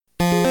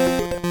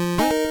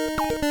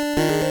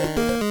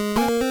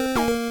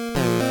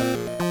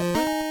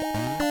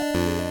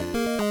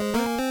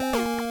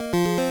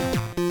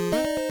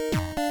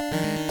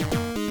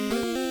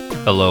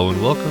Hello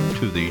and welcome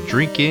to the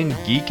Drink In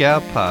Geek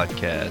Out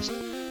podcast.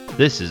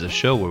 This is a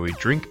show where we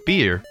drink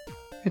beer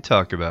and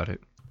talk about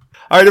it.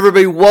 All right,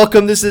 everybody,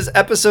 welcome. This is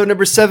episode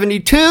number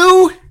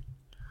 72,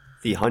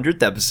 the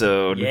 100th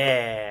episode.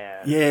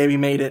 Yeah, we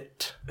made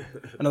it.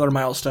 Another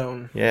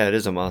milestone. Yeah, it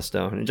is a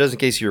milestone. And just in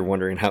case you're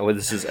wondering how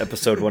this is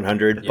episode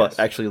 100, but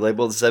actually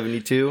labeled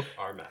 72,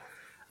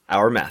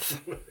 our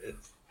math.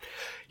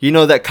 You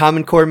know that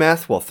Common Core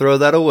math? Well, throw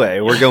that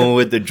away. We're going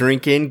with the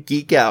Drink In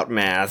Geek Out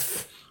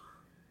math.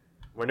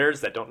 We're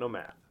nerds that don't know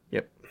math.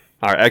 Yep.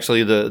 All right,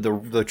 actually,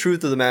 the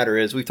truth of the matter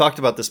is, we've talked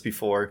about this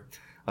before,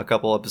 a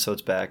couple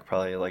episodes back,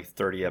 probably like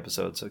 30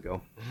 episodes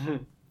ago,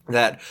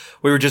 that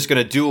we were just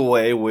going to do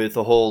away with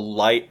the whole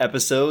light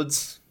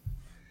episodes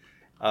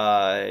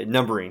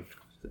numbering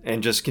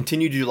and just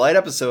continue to do light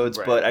episodes,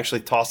 Right. but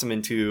actually toss them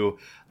into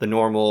the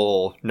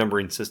normal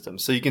numbering system.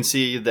 So you can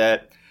see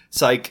that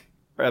Psych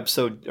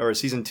episode or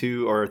season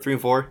 2 or 3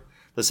 and 4,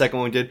 the second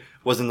one we did,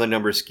 was in the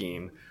number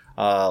scheme.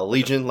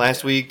 Legion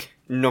last week,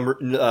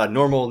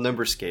 normal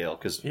number scale,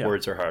 because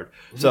words are hard.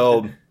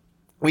 So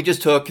we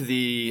just took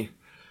the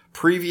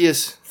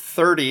previous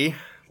 30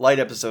 light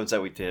episodes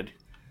that we did,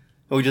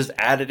 and we just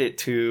added it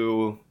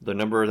to the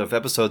number of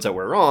episodes that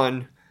we're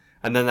on,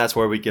 and then that's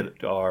where we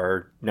get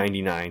our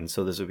 99.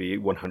 So this would be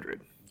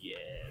 100.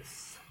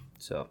 Yes.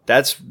 So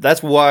that's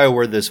why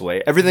we're this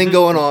way. Everything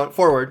going on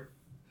forward.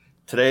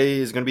 Today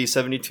is going to be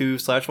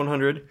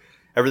 72/100.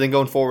 Everything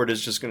going forward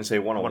is just going to say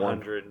 101,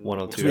 100,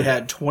 102. So we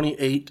had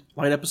 28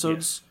 light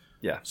episodes.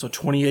 Yeah. So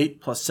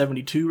 28 plus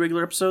 72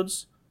 regular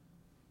episodes.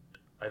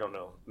 I don't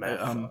know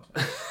math.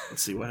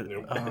 Let's see what.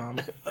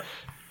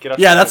 Get off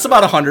Yeah, the that's phone.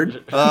 about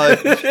 100.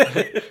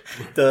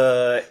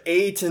 The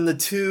 8 and the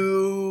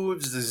 2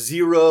 is the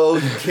 0.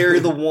 You carry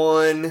the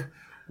 1.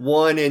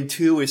 1 and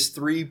 2 is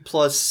 3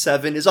 plus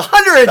 7 is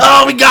 100.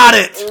 Oh, we got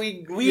it!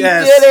 We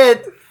Yes. did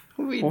it.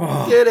 We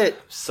Whoa. did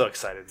it. So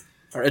excited.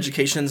 Our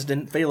educations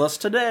didn't fail us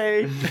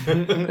today.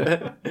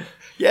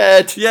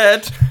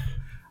 Yet.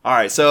 All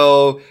right.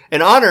 So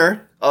in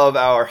honor of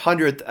our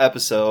 100th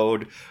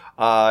episode,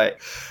 all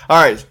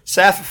right,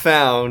 Saf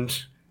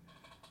found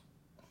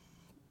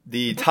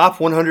the top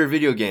 100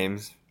 video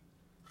games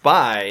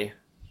by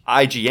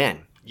IGN.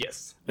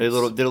 Yes. They did a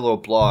little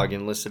blog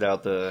and listed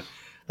out the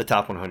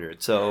top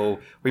 100. So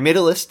we made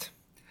a list,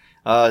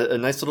 a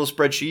nice little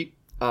spreadsheet,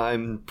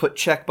 and put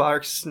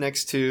checkbox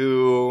next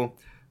to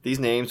these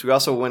names. We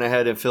also went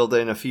ahead and filled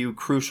in a few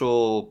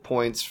crucial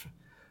points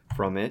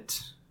from it.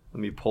 Let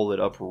me pull it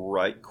up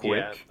right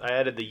quick. Yeah, I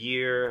added the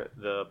year,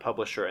 the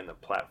publisher, and the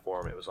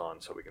platform it was on,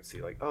 so we can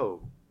see like,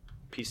 oh,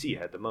 PC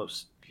had the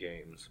most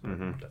games.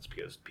 Mhm. That's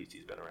because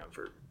PC's been around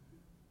for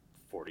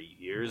 40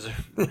 years,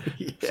 Yeah.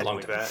 something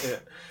like that. Yeah.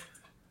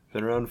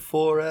 Been around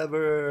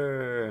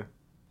forever.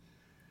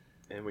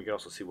 And we can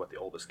also see what the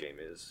oldest game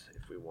is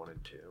if we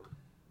wanted to.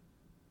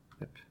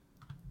 Yep.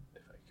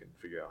 If I can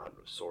figure out how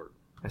to sort.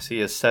 I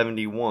see a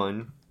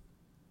 71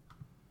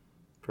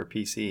 for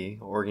PC,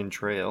 Oregon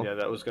Trail. Yeah,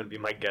 that was going to be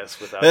my guess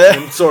without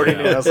even sorting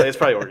it. I was like, it's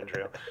probably Oregon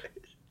Trail.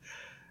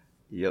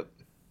 Yep.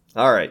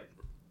 All right.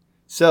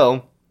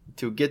 So,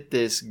 to get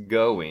this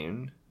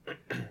going,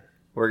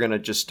 we're going to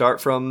just start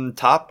from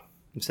top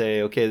and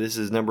say, okay, this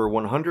is number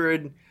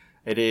 100.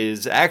 It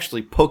is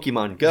actually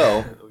Pokemon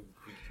Go.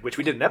 Which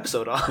we did an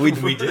episode on. We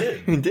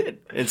did. We did.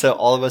 And so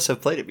all of us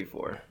have played it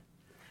before.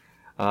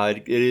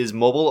 It is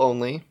mobile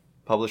only.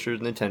 Publisher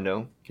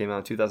Nintendo. Came out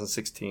in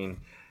 2016.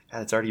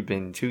 God, it's already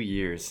been 2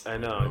 years. I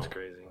know, it's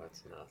crazy.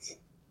 That's nuts.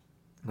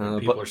 People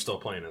People are still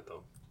playing it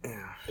though.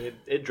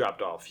 It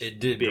dropped off.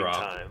 It did big drop.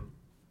 time.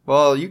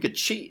 Well, you could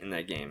cheat in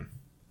that game.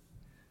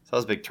 So that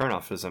was a big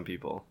turnoff for some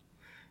people.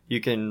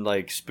 You can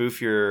like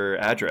spoof your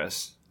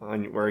address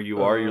on where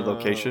you are, your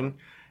location.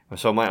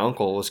 So my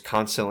uncle was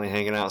constantly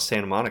hanging out in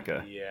Santa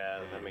Monica.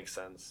 Yeah, that makes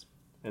sense.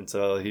 And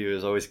so he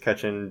was always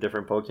catching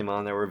different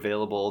Pokemon that were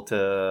available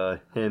to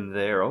him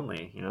there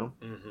only, you know?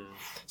 Mm-hmm.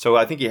 So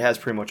I think he has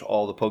pretty much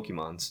all the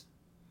Pokemons.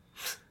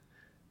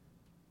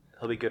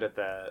 He'll be good at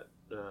that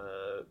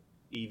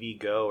EV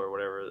Go or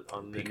whatever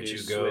on the new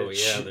Pikachu Go,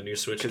 Switch. yeah, the new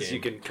Switch Because game.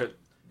 you can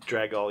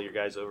drag all your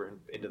guys over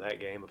into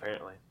that game,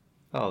 apparently.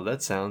 Oh,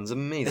 that sounds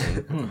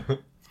amazing.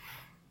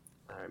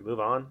 All right, move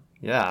on.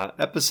 Yeah,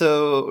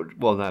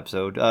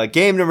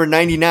 game number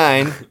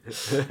 99.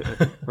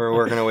 We're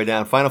working our way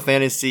down. Final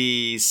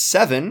Fantasy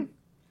VII.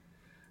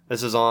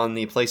 This is on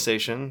the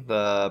PlayStation.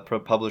 The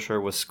publisher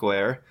was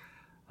Square.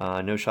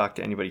 No shock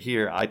to anybody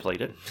here. I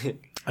played it.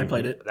 I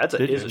played it That's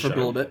Did is you? a for a shock.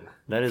 little bit.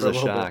 That is For a a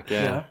little shock,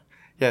 bit, yeah.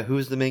 Yeah, who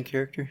is the main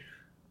character?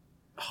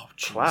 Oh,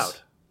 jeez. Cloud.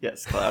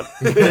 Yes, Cloud.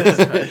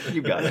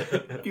 You got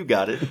it. You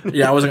got it.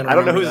 Yeah, I wasn't I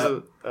going to don't know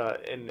remember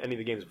who's in any of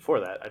the games before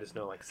that. I just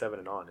know like 7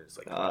 and on is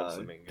like Cloud's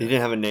the main He guy.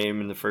 didn't have a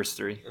name in the first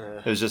 3.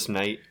 It was just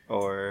Knight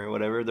or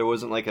whatever. There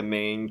wasn't like a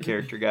main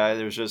character guy.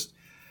 There was just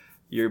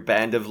your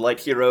band of light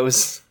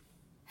heroes.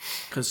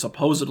 Because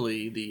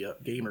supposedly the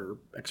gamer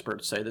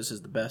experts say this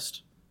is the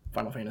best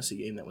Final Fantasy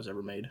game that was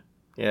ever made.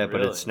 Yeah, but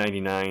Really? it's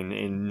 99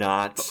 and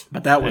not.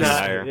 But that was Any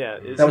higher. Yeah,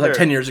 that was like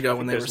 10 years ago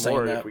when they were there's saying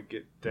more that. if we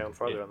get down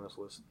farther on this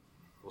list.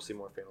 we'll see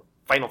more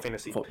Final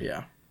Fantasy.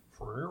 Yeah.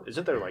 For real?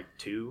 Isn't there like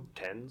 2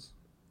 10s?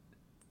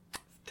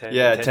 10,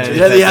 Yeah, 10, 10.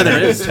 10. Yeah,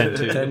 there is.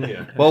 10.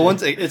 Yeah. Well,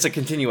 it's a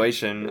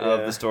continuation of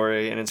Yeah. the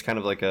story, and it's kind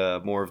of like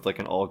more of like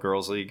an all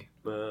girls league.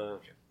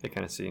 Okay. It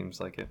kind of seems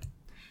like it.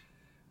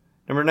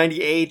 Number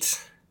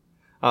 98.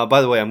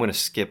 By the way, I'm going to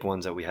skip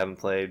ones that we haven't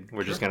played.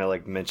 We're just going to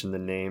like mention the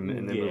name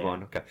and then move Yeah.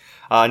 on. Okay.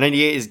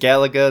 98 is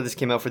Galaga. This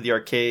came out for the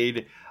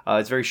arcade.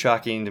 It's very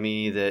shocking to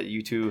me that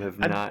you two have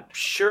I'm not.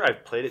 sure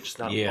I've played it, just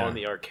not Yeah. on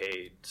the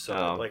arcade. So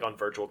Oh. like on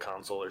Virtual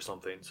Console or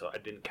something. So I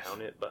didn't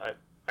count it, but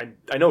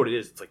I know what it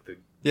is. It's like the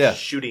Yeah.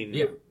 shooting,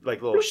 Yeah.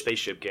 like little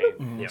spaceship game.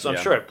 Mhm. So I'm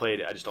Yeah. sure I played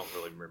it. I just don't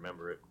really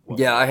remember it. well.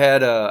 Yeah, I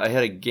had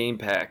a game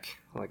pack,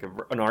 like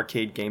an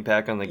arcade game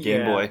pack on the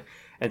Game Yeah. Boy,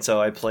 and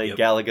so I played Yep.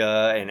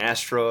 Galaga and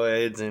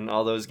Asteroids and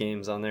all those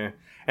games on there.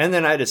 And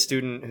then I had a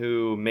student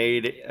who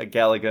made a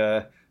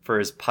Galaga for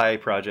his Pi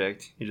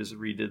project. He just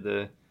redid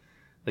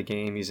the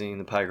game using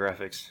the Pi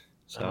graphics.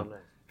 So Oh, nice.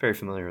 very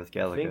familiar with I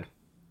Galaga. think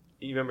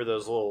you remember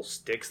those little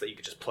sticks that you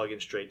could just plug in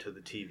straight to the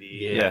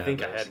TV. Yeah, I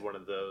think I those. had one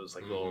of those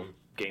like little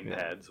game Yeah.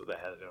 pads that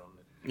had it on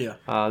it.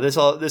 Yeah.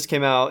 This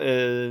came out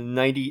in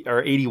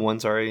 81,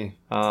 sorry,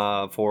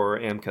 for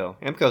Amco.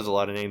 Amco has a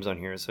lot of names on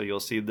here, so you'll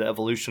see the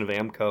evolution of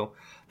Amco.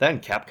 That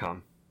and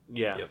Capcom.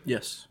 Yeah. Yep.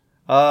 Yes.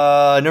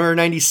 Number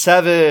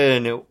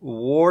 97,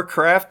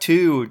 Warcraft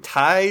 2,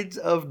 Tides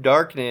of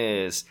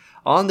Darkness.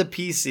 On the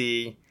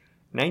PC,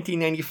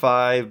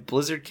 1995,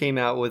 Blizzard came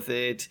out with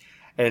it,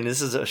 and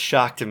this is a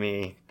shock to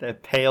me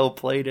that Pale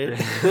played it.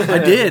 I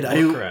did.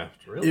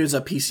 Warcraft, really? It was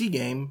a PC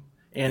game,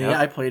 and Yep. yeah,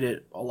 I played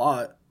it a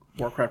lot.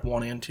 Warcraft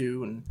 1 and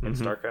 2, and And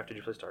StarCraft, did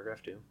you play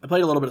StarCraft too? I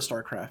played a little bit of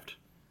StarCraft.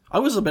 I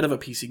was a bit of a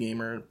PC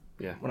gamer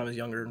Yeah. when I was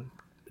younger,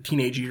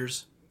 teenage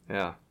years.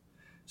 Yeah.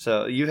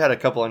 So you had a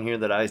couple on here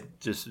that I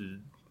just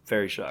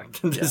very shocked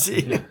to Yeah.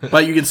 see.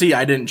 But you can see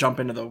I didn't jump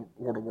into the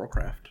World of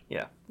Warcraft.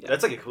 Yeah.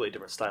 That's like a completely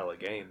different style of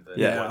game than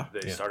Yeah. what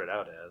they Yeah. started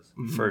out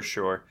as. For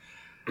sure.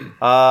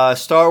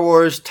 Star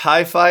Wars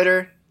TIE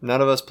Fighter.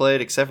 None of us played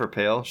except for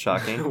Pale.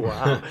 Shocking.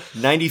 Wow.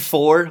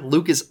 94,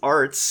 Lucas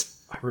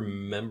Arts. I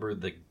remember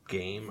the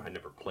game. I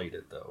never played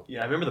it, though.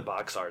 Yeah, I remember the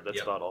box art. That's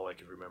Yep. about all I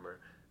could remember.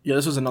 Yeah,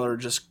 this was another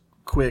just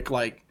quick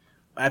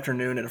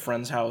afternoon at a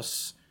friend's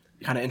house.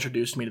 Kind of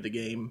introduced me to the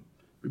game.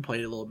 We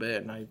played it a little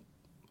bit, and I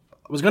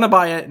was gonna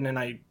buy it, and then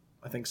I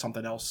think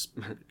something else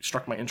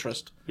struck my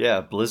interest. Yeah,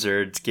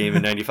 Blizzard's game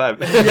in 95.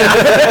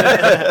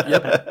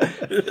 Yep.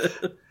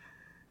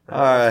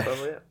 All right.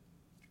 Probably it.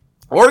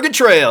 Oregon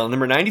Trail,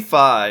 number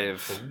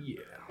 95. Oh, yeah.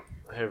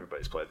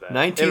 Everybody's played that.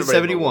 1971.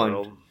 Everybody in the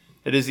world.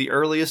 It is the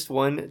earliest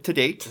one to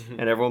date,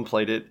 and everyone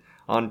played it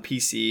on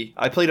PC.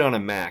 I played it on a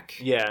Mac.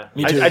 Yeah.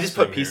 Me too. I just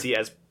put Same here. PC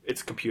as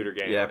it's a computer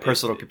game. Yeah,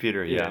 personal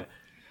computer, yeah.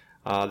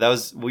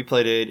 We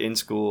played it in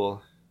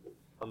school.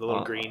 On the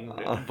little green,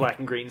 black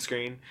and green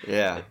screen.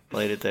 Yeah,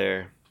 played it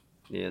there.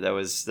 Yeah, that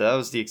was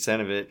the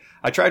extent of it.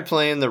 I tried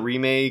playing the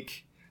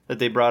remake that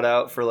they brought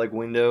out for like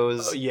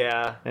Windows, Oh,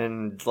 yeah.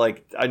 and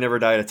like I never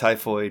died of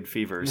typhoid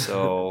fever,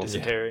 so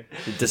Dysentery.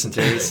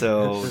 dysentery,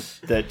 so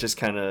that just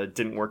kind of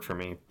didn't work for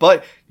me.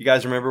 But you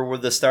guys remember where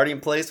the starting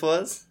place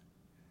was?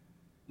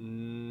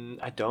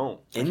 I don't.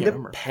 can't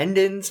remember.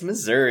 Independence,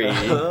 Missouri.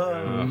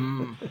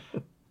 Mm.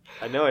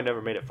 I know I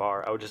never made it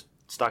far. I would just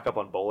stock up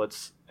on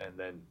bullets and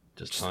then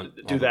Just hunt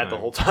do all that the time.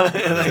 whole time.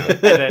 And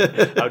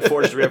then I would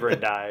forge the river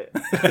and die.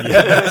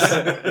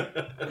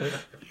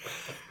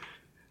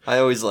 I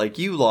always like,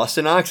 you lost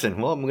an oxen.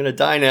 Well, I'm gonna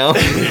die now.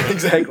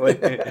 Exactly.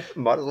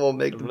 Might as well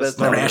make the best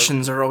My of it.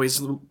 rations are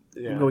always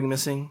Yeah. going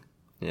missing.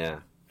 Yeah.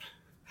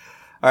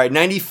 All right,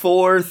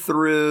 94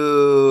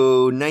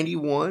 through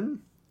 91.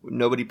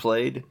 Nobody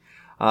played.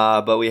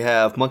 But we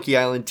have Monkey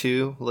Island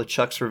 2,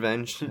 LeChuck's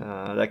Revenge.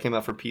 That came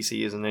out for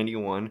PC as a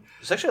 91.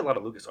 There's actually a lot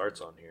of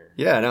LucasArts on here.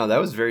 Yeah, no, that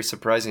was very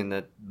surprising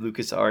that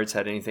LucasArts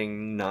had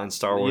anything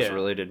non-Star Wars Yeah.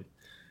 related.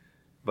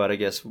 But I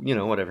guess,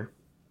 whatever.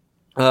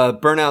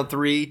 Burnout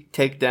 3,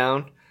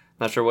 Takedown.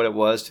 Not sure what it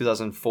was.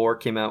 2004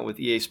 came out with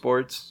EA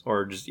Sports,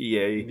 or just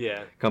EA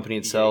Yeah. company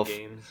itself. EA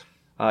games.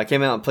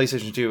 Came out on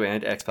PlayStation 2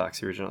 and Xbox,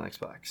 the original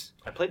Xbox.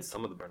 I played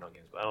some of the Burnout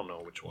games, but I don't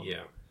know which one.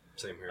 Yeah,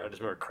 same I here.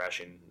 just remember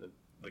crashing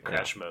the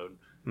crash mode.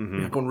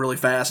 Mm-hmm. Yeah, going really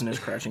fast and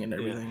just crashing into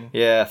everything.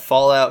 Yeah,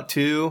 Fallout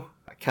 2,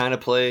 I kind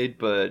of played,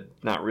 but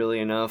not really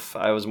enough.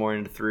 I was more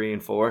into 3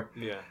 and 4.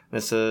 Yeah.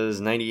 This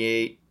is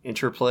 98.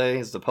 Interplay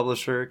is the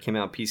publisher. Came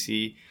out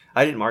PC.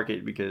 I didn't mark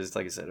it because,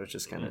 like I said, I was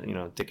just kind of,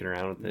 dicking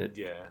around with it.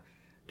 Yeah.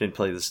 Didn't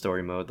play the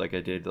story mode like I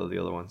did the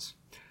other ones.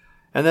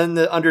 And then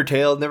the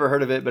Undertale, never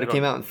heard of it, but it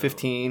came out in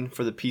 15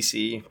 for the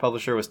PC.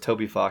 Publisher was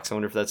Toby Fox. I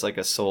wonder if that's like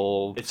a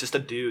sole... It's just a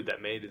dude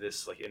that made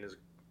this like in his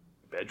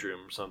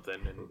bedroom or something,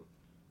 and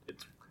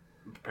it's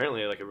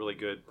apparently like a really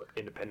good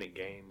independent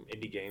game,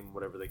 indie game,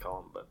 whatever they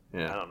call them. But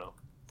Yeah. I don't know.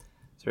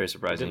 It's very It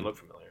surprising. didn't look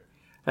familiar.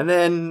 And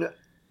then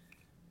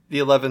the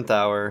 11th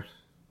hour,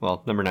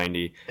 well, number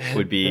 90,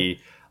 would be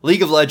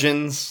League of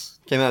Legends.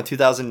 Came out in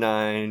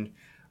 2009.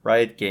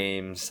 Riot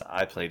Games.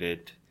 I played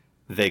it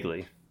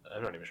vaguely.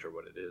 I'm not even sure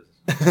what it is.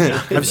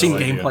 I've seen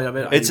idea. gameplay of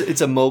it.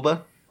 It's a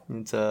MOBA.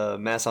 It's a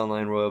mass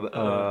online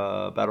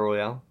battle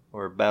royale.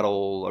 or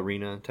battle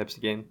arena types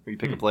of game where you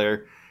pick a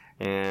player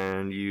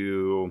and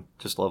you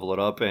just level it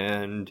up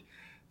and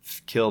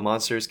kill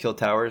monsters, kill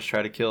towers,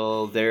 try to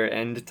kill their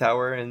end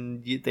tower,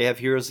 and they have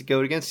heroes that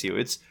go against you.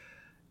 It's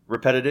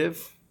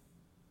repetitive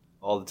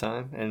all the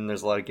time, and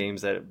there's a lot of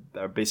games that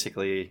are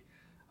basically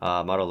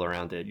modeled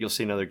around it. You'll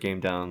see another game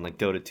down like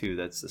Dota 2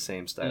 that's the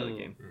same style of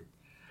game.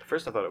 At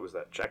first, I thought it was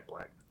that Jack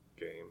Black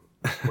game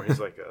where he's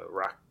like a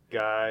rock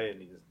guy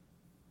and he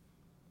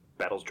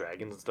battles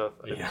dragons and stuff.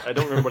 I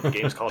don't remember what the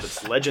game's called.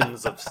 It's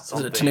Legends of Is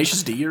something. it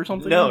Tenacious D or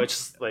something? No, it's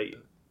just like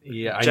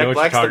Yeah, I know Jack what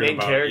Black's you're the talking main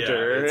about.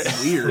 character. Yeah,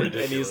 it's weird.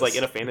 And he's like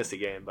in a fantasy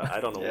game, but I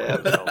don't know Yeah. what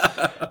it was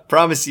called.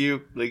 Promise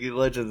you, League of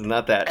Legends,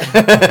 not that.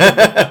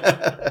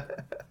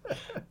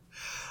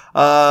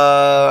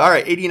 All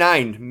right,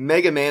 89,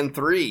 Mega Man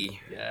 3,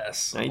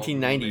 Yes.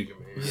 1990.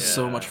 This is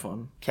so much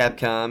fun.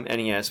 Capcom,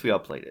 NES, we all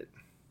played it.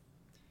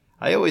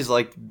 I always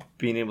liked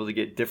being able to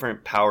get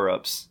different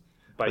power-ups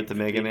with the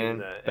Mega beating Man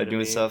the by doing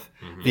enemy. stuff.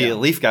 The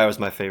Leaf guy was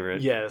my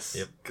favorite. Yes,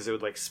 Yep. because it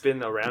would like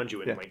spin around you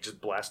and Yeah. like just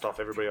blast off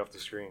everybody off the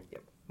screen.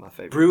 My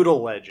favorite.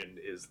 Brutal Legend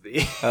is the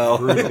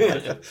Oh,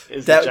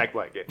 is That- the Jack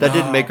Black game. that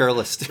didn't make our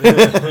list.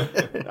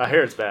 I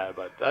hear it's bad,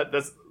 but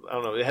that's I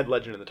don't know. It had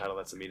Legend in the title.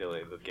 That's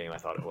immediately the game I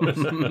thought it was.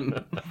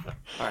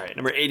 All right,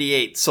 number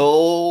 88,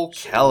 Soul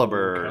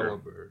Calibur.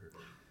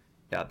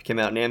 Yeah, it came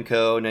out in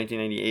Namco,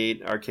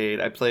 1998, arcade.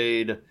 I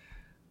played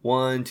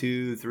 1,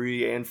 2,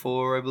 3, and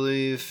 4, I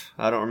believe.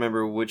 I don't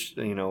remember which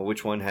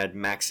one had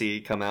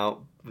Maxi come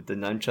out with the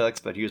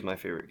nunchucks, but he was my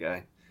favorite guy.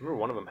 I remember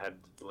one of them had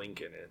Link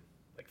in it,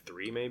 like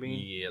 3 maybe.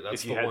 Yeah,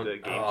 that's if you the had one. the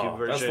GameCube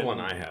version. That's the one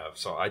I have.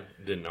 So I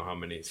didn't know how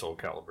many Soul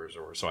Caliburs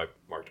there were, so I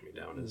marked me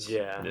down as.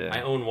 Yeah, Yeah.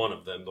 I own one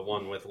of them, the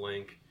one with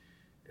Link,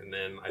 and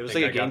then I it was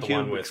think like a I got the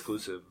one GameCube with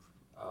exclusive.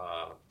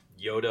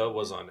 Yoda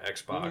was on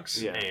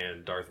Xbox, Yeah.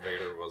 and Darth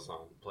Vader was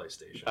on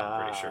PlayStation. Ah.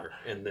 I'm pretty sure,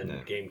 and then Yeah.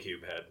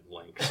 GameCube had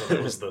Link, so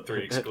that was the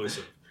 3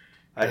 exclusive.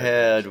 I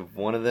had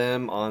one of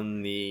them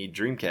on the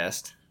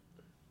Dreamcast.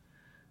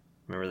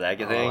 Remember that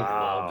thing?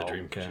 Wow. love the Wow.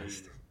 Dreamcast.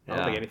 Jeez. I don't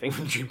Yeah. think anything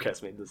from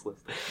Dreamcast made this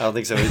list. I don't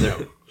think so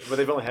either. But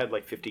they've only had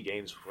like 50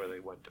 games before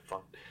they went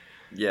defunct.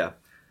 Yeah.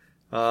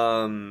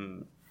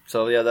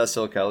 So yeah, that's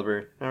Soul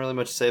Calibur. Not really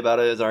much to say about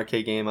it. It's an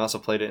arcade game. I also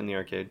played it in the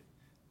arcade.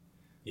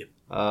 Yep.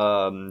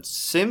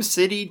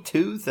 SimCity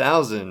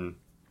 2000.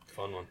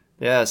 Fun one.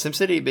 Yeah,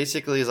 SimCity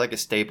basically is like a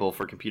staple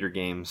for computer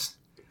games.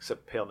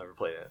 Except Pale never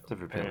played it.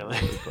 Except for Pale.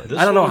 apparently.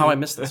 I don't know how I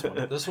missed this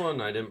one. This one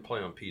I didn't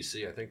play on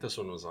PC. I think this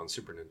one was on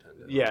Super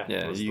Nintendo. Yeah.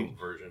 Yeah, was you- the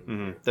version.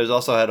 Mhm. There's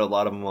also had a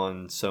lot of them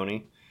on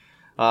Sony.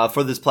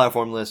 For this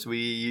platform list,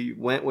 we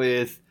went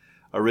with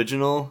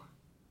original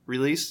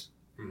release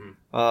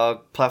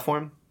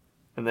platform,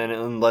 and then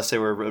unless they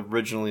were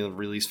originally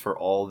released for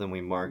all, then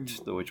we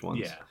marked the which ones.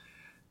 Yeah.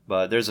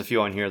 But there's a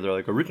few on here. They're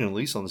like original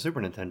release on the Super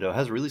Nintendo,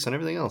 has a release on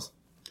everything else.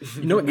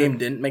 You know what game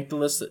didn't make the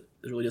list that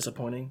is really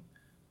disappointing?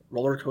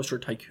 Roller Coaster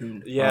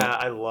Tycoon. Yeah,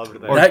 I loved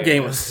that. That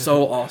game was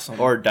so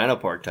awesome. Or Dino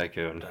Park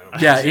Tycoon.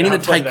 yeah, any of I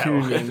the played that Tycoon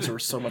one. games were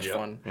so much Yep.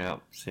 fun. Yeah,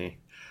 see.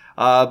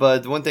 But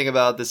the one thing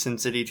about the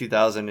SimCity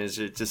 2000 is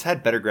it just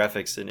had better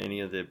graphics than any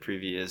of the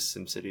previous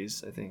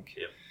SimCities, I think.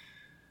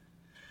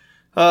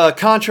 Yep.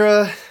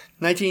 Contra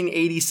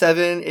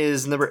 1987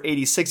 is number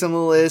 86 on the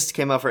list.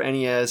 Came out for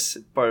NES.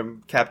 Part of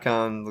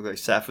Capcom. Looked like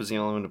Saf was the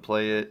only one to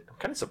play it. I'm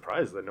kind of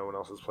surprised that no one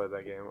else has played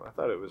that game. I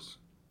thought it was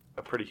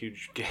a pretty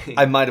huge game.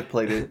 I might have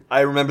played it.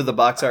 I remember the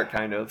box art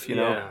kind of, you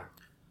know. Yeah.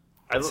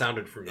 I It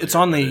sounded familiar. It's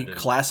on but the it didn't.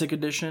 classic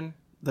edition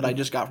that I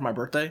just got for my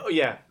birthday. Oh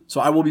yeah,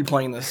 So I will be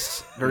playing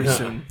this very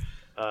soon.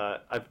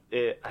 I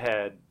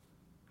had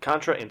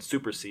Contra and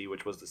Super C,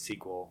 which was the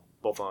sequel,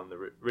 both on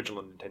the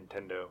original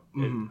Nintendo.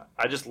 And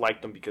I just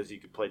liked them because you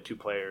could play 2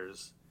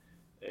 players,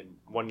 and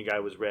one guy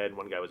was red, and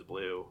one guy was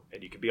blue,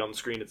 and you could be on the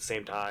screen at the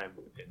same time.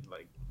 And,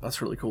 like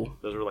That's really cool.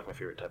 those were like my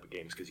favorite type of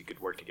games because you could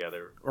work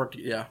together. Or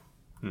yeah,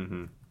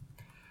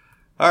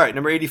 All right,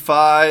 number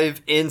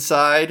 85,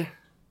 Inside.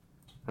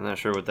 I'm not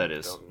sure what that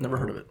is. never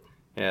heard of it.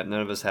 Yeah,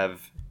 none of us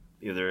have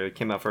either. It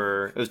came out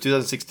it was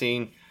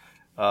 2016,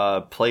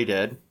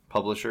 Playdead,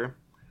 publisher.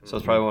 So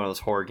it's probably one of those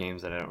horror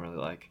games that I don't really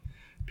like.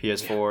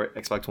 PS4,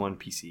 Xbox One,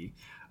 PC.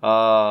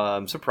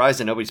 I'm surprised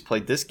that nobody's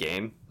played this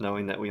game,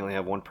 knowing that we only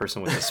have one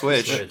person with the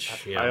Switch.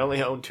 Switch. Yeah. I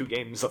only own 2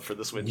 games up for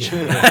the Switch.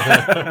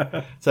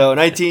 So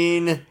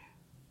 2017.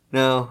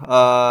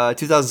 I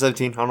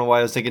don't know why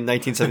I was thinking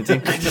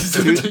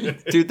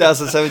 1917.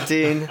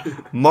 2017,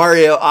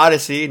 Mario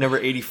Odyssey, number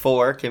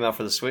 84, came out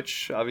for the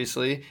Switch.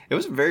 Obviously, it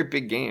was a very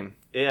big game.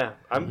 Yeah,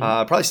 I'm.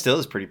 Probably still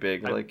is pretty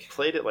big. I Like,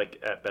 played it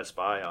like at Best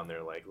Buy on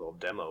their like little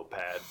demo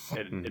pad,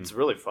 and it's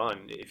really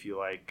fun if you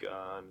like.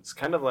 It's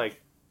kind of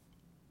like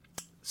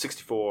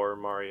 64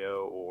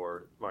 Mario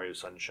or Mario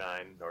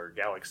Sunshine or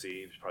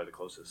Galaxy is probably the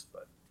closest,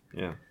 but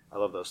yeah, I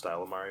love those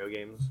style of Mario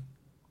games.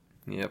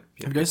 yep.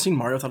 Have you guys seen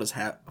Mario without his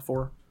hat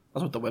before?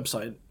 That's what the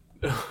website.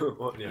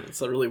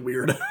 It's really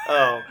weird.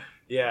 Oh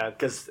yeah,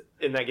 because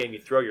in that game you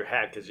throw your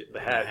hat because the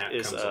hat hat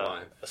is comes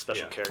alive. a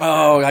special Yeah. character.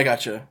 Oh, I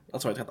gotcha.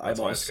 That's why it's got the That's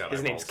why it's eyeballs. got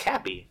His name's eyeballs.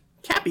 Cappy.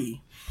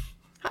 Cappy.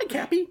 Hi,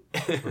 Cappy.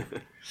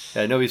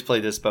 Yeah, nobody's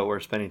played this, but we're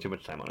spending too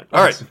much time on it.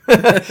 All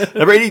right.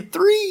 Number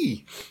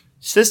 83.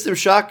 System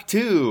Shock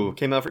 2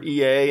 came out for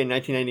EA in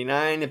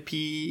 1999.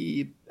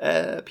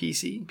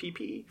 PC?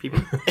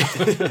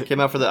 PP? Came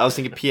out for I was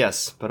thinking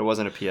PS, but it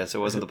wasn't a PS. It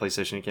wasn't the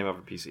PlayStation. It came out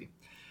for PC.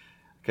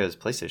 Because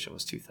PlayStation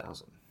was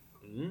 2000.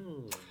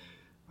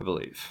 I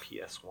believe.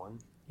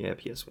 PS1. Yeah,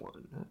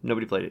 PS1.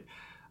 Nobody played it.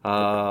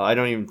 I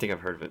don't even think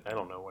I've heard of it. I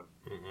don't know what.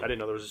 I didn't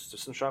know there was a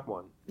System Shock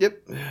 1.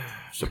 Yep.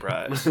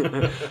 Surprise.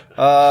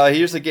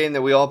 Here's the game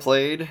that we all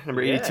played.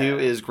 Number 82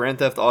 is Grand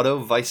Theft Auto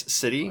Vice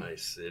City.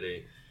 Vice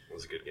City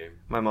was a good game.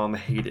 My mom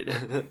hated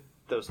it.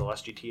 That was the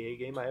last GTA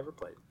game I ever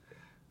played.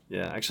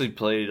 Yeah, I actually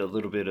played a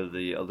little bit of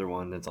the other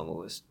one that's on the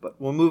list. But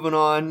we're moving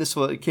on. This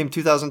one came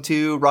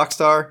 2002,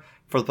 Rockstar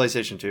for the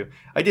PlayStation 2.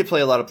 I did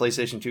play a lot of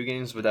PlayStation 2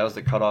 games, but that was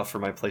the cutoff for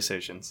my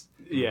PlayStations.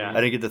 Yeah. I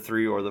didn't get the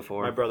 3 or the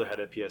 4. My brother had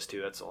a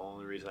PS2. That's the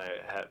only reason I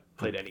had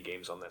played any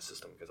games on that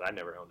system because I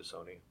never owned a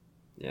Sony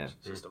Yeah.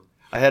 system.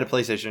 I had a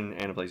PlayStation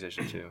and a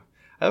PlayStation 2.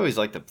 I always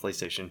liked the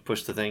PlayStation.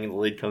 Push the thing and the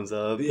lid comes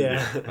up.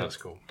 Yeah. That's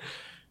cool.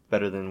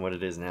 Better than what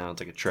it is now. It's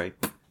like a tray.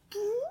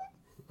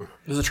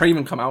 Does the tray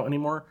even come out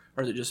anymore,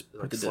 or is it just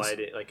put Like the slide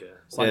disc? it like a.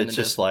 Slide Yeah, in it the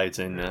just disc. slides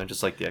in now,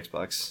 just like the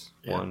Xbox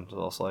Yeah. One.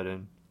 It'll all slide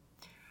in.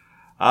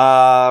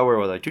 Where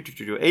was I?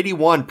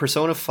 81,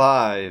 Persona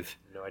 5.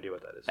 No idea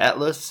what that is.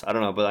 Atlas? I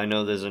don't know, but I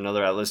know there's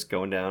another Atlas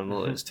going down the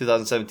list.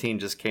 2017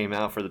 just came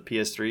out for the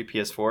PS3,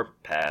 PS4.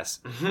 Pass.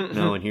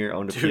 No one here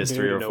owned a Dude, PS3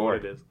 you or know 4. what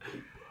it is.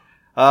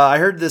 I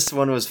heard this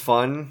one was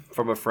fun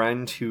from a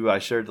friend who I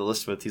shared the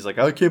list with. He's like,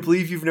 I can't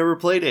believe you've never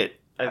played it.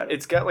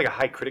 It's got like a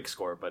high critic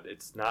score, but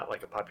it's not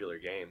like a popular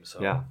game. So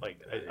Yeah. like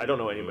I don't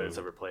know anybody that's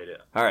ever played it.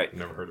 All right.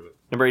 Never heard of it.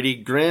 Number 80,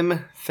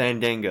 Grim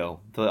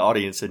Fandango. The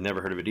audience had never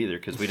heard of it either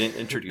because we didn't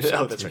introduce it.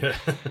 Oh, that's right.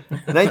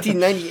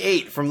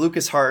 1998 from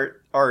Lucas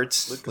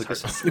Arts.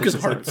 Lucas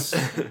Hearts.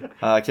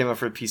 Came out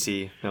for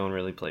PC. No one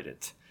really played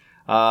it.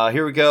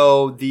 Here we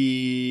go.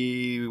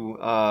 The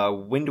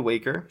Wind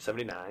Waker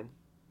 79.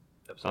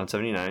 on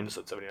 79.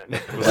 Episode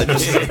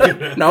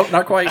 79. No,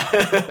 not quite.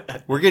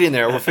 We're getting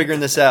there. We're figuring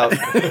this out.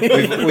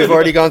 We've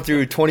already gone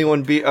through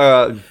 21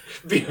 Beers.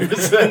 21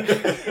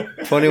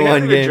 we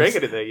haven't even games. drank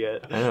anything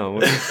yet. I know.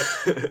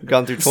 We've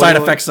gone through 21. Side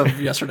effects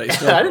of yesterday. I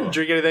Still. didn't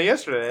drink anything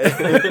yesterday.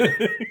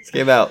 This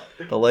came out.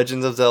 The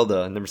Legends of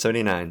Zelda, number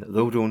 79.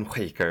 The Wind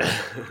Waker.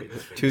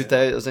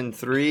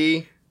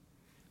 2003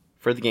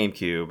 for the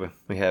GameCube.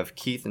 We have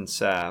Keith and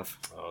Sav.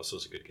 Oh, this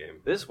was a good game.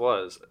 This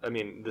was, I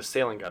mean, the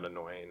sailing got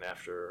annoying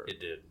after It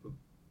did.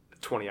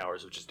 20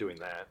 hours of just doing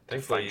that.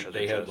 Thankfully, Find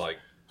they had treasures. like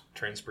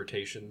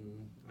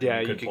transportation. Yeah,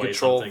 you could play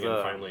control something the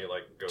and finally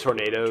like go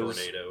tornadoes.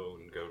 to a tornado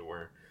and go to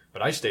where.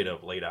 But I stayed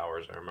up late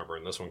hours. I remember,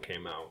 and this one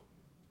came out.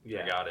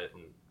 Yeah. I got it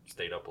and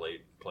stayed up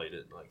late. Played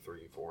it like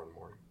 3, 4 in the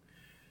morning.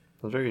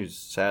 I was very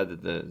sad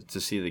that to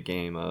see the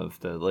game of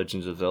the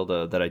Legends of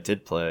Zelda that I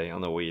did play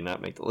on the Wii not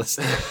make the list.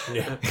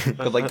 Yeah.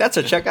 But like that's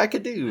a check I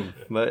could do,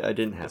 but I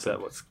didn't have Is that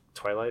what's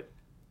Twilight?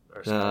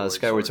 Or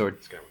Skyward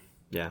Sword. Skyward.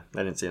 Yeah,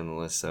 I didn't see it on the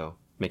list, so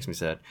makes me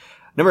sad.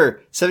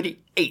 Number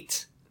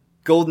 78,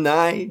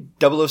 GoldenEye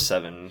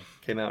 007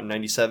 came out in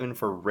 97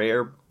 for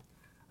Rare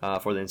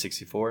for the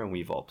N64, and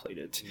we've all played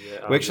it.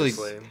 Yeah, We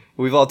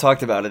we've all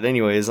talked about it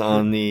anyways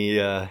on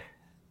the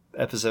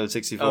episode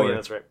 64. Oh, yeah,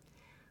 that's right.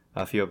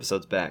 A few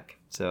episodes back.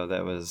 So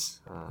that was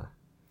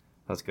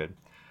good.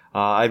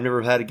 I've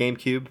never had a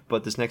GameCube,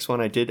 but this next one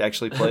I did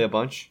actually play a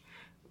bunch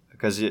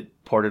because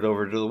it ported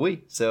over to the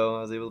Wii, so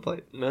I was able to play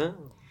it.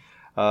 No.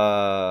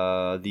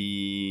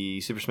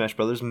 The Super Smash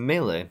Brothers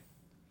Melee.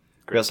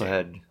 We also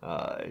had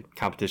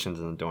competitions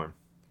in the dorm.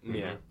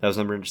 Yeah. That was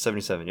number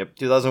 77. Yep.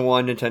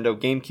 2001 Nintendo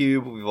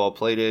GameCube. We've all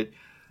played it.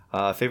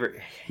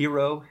 Favorite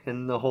hero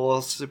in the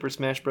whole Super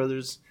Smash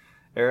Brothers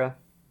era?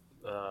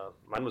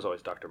 Mine was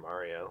always Dr.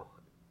 Mario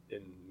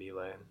in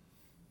Melee.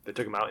 They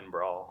took him out in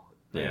Brawl.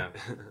 Yeah.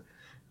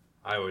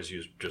 I always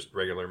used just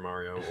regular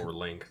Mario or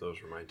Link.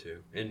 Those were mine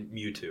too. And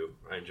Mewtwo.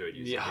 I enjoyed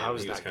using Yeah, him. I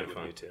was He not kind good of with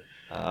fun. you too.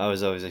 I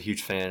was always a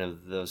huge fan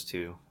of those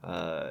two.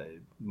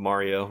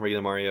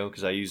 Regular Mario,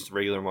 because I used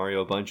regular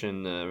Mario a bunch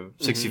in the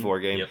 64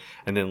 game, Yep.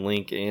 and then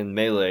Link and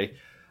Melee.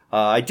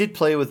 I did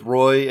play with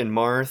Roy and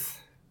Marth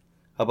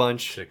a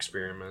bunch. To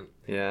experiment.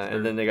 Yeah,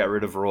 and then they got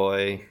rid of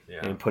Roy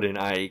Yeah. and put in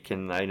Ike,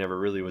 and I never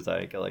really was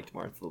Ike. I liked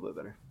Marth a little bit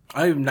better.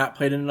 I've not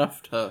played it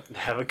enough to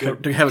Have a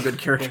good. have a good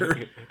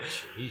character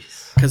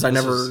Jeez. because I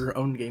This never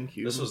owned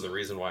GameCube. This was the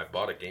reason why I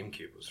bought a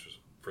GameCube was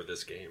for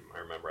this game. I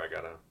remember I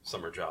got a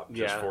summer job just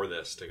Yeah. for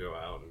this to go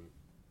out and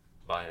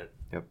buy it.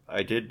 Yep,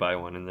 I did buy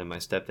one, and then my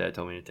stepdad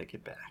told me to take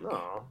it back.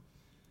 No.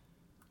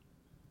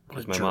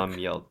 Because What my a mom jerk.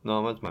 yelled.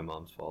 No, it's my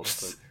mom's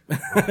fault.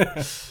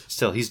 But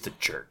still, he's the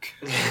jerk.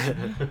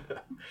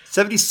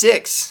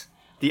 76.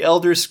 The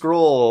Elder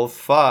Scroll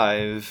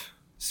 5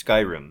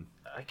 Skyrim.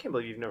 I can't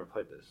believe you've never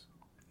played this.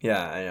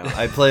 Yeah, I know.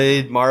 I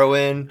played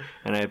Morrowind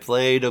and I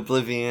played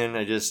Oblivion.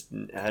 I just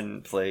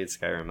hadn't played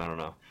Skyrim. I don't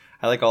know.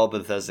 I like all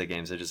Bethesda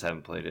games. I just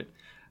haven't played it.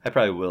 I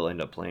probably will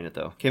end up playing it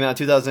though. Came out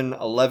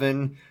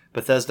 2011.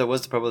 Bethesda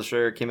was the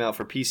publisher. Came out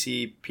for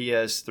PC,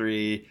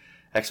 PS3,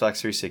 Xbox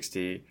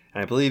 360,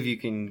 and I believe you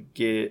can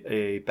get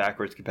a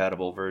backwards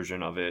compatible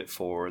version of it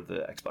for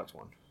the Xbox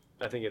One.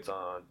 I think it's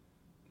on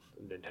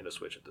Nintendo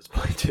Switch at this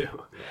point too.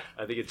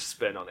 I think it's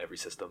been on every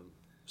system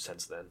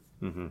since then.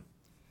 Mm-hmm.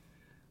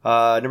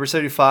 Number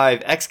 75,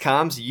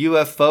 XCOM's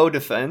UFO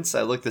Defense.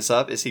 I looked this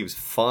up. It seems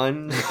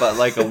fun, but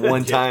like a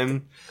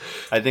one-time,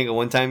 I think a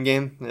one-time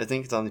game. I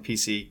think it's on the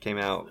PC. Came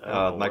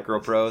out Micro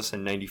Prose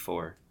in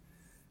 94.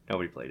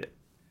 Nobody played it.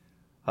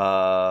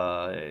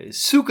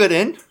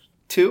 Suikoden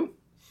 2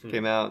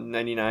 came out in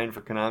 99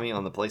 for Konami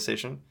on the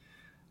PlayStation.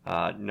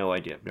 No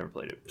idea. I've never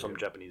played it. Some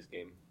Japanese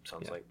game,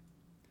 sounds like.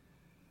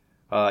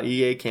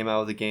 EA came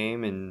out with a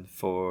game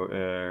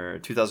for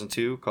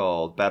 2002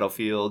 called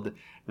Battlefield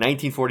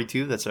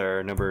 1942. That's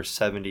our number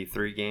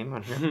 73 game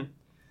on here.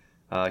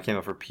 Came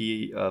out for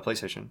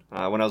PlayStation.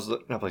 When I was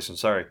not PlayStation,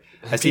 sorry,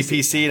 I see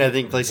PC and I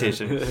think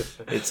PlayStation.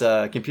 It's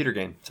a computer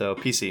game, so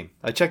PC.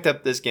 I checked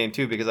up this game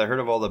too because I heard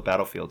of all the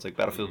Battlefields, like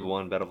Battlefield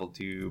 1, Battlefield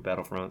 2,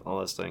 Battlefront, all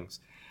those things,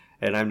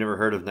 and I've never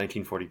heard of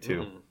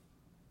 1942.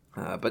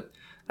 But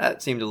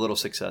that seemed a little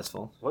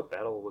successful. What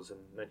battle was in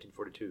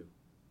 1942?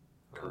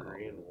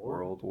 Korean War?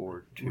 World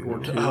War II.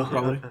 World War II,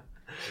 probably.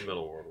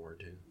 Middle World War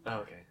II. Oh,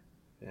 okay.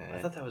 Yeah. I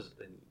thought that was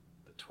in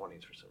the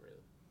 20s for some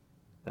reason.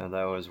 No,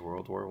 that was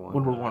World War One.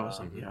 World War One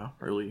was like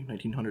early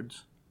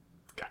 1900s.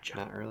 Gotcha.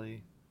 Not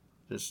early.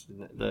 Just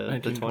the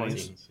 1920s.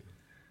 20s.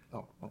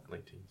 Oh,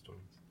 Late teens,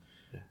 20s.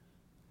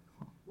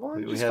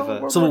 We have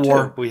a Civil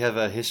War. We have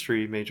a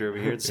history major over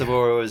here. Civil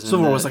War was in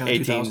Civil War was the like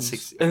in the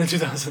 1860s. In the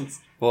 2000s.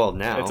 Well,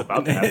 now It's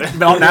about to happen.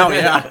 About now,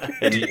 yeah.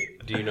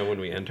 Do you know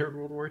when we entered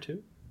World War II?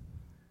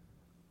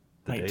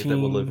 The day that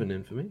will live in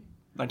infamy?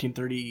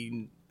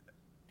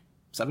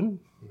 1937?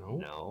 No.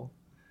 no.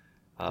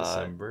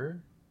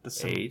 December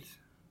 8th.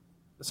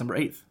 December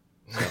 8th.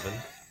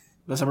 7th.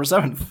 December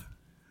 7th.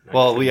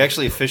 Well, we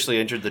actually officially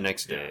entered the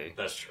next day.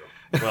 That's true.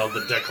 Well,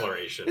 the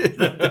declaration.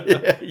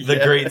 The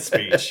great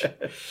speech.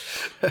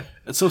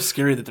 It's so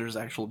scary that there's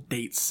actual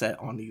dates set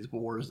on these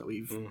wars that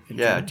we've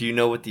Yeah. entered. Do you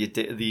know what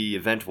the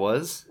event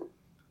was?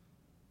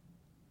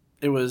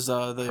 It was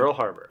the Pearl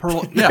Harbor.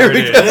 Yeah, There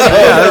it is.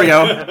 yeah, there we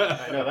go.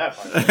 I know that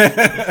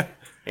part.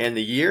 And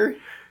the year?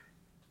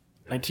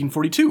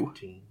 1942.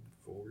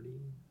 1940.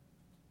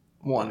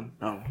 One.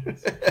 Oh.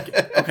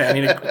 Okay, I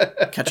need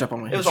to catch up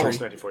on my It was history.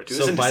 almost 1942. It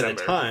was So in by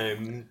December. the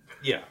time,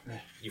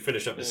 you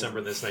finished up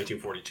December, that's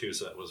 1942,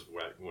 so that was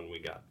when we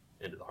got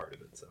into the heart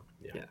of it. So,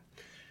 Yeah.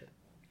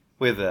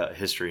 We have a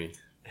history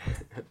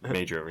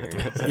major over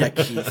here. Yeah,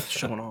 Keith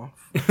showing off.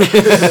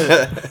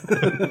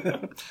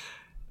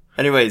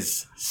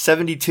 Anyways,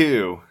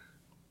 72.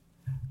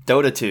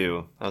 Dota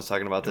 2. I was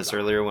talking about this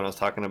earlier when I was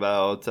talking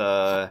about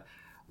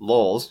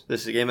LOLs.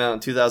 This came out in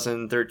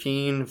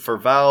 2013 for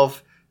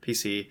Valve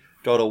PC.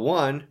 Dota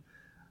 1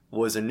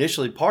 was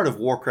initially part of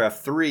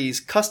Warcraft 3's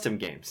custom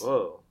games.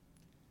 Whoa.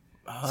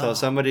 So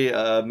somebody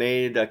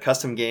made a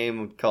custom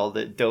game called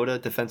it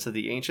Dota Defense of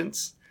the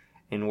Ancients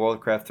in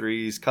Warcraft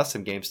 3's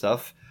custom game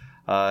stuff.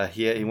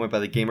 He went by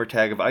the gamer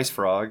tag of Ice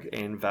Frog,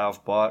 and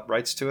Valve bought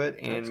rights to it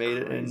and That's made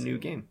it a crazy. new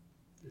game.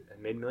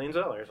 And made millions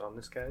of dollars on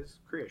this guy's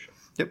creation.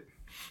 Yep.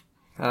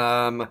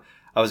 I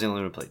was the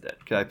only one who played that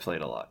because I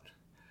played a lot.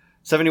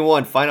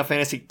 71, Final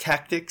Fantasy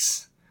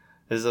Tactics.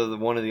 This is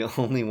one of the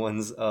only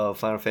ones of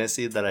Final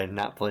Fantasy that I had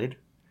not played.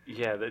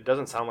 Yeah, that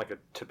doesn't sound like a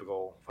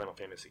typical Final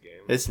Fantasy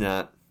game. It's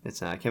not. It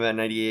came out in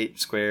 98.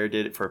 Square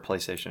did it for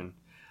PlayStation.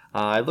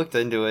 I looked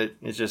into it.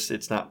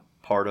 It's not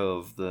part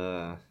of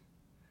the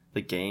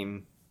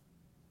game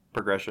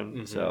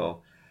progression.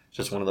 So it's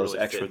just Doesn't one of those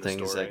really extra fit in the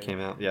things story. that came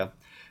out. Yeah.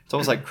 It's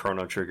almost like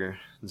Chrono Trigger.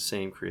 The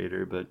same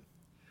creator, but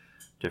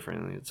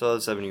differently. It's all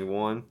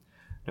 71.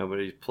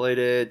 Nobody's played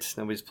it.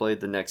 Nobody's played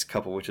the next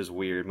couple, which is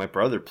weird. My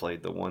brother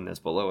played the one that's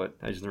below it.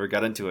 I just never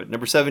got into it.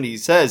 Number 70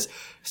 says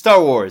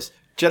Star Wars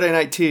Jedi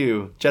Knight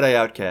 2 Jedi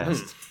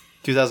Outcast.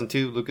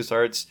 2002,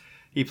 LucasArts.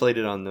 He played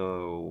it on the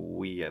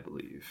Wii, I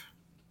believe.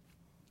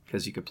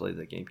 Because you could play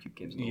the GameCube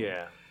games.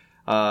 Yeah.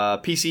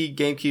 PC,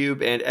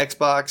 GameCube, and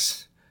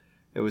Xbox.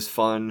 It was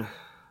fun,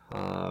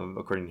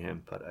 according to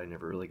him, but I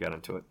never really got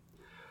into it.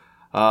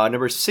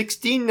 Number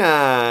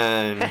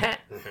 69.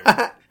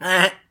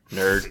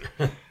 Nerd.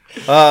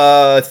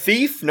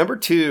 Thief number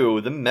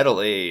 2, The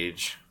Metal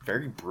Age.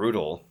 Very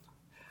brutal.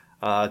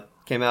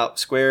 Came out.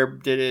 Square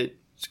did it.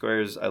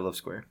 I love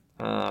Square.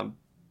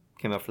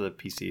 Came out for the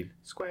PC.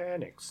 Square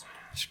Enix.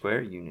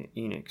 Square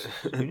Enix.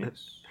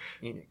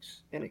 Enix.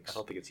 I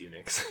don't think it's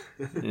Unix.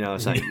 No,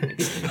 it's not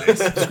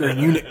Unix. Square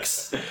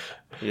Unix.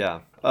 Yeah.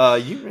 I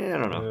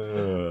don't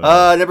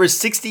know. Number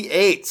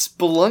 68,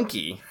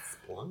 Spelunky.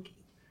 Splunky.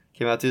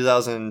 Came out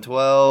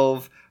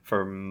 2012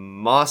 for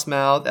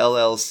Mossmouth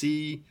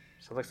LLC.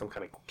 Sounds like some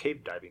kind of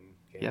cave diving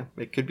game. Yeah,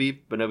 it could be,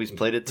 but nobody's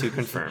played it to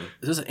confirm.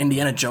 Is this an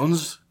Indiana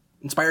Jones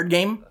inspired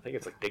game? I think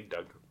it's like Dig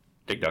Dug.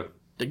 Dig Dug.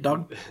 Dig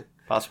Dog?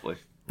 Possibly.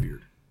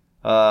 Weird.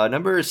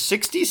 Number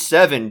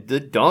 67, The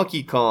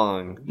Donkey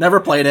Kong. Never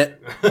played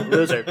it.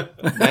 Loser.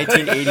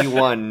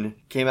 1981.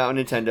 Came out on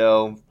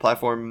Nintendo.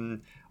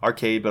 Platform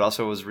arcade, but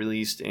also was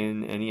released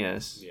in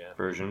NES Yeah.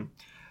 version.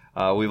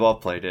 We've all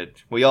played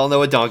it. We all know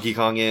what Donkey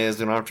Kong is.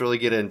 We don't have to really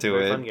get into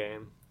Very it. fun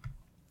game.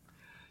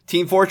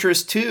 Team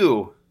Fortress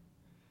 2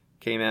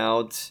 came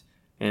out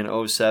in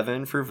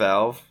 2007 for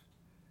Valve.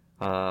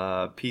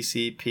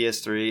 PC,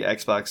 PS3,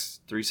 Xbox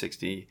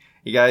 360.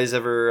 You guys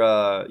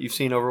ever, you've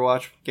seen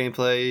Overwatch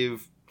gameplay?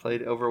 You've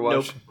played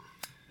Overwatch? Nope.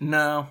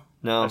 No.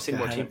 No? I've seen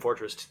more I Team haven't.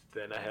 Fortress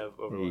than I have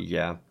Overwatch.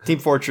 Yeah. Team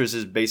Fortress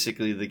is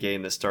basically the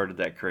game that started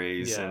that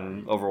craze, Yeah.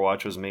 and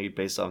Overwatch was made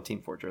based on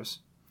Team Fortress.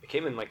 It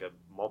came in like a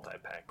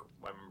multi-pack.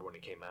 I remember when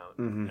it came out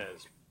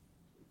as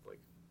like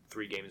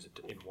 3 games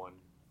in one.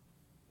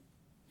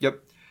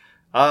 Yep.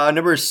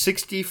 Number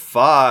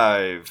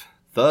 65,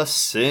 The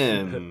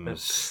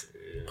Sims.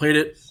 Played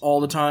it all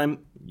the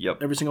time, Yep.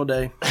 every single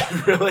day.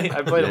 Really?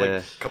 I played it Yeah.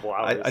 like a couple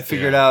hours. I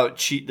figured out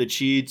the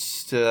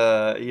cheats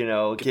to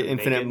get them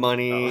infinite naked?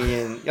 money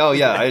Oh.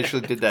 and I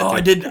actually did that. Oh, too.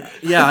 I did.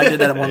 Yeah, I did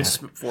that once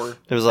before.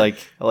 There was like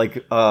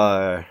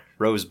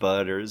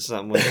Rosebud or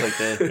something with like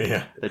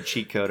the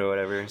cheat code or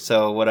whatever.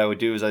 So what I would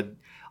do is I'd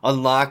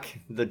unlock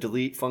the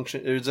delete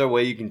function. There's a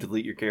way you can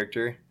delete your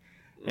character,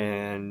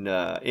 and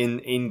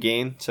in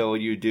game. So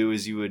what you would do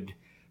is you would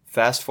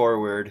fast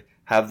forward,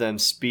 have them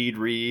speed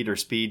read or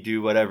speed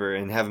do whatever,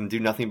 and have them do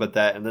nothing but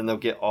that, and then they'll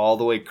get all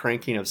the way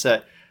cranky and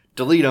upset.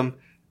 Delete them,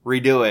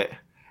 redo it,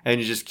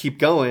 and you just keep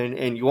going,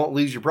 and you won't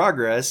lose your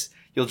progress.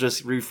 You'll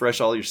just refresh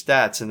all your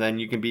stats, and then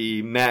you can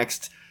be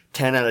maxed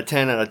 10 out of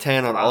 10 out of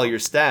 10 on all your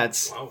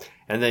stats, Wow.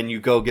 and then you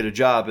go get a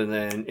job, and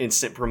then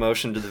instant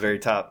promotion to the very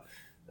top.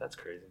 That's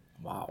crazy.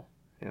 Wow.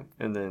 Yeah.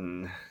 And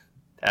then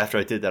after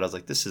I did that, I was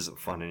like, this isn't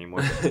fun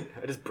anymore.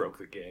 I just broke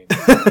the game.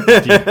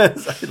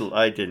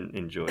 I didn't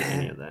enjoy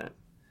any of that.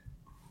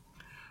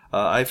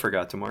 I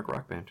forgot to mark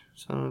Rock Band.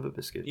 Son of a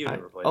biscuit. You I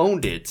never played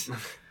owned it.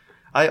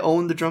 I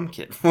owned the drum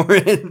kit for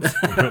it.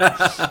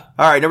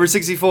 All right, number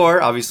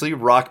 64, obviously,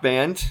 Rock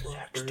Band.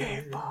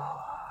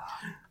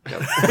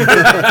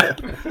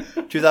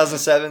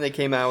 2007, they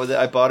came out with it.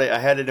 I bought it. I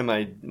had it in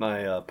my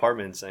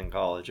apartments in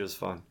college. It was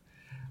fun.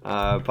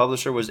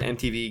 Publisher was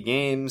MTV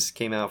Games.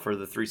 Came out for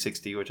the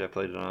 360, which I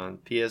played it on.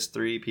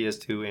 PS3,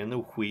 PS2, and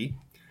the Wii.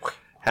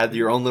 Had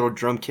your own little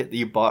drum kit that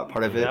you bought,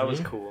 part of it. That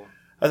was cool.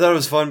 I thought it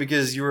was fun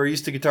because you were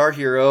used to Guitar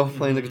Hero,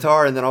 playing the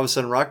guitar, and then all of a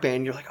sudden Rock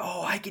Band, you're like,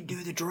 oh, I could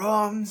do the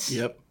drums.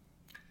 Yep.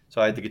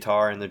 So I had the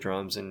guitar and the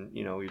drums, and,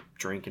 we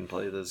drink and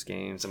play those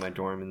games in my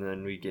dorm, and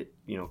then we get,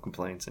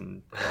 complaints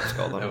and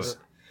called on us.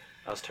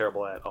 I was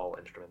terrible at all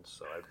instruments,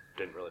 so I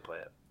didn't really play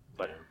it.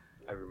 But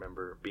I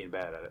remember being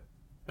bad at it.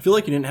 I feel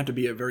like you didn't have to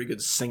be a very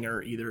good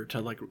singer either to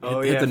hit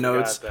I the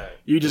notes. forgot that.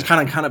 You just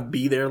kind of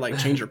be there, like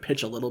change your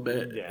pitch a little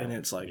bit, Yeah. and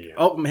it's like, Yeah.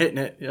 oh, I'm hitting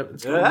it. Yep,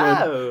 it's going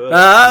Ah! good.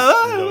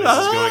 Noise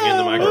is going in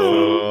the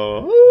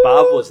microphone.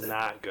 Bob was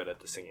not good at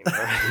the singing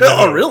part.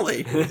 Oh,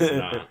 really?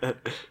 Nah.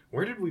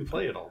 Where did we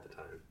play it all the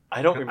time?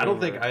 I don't remember. I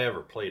don't think I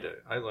ever played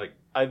it. I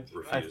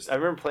refused. I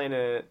remember playing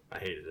it I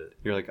hated it.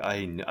 You're like, I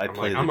I'm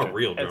play like, the I'm a drum.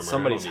 real drummer. at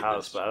somebody's I don't need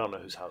house, this. but I don't know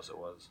whose house it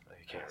was. I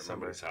can't remember.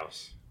 Somebody's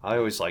house. I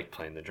always like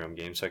playing the drum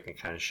game so I can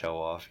kind of show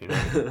off,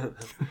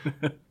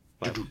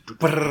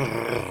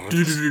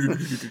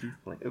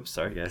 Like, oops,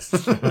 sorry guys.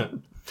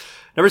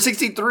 Number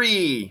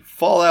 63,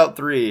 Fallout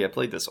 3. I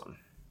played this one.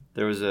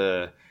 There was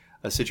a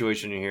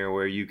situation in here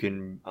where you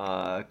can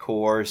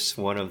coerce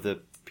one of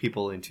the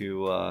people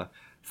into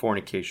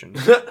fornication.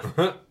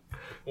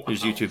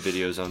 There's YouTube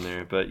videos on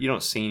there, but you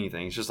don't see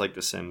anything. It's just like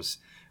The Sims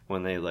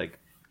when they like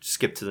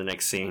skip to the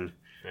next scene.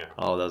 Yeah.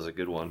 Oh, that was a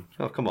good one.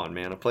 Oh, come on,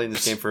 man. I'm playing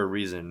this game for a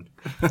reason.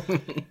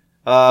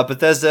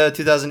 Bethesda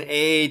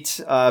 2008,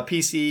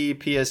 PC,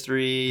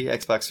 PS3,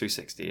 Xbox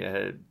 360. I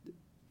had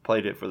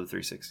played it for the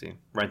 360.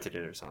 Rented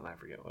it or something. I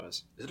forget what it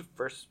was. Is it a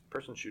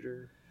first-person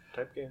shooter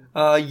type game?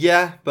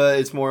 Yeah, but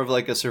it's more of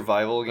like a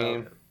survival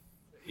game. Okay.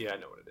 Yeah, I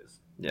know what it is.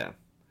 Yeah.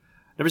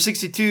 Number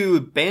 62,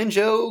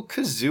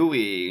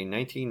 Banjo-Kazooie,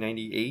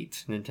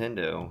 1998,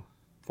 Nintendo.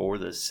 For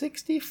the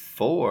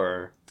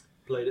 64.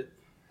 Played it.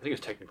 I think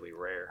it's technically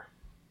Rare.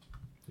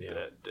 Yeah,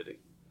 Did it?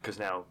 Because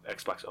now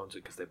Xbox owns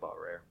it because they bought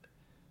Rare.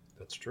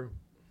 that's true.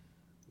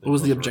 What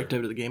was the Rare.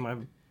 objective of the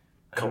game?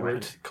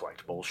 Collect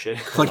bullshit.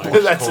 Collect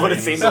bullshit. That's what it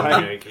Coins seemed and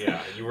like.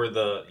 Yeah, you were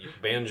the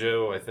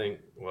Banjo. I think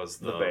was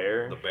The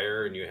bear. The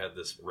bear, and you had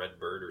this red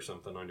bird or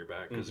something on your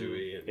back,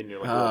 Kazooie, and In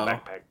your like Oh. little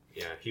backpack.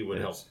 yeah, he would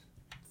help Yes.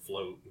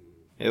 float.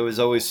 And, It was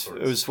always,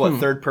 it was what,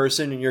 third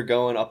person and you're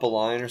going up a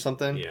line or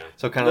something? Yeah.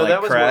 So kind No, of that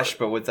like was Crash,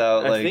 more- but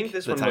without like I think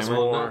this the one was timer.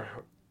 more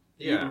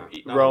yeah,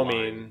 not a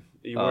roaming.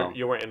 line.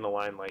 You weren't in the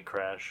line like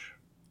Crash.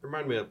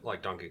 Remind me of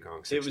like Donkey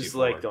Kong 64. It was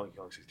like Donkey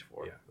Kong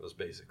 64. Yeah, it was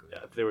basically. Yeah,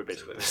 they were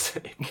basically the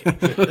same.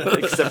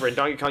 Except for in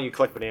Donkey Kong, you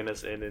collect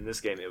bananas, and in this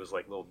game, it was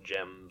like little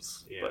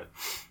gems. Yeah. But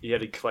you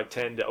had to collect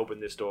 10 to open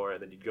this door,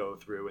 and then you'd go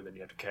through, and then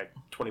you have to collect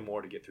 20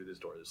 more to get through this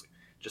door. It was like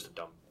just a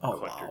dumb Oh,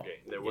 collector wow.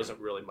 game. There wasn't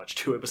really much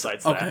to it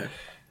besides Okay. that.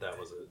 That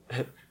was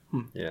it.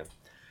 Yeah.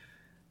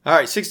 All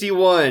right,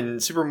 61,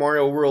 Super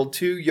Mario World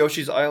 2,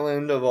 Yoshi's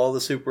Island. Of all the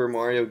Super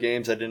Mario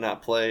games, I did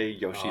not play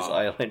Yoshi's Oh.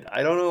 Island.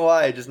 I don't know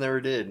why, I just never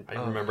did. I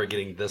remember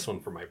getting this one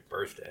for my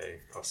birthday.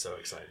 I was so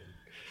excited.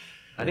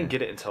 I didn't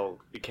get it until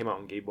it came out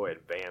on Game Boy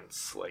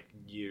Advance, like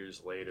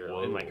years later,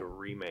 Whoa. in like a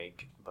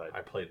remake. But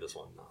I played this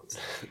one nonstop.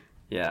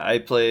 Yeah, I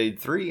played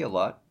 3 a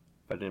lot,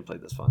 but I didn't play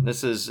this one.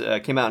 This is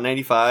came out in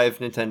 '95,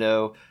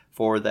 Nintendo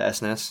for the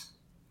SNES.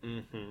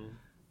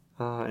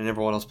 And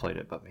everyone else played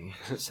it but me.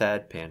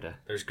 Sad panda.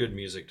 There's good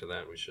music to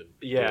that. We should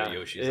Yeah, do a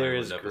Yoshi's there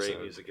Island is episode.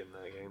 great music in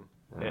that game,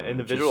 and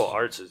the visual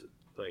arts is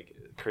like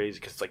crazy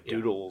because it's like Yeah.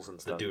 doodles and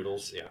The stuff.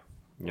 doodles, yeah.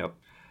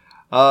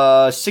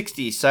 Yep.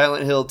 60,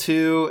 Silent Hill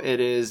 2. It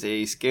is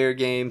a scare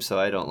game, so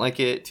I don't like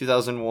it.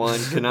 2001,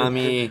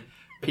 Konami,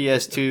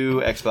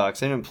 PS2,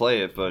 Xbox. I didn't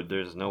play it, but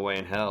there's no way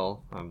in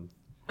hell I'm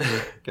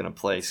gonna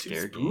play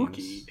scare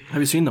games. Have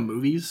you seen the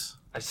movies?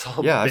 I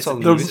saw. Yeah, I bits saw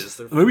and the pieces.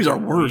 The They're movies are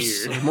fucking worse.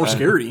 weird. They're more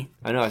scary.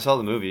 I know, I saw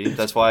the movie.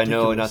 That's why I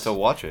know not to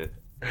watch it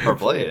or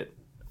play it.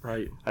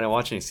 Right. I didn't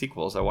watch any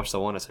sequels. I watched the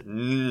one. I said,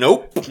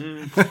 nope.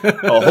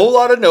 A whole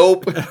lot of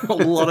nope. A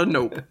lot of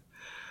nope.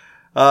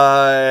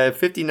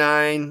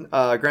 59,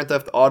 Grand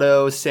Theft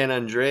Auto San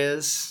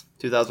Andreas,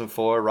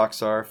 2004,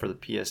 Rockstar for the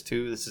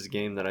PS2. This is a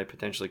game that I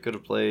potentially could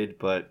have played,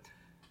 but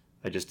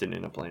I just didn't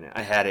end up playing it.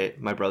 I had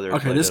it. My brother.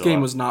 Okay, played this it a game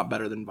lot. was not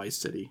better than Vice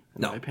City,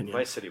 in my opinion.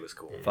 Vice City was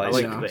cool. Vice I like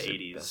City the was the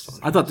 '80s. best one.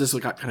 I thought this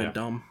got kind of Yeah.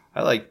 dumb.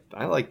 I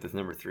like the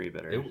number 3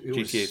 better. It GTA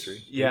was-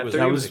 3. Yeah, It was-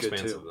 30 that was, was good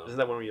expensive, too. though. Isn't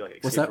that when we like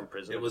What's escaped that? from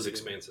prison? It was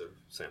expensive,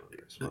 San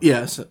Andreas.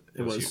 Yes,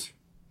 it was. huge.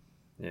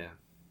 Yeah.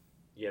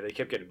 Yeah, they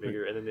kept getting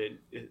bigger, and then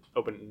it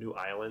opened new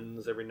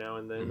islands every now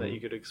and then that you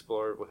could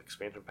explore with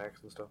expansion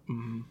packs and stuff.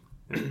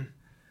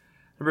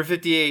 Number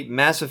 58,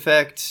 Mass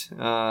Effect. Came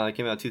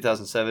out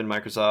 2007,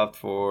 Microsoft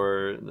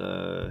for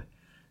the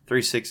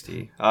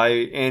 360.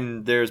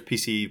 And there's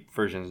PC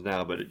versions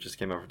now, but it just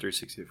came out for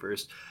 360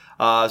 first.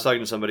 I was talking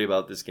to somebody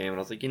about this game, and I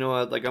was like, you know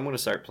what? Like, I'm going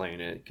to start playing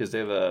it because they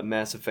have a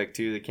Mass Effect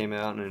 2 that came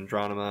out and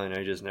Andromeda, and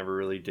I just never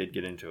really did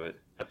get into it.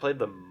 I played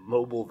the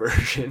mobile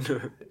version,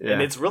 Yeah.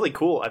 and it's really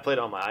cool. I played it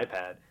on my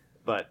iPad,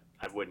 but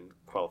I wouldn't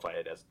qualify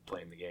it as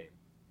playing the game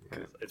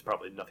because it's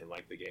probably nothing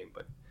like the game.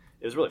 But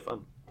it was really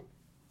fun.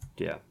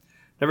 Yeah.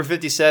 Number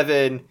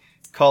 57,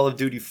 Call of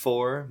Duty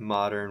 4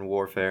 Modern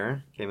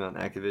Warfare. Came out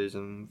in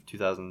Activision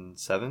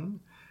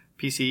 2007.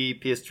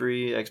 PC,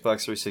 PS3,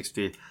 Xbox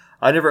 360.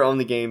 I never owned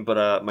the game,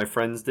 but my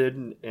friends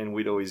did, and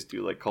we'd always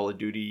do like Call of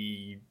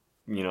Duty,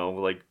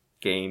 like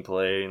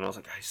gameplay, and I was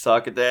like, I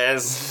suck at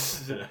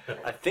this.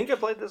 I think I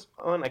played this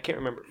one. I can't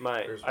remember.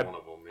 There's I one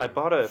of them. I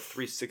bought a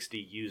 360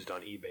 used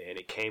on eBay, and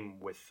it came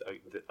with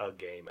a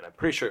game, and I'm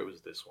pretty sure it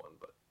was this one.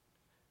 But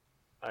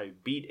I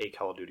beat a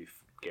Call of Duty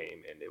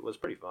game, and it was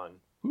pretty fun.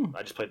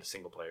 I just played the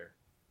single player.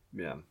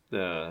 Yeah,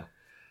 the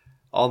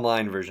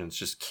online version's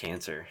just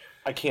cancer.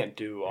 I can't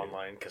do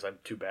online because I'm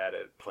too bad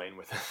at playing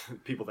with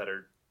people that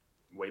are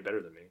way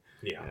better than me.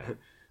 Yeah.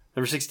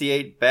 Number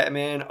 68,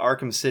 Batman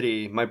Arkham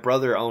City. My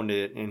brother owned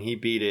it, and he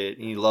beat it,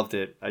 and he loved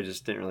it. I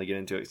just didn't really get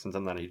into it since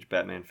I'm not a huge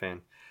Batman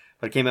fan.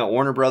 But it came out,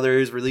 Warner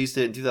Brothers released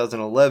it in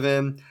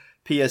 2011.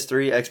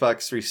 PS3,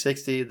 Xbox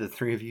 360. The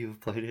three of you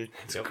have played it.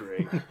 It's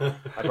great.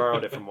 I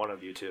borrowed it from one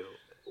of you too.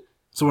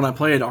 So when I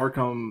played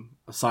Arkham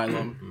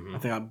Asylum, I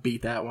think I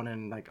beat that one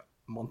in like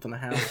a month and a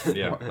half.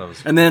 Yeah, that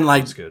was, And then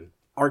like that's good.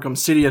 Arkham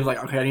City, I was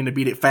like, okay, I need to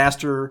beat it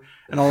faster.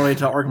 And all the way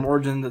to Arkham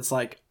Origins, it's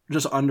like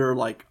just under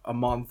like a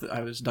month.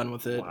 I was done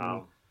with it.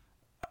 Wow.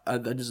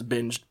 And I just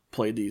binged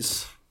played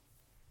these.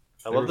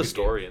 I They love were the good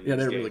story in Yeah,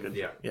 these they're games. really good.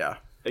 Yeah. Yeah.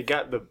 It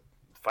got the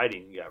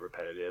fighting got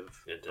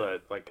repetitive, It did.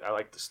 but like I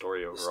like the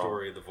story overall. The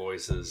story, the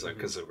voices,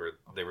 because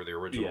they were the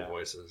original Yeah.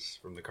 voices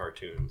from the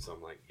cartoon. So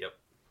I'm like, yep,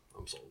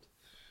 I'm sold.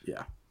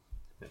 Yeah.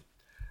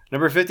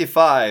 Number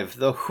 55,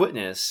 The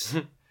Witness.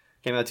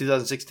 Came out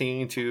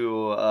 2016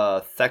 to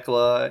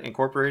Thekla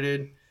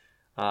Incorporated.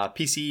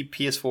 PC,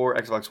 PS4,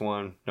 Xbox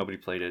One. Nobody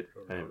played it.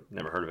 I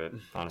never heard of it,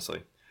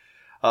 honestly.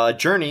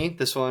 Journey.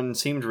 This one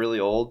seemed really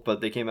old, but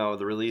they came out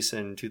with a release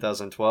in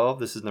 2012.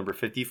 This is number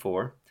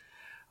 54.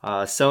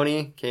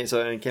 Sony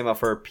came out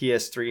for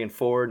PS3 and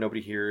 4.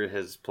 Nobody here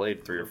has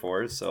played 3 or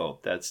 4, so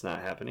that's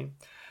not happening.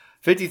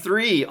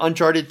 53,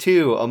 Uncharted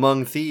 2,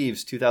 Among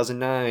Thieves,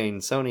 2009.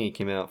 Sony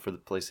came out for the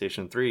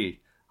PlayStation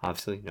 3.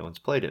 Obviously, no one's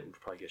played it.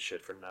 Probably get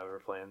shit for never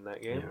playing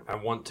that game. Yeah, I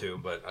want to,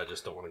 but I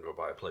just don't want to go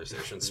buy a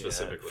PlayStation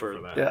specifically for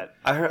for that. Yeah,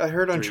 I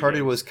heard 3 Uncharted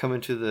games. was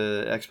coming to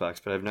the Xbox,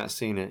 but I've not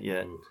seen it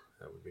yet. Ooh,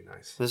 that would be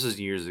nice. This is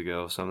years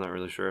ago, so I'm not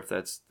really sure if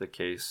that's the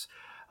case.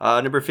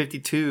 Number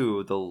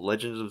 52, The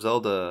Legend of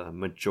Zelda,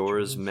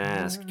 Majora's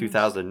Mask,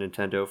 2000,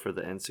 Nintendo for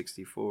the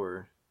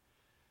N64.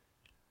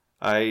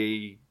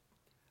 I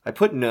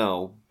put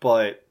no,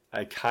 but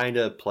I kind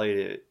of played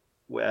it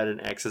at an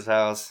ex's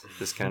house,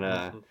 just kind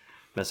of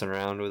messing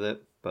around with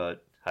it.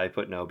 But I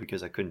put no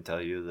because I couldn't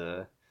tell you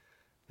the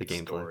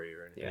gameplay. Story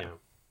or anything.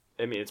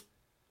 Yeah. I mean,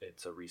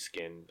 it's a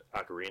reskinned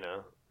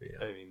Ocarina. Yeah.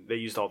 I mean, they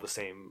used all the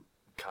same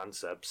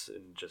concepts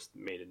and just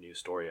made a new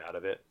story out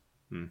of it.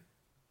 Hmm.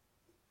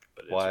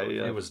 But it's Why, really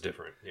fun. It was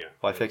different. Yeah.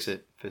 Why fix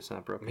it if it's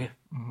not broken? Yeah.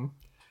 Mm-hmm.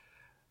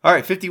 All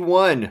right,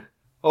 51.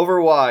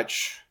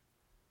 Overwatch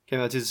came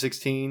out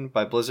 2016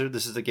 by Blizzard.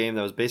 This is a game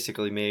that was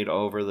basically made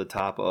over the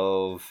top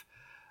of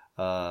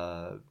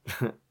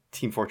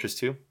Team Fortress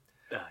 2.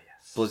 Ah,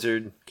 yes.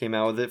 Blizzard came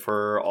out with it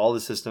for all the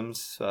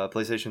systems,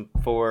 PlayStation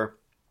 4,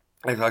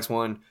 Xbox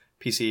One,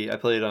 PC. I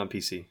played it on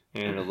PC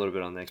and a little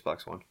bit on the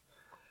Xbox One.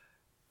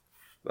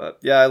 But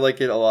yeah, I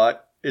like it a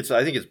lot. I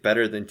think it's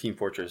better than Team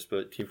Fortress,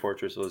 but Team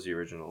Fortress was the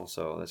original,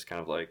 so that's kind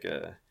of like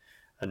a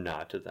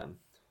nod to them.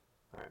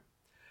 All right.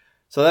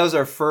 So that was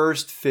our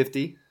first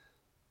 50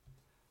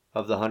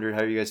 of the 100.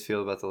 How do you guys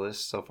feel about the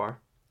list so far?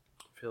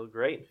 Feel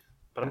great,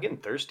 but I'm getting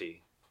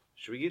thirsty.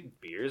 Should we get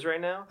beers right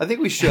now? I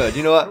think we should.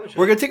 You know what?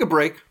 We're gonna take a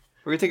break.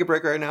 We're gonna take a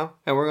break right now,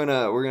 and we're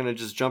gonna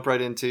just jump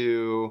right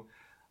into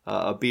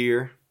a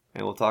beer,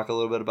 and we'll talk a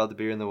little bit about the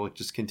beer, and then we'll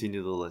just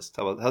continue the list.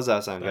 How's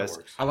that sound, guys?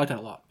 works. I like that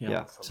a lot.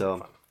 Yeah. Sounds So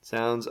like fun.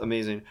 sounds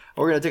amazing.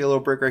 We're gonna take a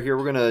little break right here.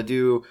 We're gonna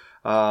do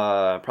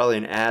probably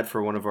an ad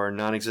for one of our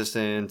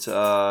non-existent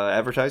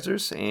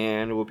advertisers,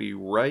 and we'll be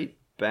right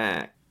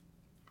back.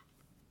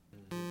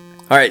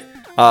 All right.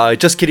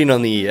 Just kidding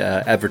on the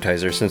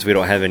advertiser, since we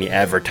don't have any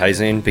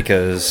advertising,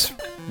 because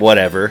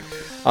whatever.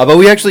 But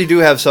we actually do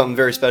have something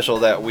very special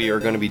that we are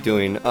going to be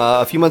doing.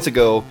 A few months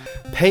ago,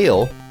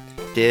 Pale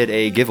did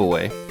a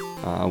giveaway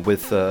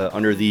with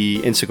under the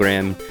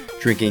Instagram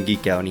Drinking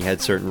Geek Out, and he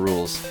had certain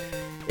rules.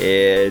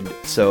 And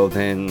so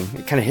then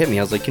it kind of hit me.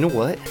 I was like, you know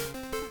what?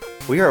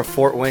 We are a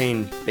Fort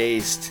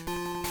Wayne-based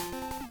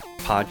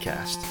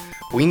podcast.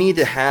 We need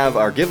to have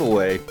our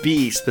giveaway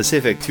be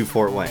specific to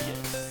Fort Wayne.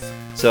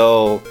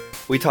 So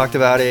we talked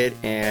about it,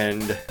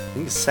 and I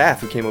think it's Saf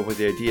who came up with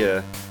the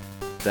idea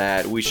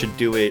that we should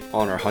do it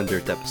on our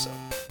 100th episode.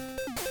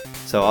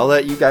 So I'll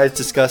let you guys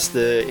discuss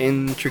the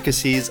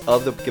intricacies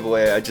of the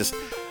giveaway.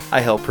 I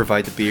help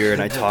provide the beer,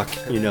 and I talk,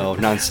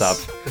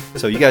 nonstop.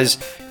 So you guys,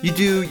 you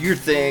do your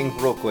thing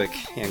real quick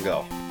and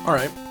go. All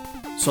right.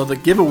 So the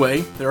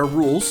giveaway, there are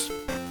rules.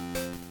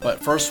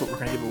 But first, what we're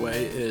going to give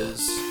away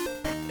is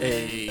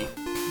a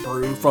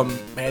brew from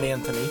Mad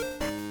Anthony,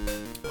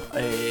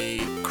 a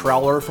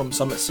Crowler from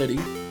Summit City,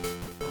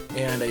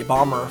 and a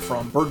Bomber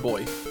from Bird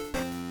Boy.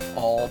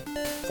 All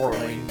Fort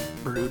Wayne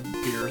brewed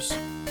beers.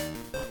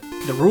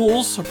 The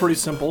rules are pretty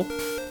simple.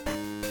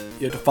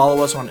 You have to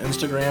follow us on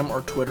Instagram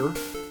or Twitter,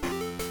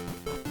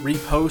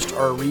 repost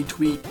or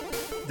retweet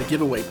the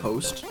giveaway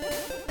post,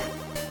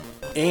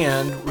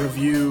 and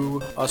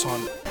review us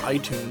on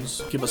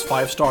iTunes. Give us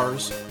 5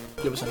 stars.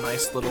 Give us a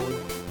nice little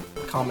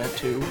comment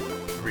too.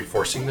 Are we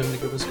forcing them to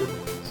give us good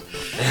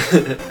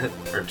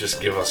ones? Or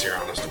just give us your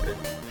honest opinion?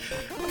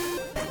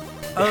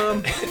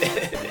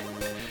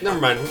 Never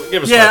mind.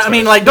 Give us Yeah, 5 I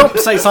mean, stars. like, don't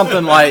say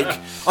something like,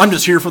 I'm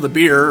just here for the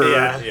beer, or,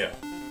 Yeah.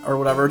 or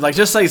whatever. Like,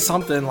 just say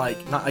something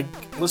like, not, like,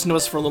 listen to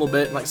us for a little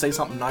bit and, like, say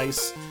something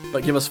nice,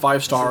 but give us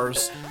 5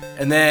 stars,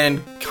 and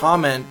then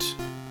comment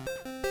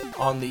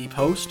on the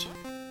post,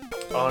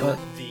 On What?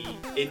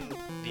 in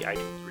the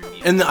iTunes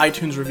review. in the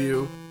iTunes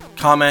review,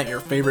 comment your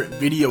favorite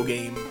video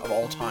game of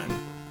all time.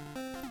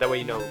 That way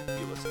you know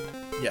you listened.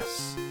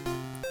 Yes.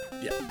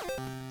 Yeah.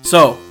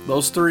 So,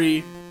 those 3,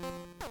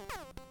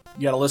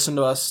 you gotta listen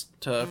to us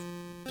to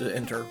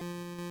enter,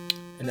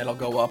 and that'll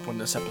go up when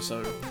this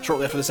episode,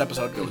 shortly after this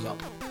episode goes up.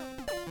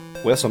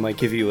 We also might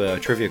give you a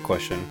trivia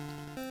question.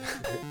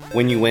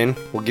 When you win,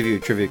 we'll give you a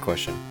trivia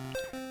question.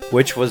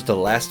 Which was the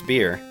last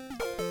beer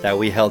that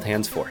we held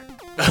hands for?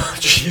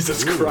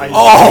 Jesus Christ.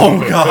 Oh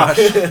gosh.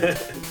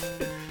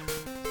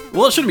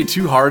 Well, it shouldn't be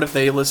too hard if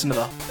they listen to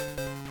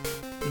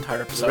the entire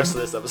The episode. rest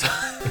of this episode.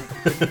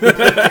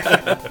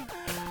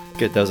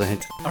 Good, that was a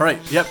hint. All right.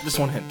 Yep. Just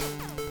one hint.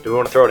 Do we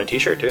want to throw in a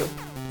t-shirt too?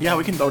 Yeah,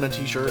 we can vote a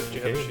T-shirt. Do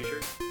you have a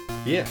t-shirt?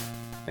 Yeah.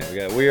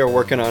 We are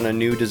working on a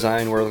new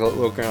design. We're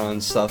working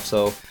on stuff.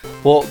 So,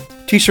 well,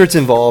 t-shirts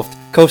involved.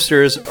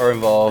 Coasters are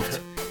involved.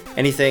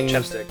 Anything.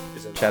 Chapstick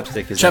is involved.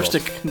 Chapstick is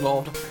Chapstick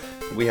involved.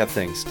 We have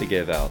things to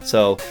give out.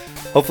 So,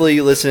 hopefully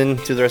you listen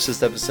to the rest of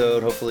this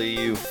episode. Hopefully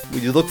you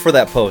look for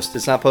that post.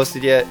 It's not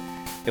posted yet.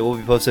 It will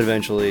be posted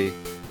eventually.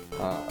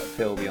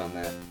 Phil will be on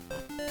that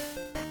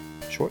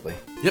shortly.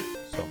 Yep.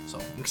 So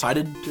I'm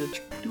excited to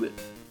do it.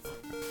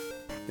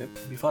 Yep.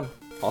 It'll be fun.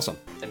 Awesome.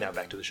 And now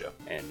back to the show.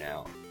 And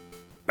now,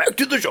 back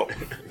to the show.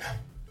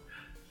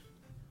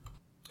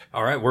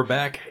 All right, we're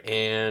back,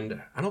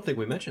 and I don't think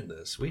we mentioned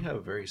this. We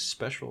have very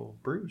special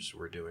brews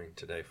we're doing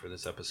today for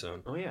this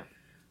episode. Oh yeah.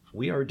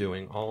 We are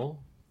doing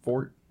all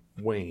Fort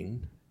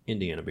Wayne,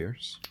 Indiana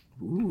beers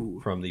Ooh.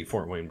 from the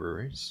Fort Wayne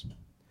breweries.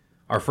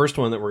 Our first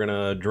one that we're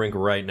going to drink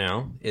right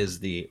now is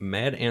the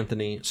Mad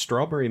Anthony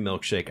Strawberry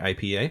Milkshake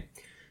IPA,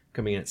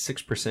 coming in at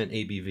 6%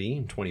 ABV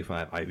and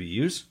 25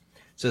 IBUs.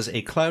 It says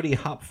a cloudy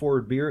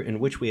hop-forward beer in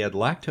which we add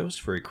lactose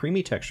for a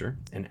creamy texture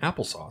and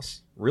applesauce,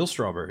 real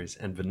strawberries,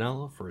 and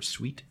vanilla for a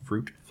sweet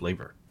fruit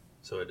flavor.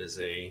 So it is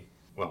the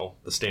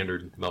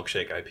standard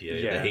milkshake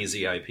IPA, Yeah. the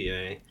hazy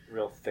IPA.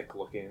 Real thick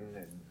looking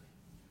and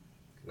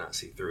Not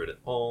see through it at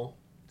all.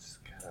 it's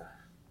kind of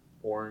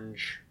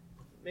orange,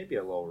 maybe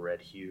a little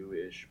red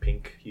hue-ish,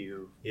 pink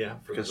hue. Yeah,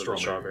 for Because the of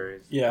the strawberry.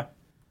 strawberries. Yeah.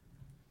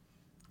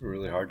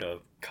 Really hard to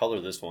color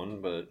this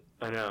one, but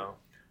I know.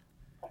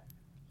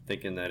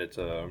 thinking that it's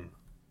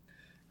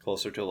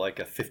closer to like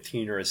a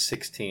 15 or a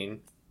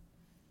 16,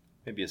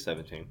 maybe a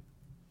 17.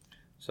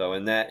 So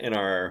in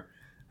our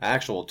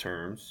actual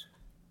terms,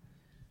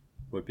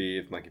 would be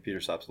if my computer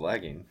stops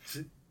lagging.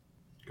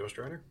 Ghost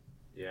Rider?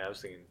 Yeah, I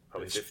was thinking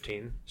probably Nice.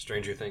 15.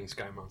 Stranger Things,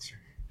 Sky Monster.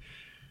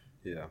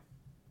 Yeah.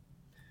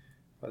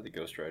 Probably the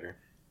Ghost Rider.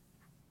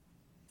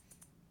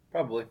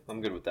 Probably.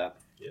 I'm good with that.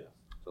 Yeah.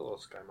 It's a little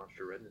Sky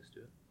Monster redness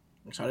to it.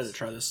 I'm excited to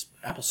try this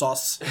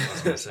applesauce. I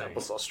was going to say.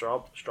 Applesauce,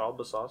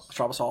 strawberry sauce.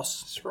 Straba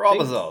sauce. I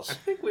Strabazos.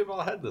 think we've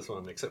all had this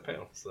one except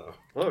Pale, so.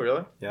 Oh,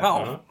 really? Yeah. Oh,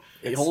 Uh-huh.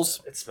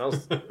 a-holes. It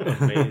smells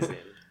amazing.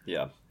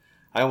 Yeah.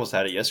 I almost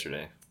had it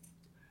yesterday.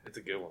 It's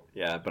a good one.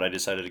 Yeah, but I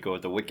decided to go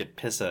with the Wicked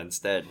Pissa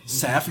instead.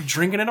 Saf, you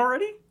drinking it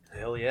already?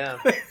 Hell yeah.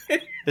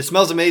 It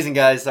smells amazing,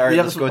 guys. All right,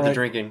 Yeah, let's that's go with the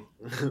right. drinking.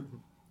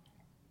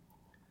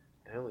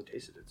 I only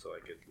tasted it so I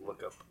could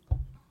look up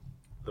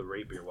the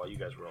rate beer while you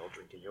guys were all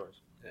drinking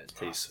yours. It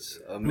tastes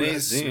Ooh,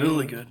 amazing. that's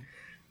really good.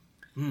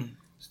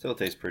 Still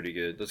tastes pretty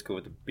good. Let's go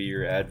with the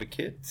Beer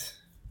Advocate.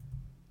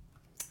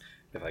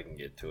 If I can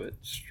get to it.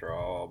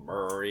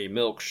 Strawberry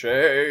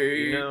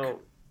milkshake. You know,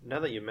 now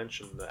that you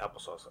mentioned the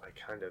applesauce, I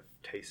kind of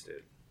taste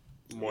it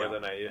more Yeah.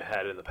 than I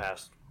had in the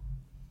past.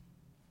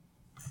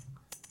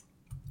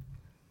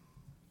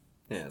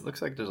 Yeah, it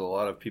looks like there's a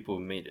lot of people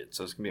who made it,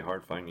 so it's going to be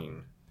hard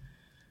finding.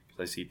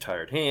 Because I see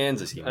Tired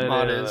Hands, I see I know,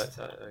 Modest.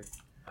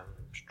 I'm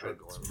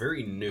struggling. It's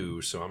very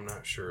new, so I'm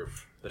not sure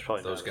if There's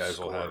probably those not a guys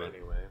will score have it.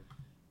 anyway.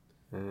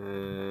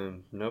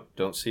 Nope,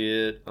 don't see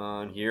it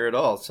on here at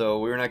all. So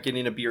we're not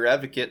getting a Beer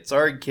Advocate.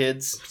 Sorry,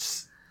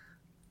 kids.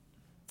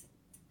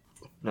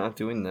 Not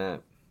doing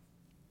that.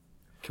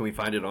 Can we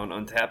find it on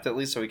Untapped at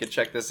least so we can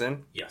check this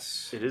in?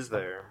 yes. It is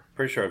there.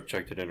 Pretty sure I've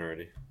checked it in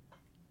already.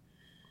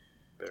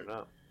 Better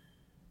not.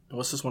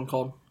 What's this one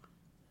called?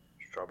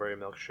 Strawberry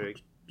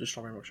milkshake. Just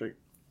strawberry milkshake.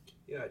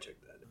 Yeah, I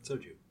checked that. It's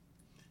Soju.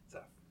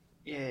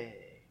 Yay.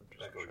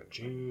 Back on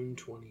June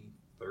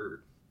 23rd.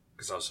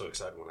 Because I was so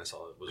excited when I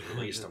saw it was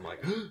released. I'm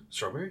like,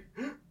 strawberry?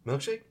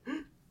 Milkshake?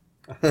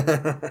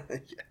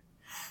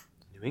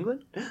 New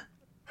England?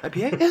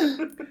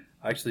 IPA?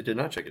 I actually did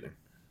not check it in.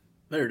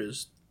 There it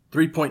is.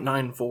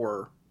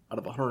 3.94 out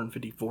of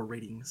 154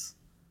 ratings.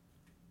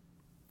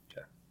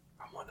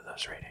 I'm one of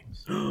those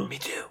ratings. Me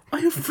too. I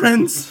have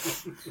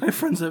friends. I have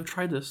friends that have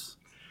tried this.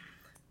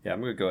 Yeah,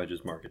 I'm going to go ahead and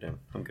just mark it in.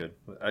 I'm good.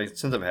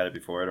 Since I've had it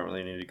before, I don't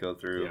really need to go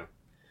through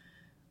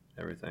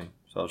everything.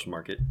 So I'll just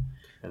mark it.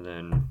 And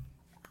then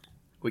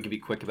we can be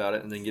quick about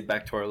it and then get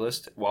back to our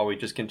list while we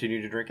just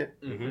continue to drink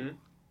it. Mm-hmm.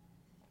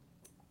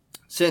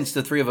 Since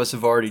the three of us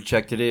have already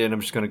checked it in, I'm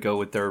just going to go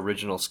with their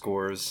original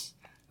scores.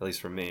 At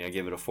least for me, I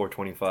gave it a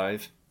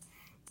 4.25.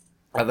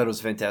 I thought it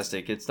was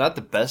fantastic. It's not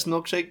the best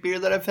milkshake beer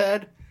that I've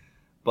had,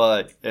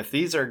 but if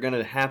these are going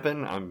to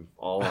happen, I'm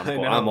all on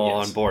board. I'm all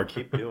on board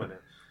Keep doing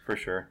it. for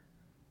sure.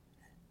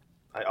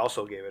 I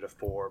also gave it a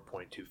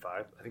 4.25.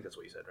 I think that's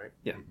what you said, right?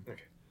 Yeah.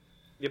 Okay.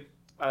 Yep.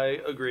 I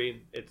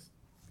agree. It's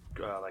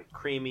like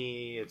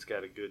creamy. It's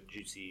got a good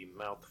juicy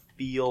mouth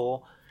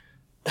feel.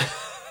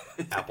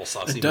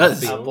 Applesauce. It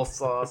does.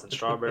 Applesauce and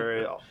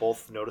strawberry are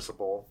both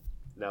noticeable.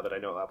 Now that I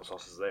know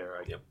applesauce is there,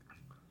 I can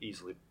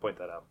easily point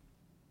that out.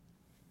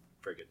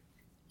 Very good.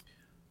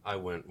 I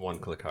went one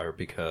click higher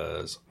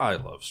because I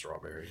love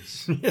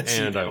strawberries. Yes,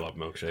 you and I love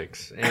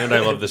milkshakes. And I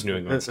love this New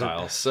England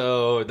style.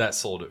 So that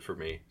sold it for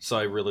me. So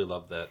I really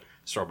love that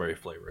strawberry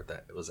flavor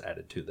that was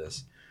added to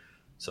this.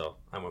 So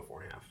I went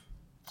 4.5.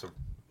 So I'm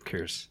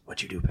curious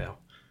what you do, pal.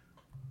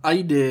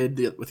 I did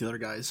with the other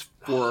guys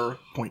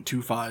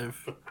 4.25.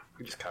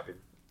 We just copied.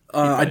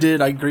 I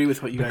did. I agree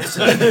with what you guys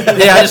said.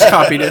 Yeah, I just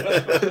copied it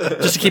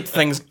just to keep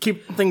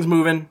things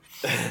moving.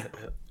 It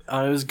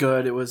was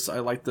good. I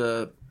liked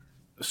the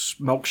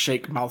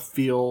milkshake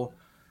mouthfeel.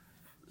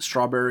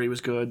 Strawberry was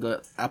good.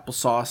 The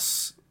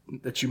applesauce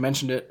that you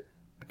mentioned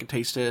I could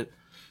taste it.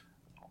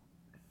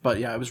 But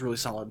yeah, it was really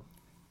solid.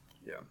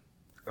 Yeah.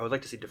 I would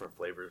like to see different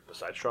flavors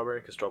besides strawberry,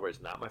 because strawberry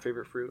is not my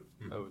favorite fruit.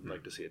 I would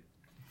like to see it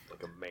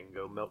like a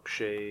mango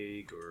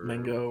milkshake or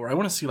Mango, or I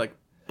want to see like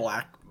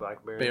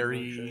blackberry. berry.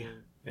 milkshake.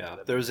 Yeah.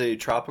 There's a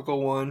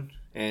tropical one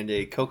and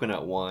a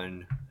coconut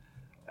one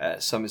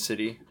at Summit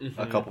City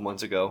a couple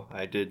months ago.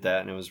 I did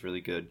that and it was really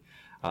good.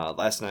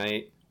 Last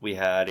night we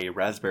had a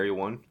raspberry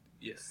one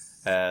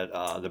Yes. at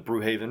the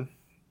Brewhaven.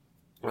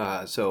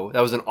 So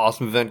that was an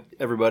awesome event,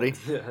 everybody.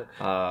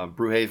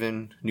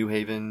 Brewhaven, New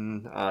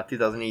Haven,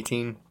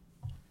 2018.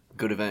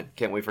 Good event.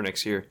 Can't wait for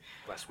next year.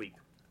 Last week.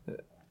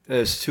 It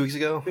was 2 weeks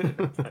ago.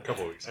 A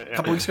couple weeks. A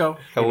couple weeks ago.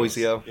 Couple weeks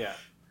ago. Yeah.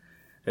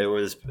 It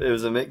was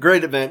a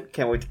great event.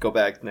 Can't wait to go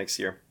back next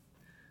year.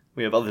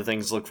 We have other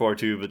things to look forward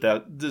to,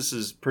 but this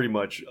is pretty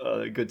much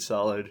a good,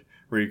 solid,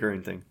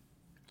 recurring thing.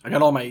 I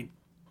got all my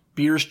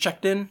beers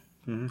checked in.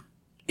 Mm-hmm.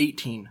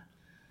 18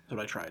 is what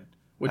I tried,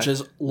 which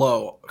is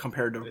low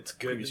compared to It's a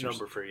good previous years.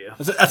 number for you.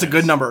 That's a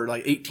good number.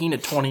 Like 18 to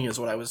 20 is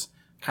what I was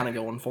kind of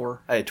going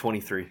for. I had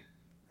 23.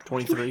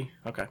 23.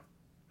 Okay.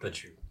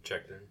 That you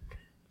checked in.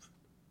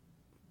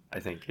 I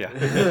think, yeah.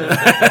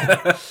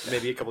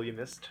 Maybe a couple you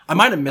missed. I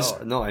might have missed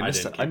Oh, no, I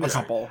missed. didn't I keep missed a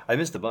couple. I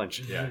missed a bunch.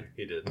 Yeah,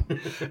 he did.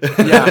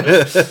 Yeah.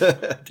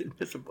 I did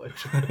miss a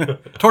bunch.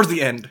 towards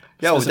the end.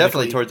 Yeah, well,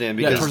 definitely specifically. towards the end.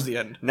 Yeah, Because towards the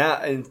end. Now,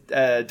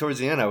 and towards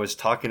the end, I was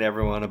talking to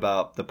everyone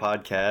about the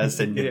podcast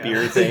and Yeah.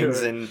 beer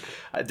things, and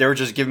they were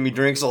just giving me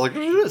drinks. I was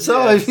like,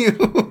 "So have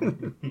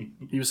you?"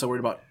 He was so worried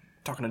about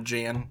talking to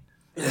Jan.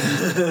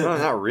 No,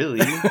 not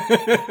really.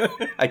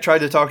 I tried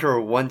to talk to her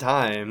one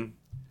time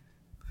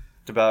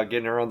about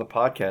getting her on the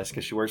podcast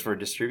because she works for a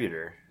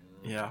distributor.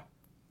 Yeah.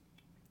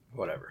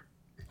 Whatever.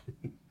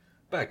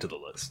 Back to the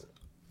list.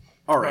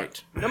 All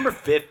right. Number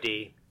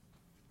 50,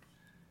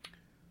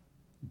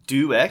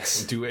 Do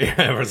X?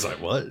 I was like,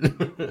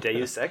 what?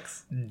 Deus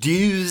Ex.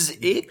 Deus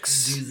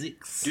X?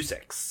 Deus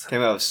Ex.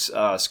 Came out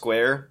with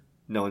Square.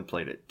 No one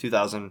played it.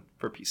 2000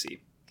 for PC.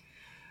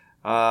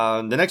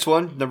 The next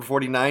one, number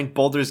 49,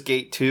 Baldur's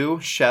Gate 2,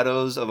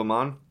 Shadows of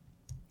Amon.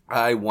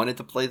 I wanted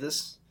to play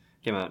this.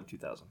 Came out in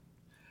 2000.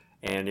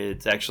 And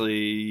it's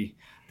actually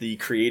the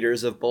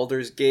creators of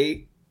Baldur's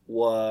Gate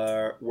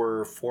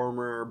were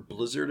former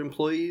Blizzard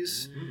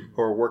employees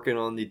who are working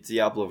on the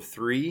Diablo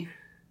 3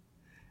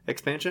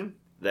 expansion.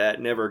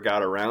 That never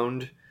got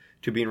around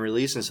to being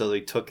released, and so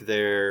they took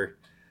their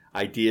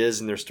ideas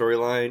and their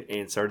storyline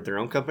and started their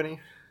own company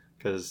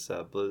because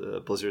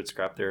Blizzard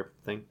scrapped their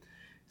thing.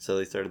 So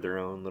they started their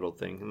own little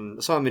thing.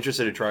 And so I'm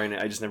interested in trying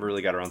it. I just never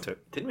really got around to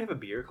it. Didn't we have a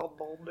beer called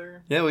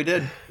Baldur? Yeah, we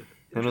did.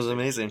 It was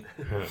amazing.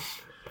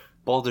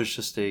 Baldur's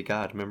just a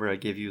god. Remember, I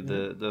gave you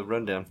the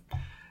rundown.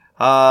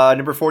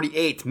 Number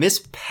 48,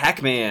 Miss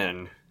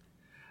Pac-Man.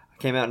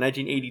 Came out in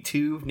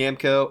 1982,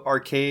 Namco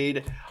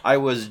Arcade. I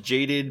was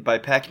jaded by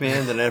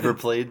Pac-Man that I never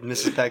played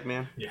Mrs.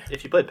 Pac-Man.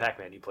 If you played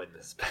Pac-Man, you played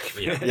Miss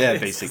Pac-Man. Yeah,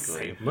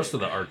 basically. Most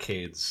of the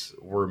arcades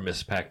were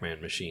Miss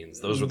Pac-Man machines.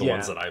 Those were the Yeah.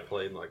 ones that I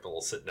played, like the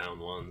little sit-down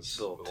ones.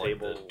 The little with, like,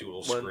 table the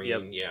dual one, screen.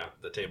 yep. Yeah,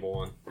 the table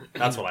one.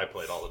 That's what I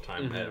played all the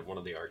time at one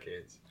of the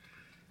arcades.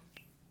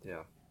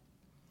 Yeah.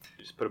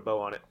 You just put a bow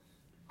on it.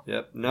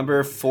 Yep.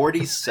 Number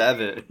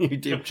 47. You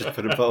did just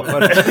put a bow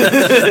on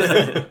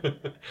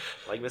it.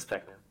 Like Miss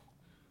Pac-Man.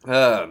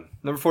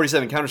 Number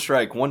 47,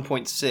 Counter-Strike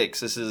 1.6.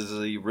 This is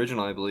the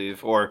original, I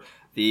believe, or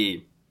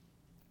the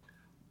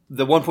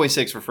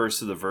 1.6 refers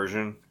to the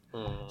version.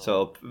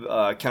 So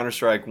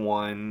Counter-Strike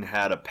 1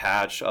 had a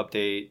patch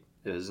update.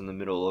 It was in the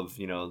middle of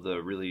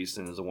the release,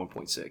 and it was a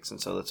 1.6, and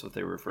so that's what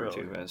they refer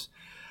to as.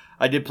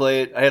 I did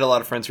play it. I had a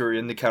lot of friends who were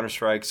into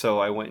Counter-Strike, so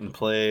I went and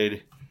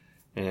played,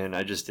 and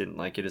I just didn't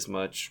like it as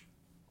much.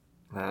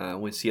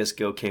 When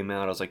CSGO came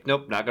out, I was like,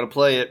 nope, not going to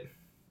play it,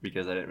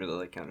 because I didn't really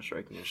like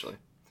Counter-Strike initially.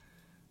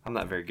 I'm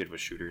not very good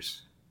with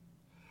shooters.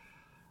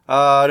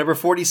 Number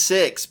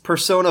 46,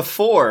 Persona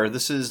 4.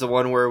 This is the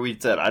one where we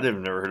said, I've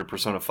never heard of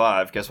Persona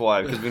 5. Guess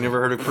why? Because we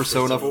never heard of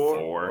Persona 4.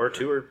 Or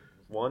 2 or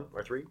 1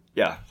 or 3.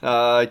 Yeah.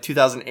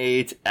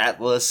 2008,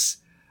 Atlas,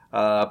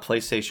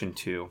 PlayStation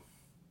 2.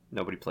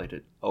 Nobody played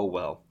it. Oh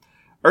well.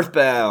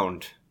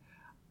 Earthbound.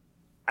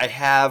 I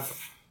have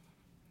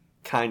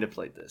kind of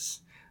played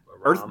this.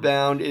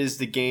 Earthbound is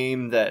the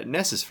game that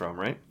Ness is from,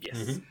 right?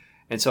 Yes.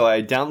 And so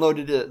I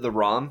downloaded the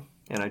ROM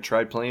and I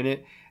tried playing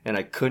it, and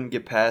I couldn't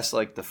get past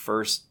like the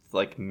first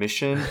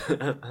mission.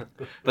 But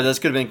that's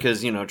could have been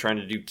because trying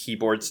to do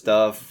keyboard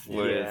stuff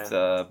with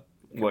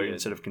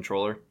instead of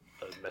controller.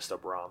 A messed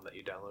up ROM that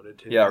you downloaded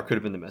too. Yeah, or could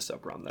have been the messed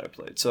up ROM that I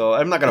played. So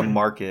I'm not going to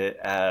mark it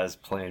as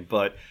playing,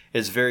 but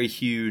it's very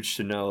huge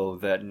to know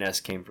that NES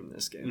came from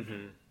this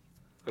game.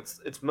 Mm-hmm.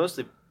 It's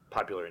mostly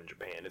popular in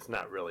Japan. It's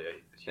not really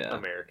a Yeah.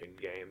 American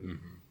game.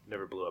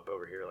 Never blew up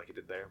over here like it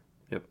did there.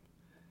 Yep.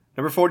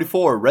 Number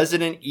 44,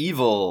 Resident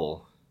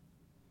Evil.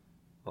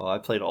 Well, I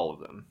played all of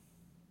them.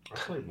 I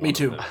played one Me of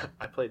too. them.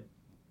 I played.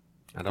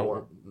 I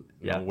don't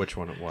Yeah. know which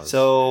one it was.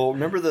 So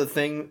remember the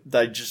thing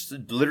that I just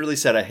literally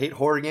said I hate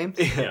horror games?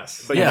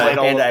 yes. But Yeah. you played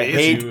all and of I these.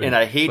 hate You and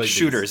I hate played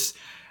shooters.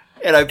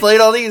 And I played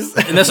all these.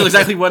 And that's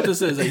exactly what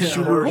this is, a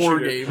shooter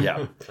horror game.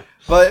 Yeah,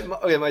 but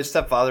my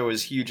stepfather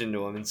was huge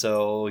into him, and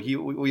so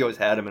we always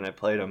had him, and I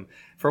played him.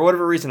 For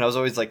whatever reason, I was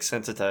always like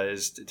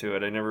sensitized to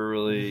it. I never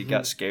really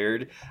got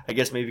scared. I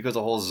guess maybe because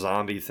the whole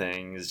zombie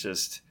thing is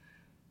just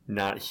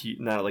not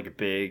like a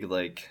big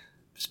like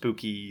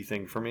spooky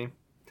thing for me.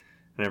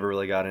 I never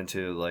really got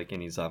into like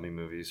any zombie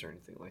movies or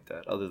anything like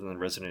that, other than the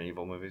Resident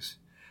Evil movies.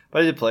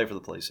 But I did play it for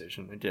the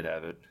PlayStation. I did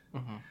have it.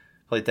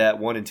 Played that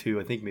 1 and 2,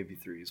 I think maybe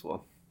 3 as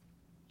well.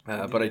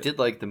 But I did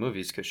like the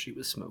movies because she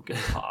was smoking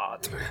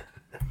hot.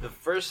 The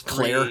first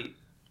Claire. 3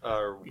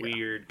 are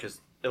weird because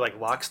it like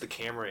locks the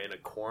camera in a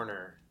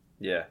corner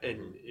Yeah.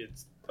 and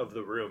it's of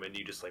the room, and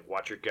you just like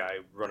watch your guy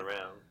run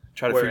around.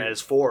 Try to figure,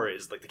 Whereas 4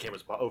 is like the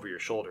camera's over your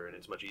shoulder and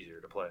it's much easier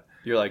to play.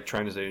 you're like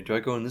trying to say, do I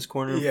go in this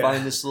corner and Yeah.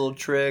 find this little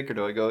trick, or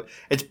do I go?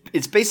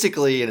 It's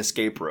basically an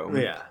escape room.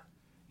 Yeah.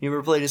 You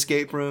ever played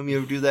escape room? You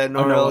ever do that in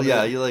Oh, no, RL?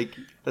 Yeah, you like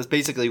that's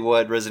basically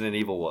what Resident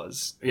Evil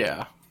was.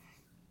 Yeah.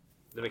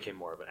 Then it became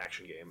more of an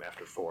action game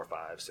after 4,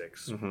 5,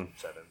 6, Mhm.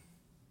 7.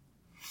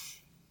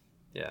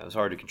 Yeah, it was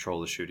hard to control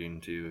the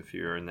shooting too if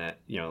you're in that,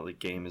 the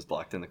game is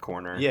blocked in the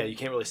corner. Yeah, you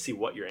can't really see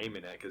what you're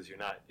aiming at because you're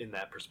not in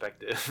that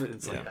perspective.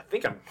 It's like, I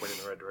think I'm pointing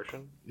in the right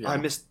direction. Yeah. I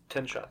missed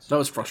 10 shots. That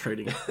was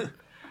frustrating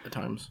at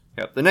times.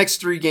 Yep. The next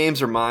 3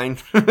 games are mine,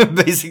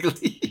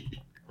 basically.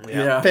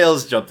 Yeah.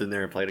 Pales jumped in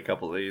there and played a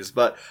couple of these.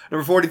 But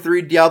number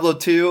 43, Diablo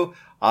 2.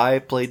 I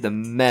played the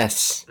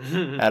mess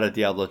out of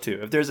Diablo 2.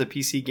 If there's a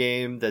PC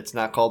game that's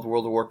not called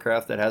World of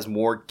Warcraft that has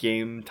more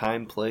game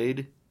time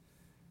played,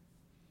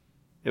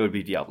 it would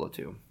be Diablo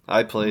 2.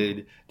 I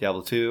played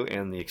Diablo 2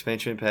 and the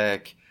expansion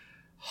pack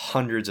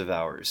hundreds of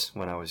hours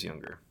when I was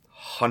younger.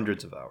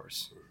 Hundreds of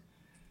hours.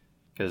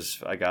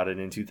 Because I got it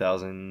in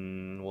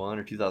 2001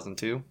 or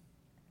 2002.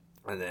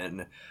 And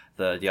then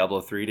the Diablo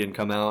 3 didn't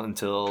come out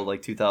until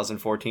like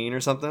 2014 or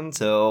something.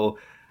 So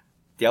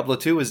Diablo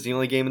 2 was the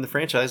only game in the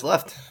franchise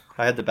left.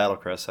 I had the Battle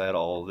Crest. I had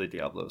all the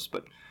Diablos,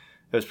 but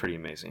it was pretty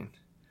amazing.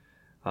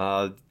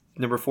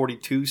 Number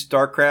 42,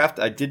 StarCraft.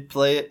 I did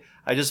play it.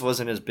 I just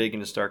wasn't as big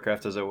into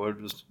StarCraft as I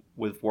was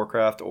with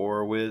Warcraft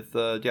or with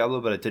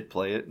Diablo, but I did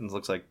play it, and it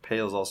looks like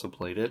Pales also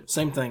played it.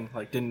 Same thing.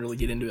 Like, didn't really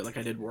get into it like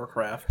I did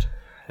Warcraft.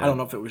 I don't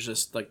know if it was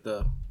just like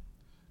the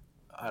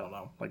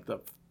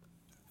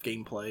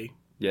gameplay.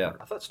 Yeah.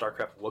 I thought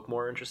StarCraft looked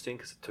more interesting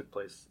because it took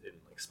place in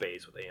like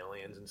space with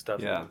aliens and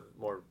stuff. Yeah. And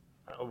more,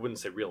 I wouldn't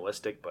say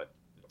realistic, but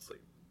it's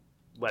like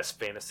less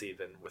fantasy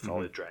than with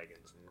all the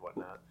dragons and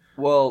whatnot.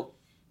 Well,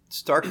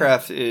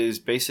 StarCraft is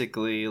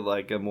basically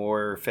like a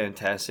more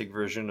fantastic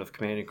version of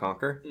Command and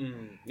Conquer. Yeah.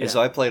 And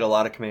so I played a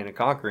lot of Command and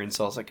Conquer, and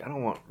so I was like, I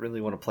don't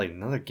really want to play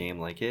another game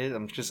like it.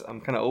 I'm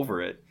kind of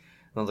over it.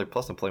 And I was like,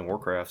 plus I'm playing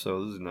Warcraft,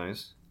 so this is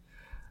nice.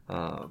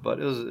 But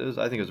it was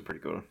I think it was a pretty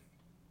good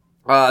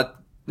one.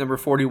 Number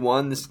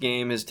 41, this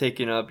game has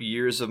taken up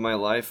years of my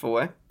life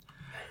away.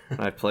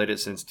 I've played it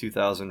since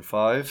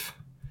 2005,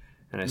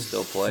 and I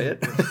still play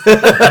it.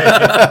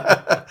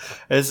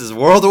 This is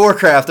World of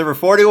Warcraft, number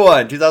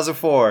 41,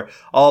 2004.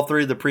 All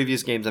 3 of the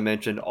previous games I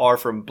mentioned are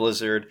from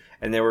Blizzard,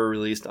 and they were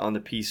released on the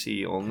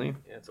PC only.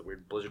 Yeah, it's a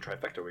weird Blizzard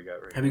trifecta we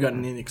got right Have you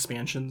gotten any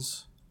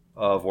expansions?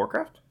 Of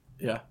Warcraft?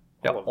 Yeah.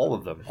 Yeah, all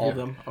of them. All of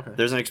them? Okay.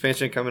 There's an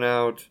expansion coming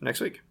out next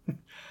week.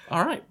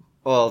 All right.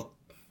 Well,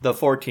 the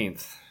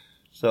 14th.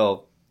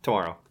 So,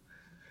 tomorrow.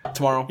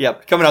 Tomorrow?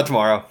 Yep, coming out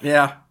tomorrow.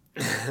 Yeah.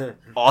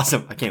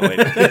 Awesome. I can't wait.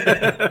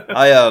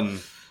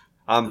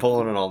 I'm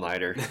pulling an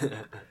all-nighter.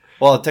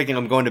 Well,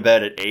 I'm going to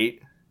bed at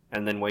 8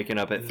 and then waking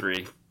up at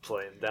 3.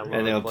 Playing, download,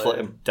 And then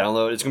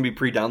download. It's going to be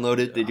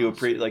pre-downloaded. They do a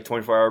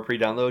 24-hour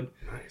pre-download.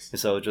 Nice. And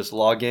so just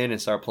log in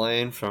and start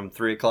playing from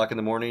 3 o'clock in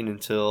the morning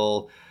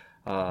until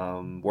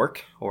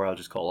work, or I'll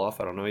just call off.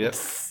 I don't know yet.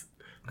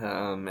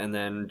 And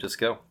then just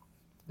go.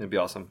 It'd be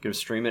awesome. Gonna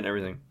stream it and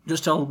everything.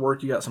 Just tell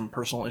work you got some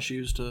personal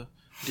issues to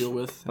deal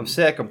with. I'm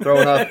sick. I'm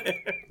throwing up.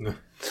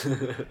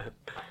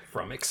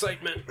 From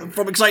excitement.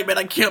 From excitement,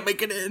 I can't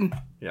make it in.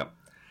 Yep.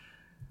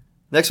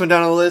 Next one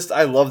down on the list.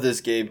 I love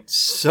this game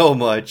so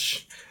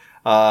much.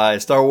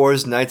 Star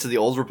Wars: Knights of the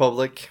Old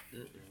Republic.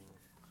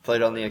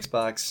 Played on the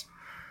Xbox.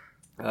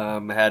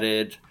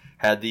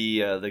 Had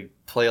the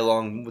play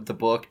along with the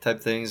book type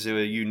things. So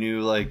you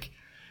knew like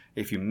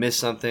if you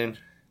missed something.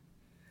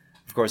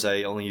 Of course,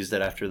 I only used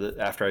that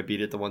after I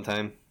beat it the one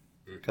time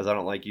because I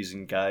don't like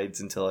using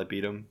guides until I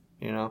beat them.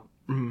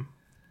 Mm-hmm.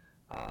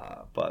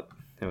 But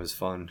it was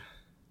fun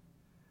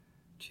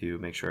to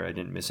make sure I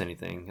didn't miss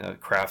anything.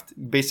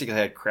 Basically, I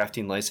had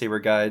crafting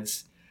lightsaber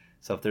guides.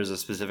 So if there's a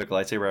specific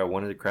lightsaber I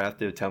wanted to craft,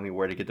 they would tell me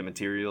where to get the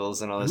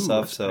materials and all this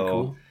stuff. That's pretty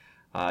cool.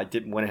 I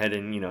went ahead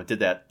and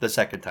did that the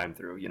second time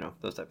through.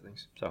 Those type of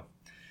things. So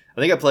I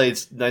think I played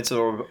Knights of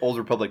the Old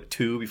Republic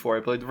 2 before I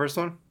played the first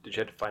one. Did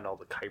you have to find all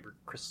the Kyber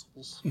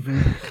crystals?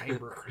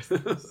 Kyber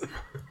crystals.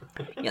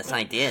 Yes,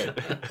 I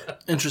did.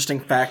 Interesting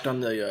fact on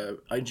the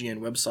IGN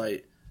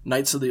website: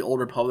 Knights of the Old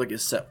Republic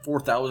is set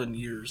 4,000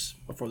 years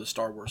before the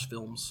Star Wars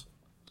films.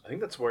 I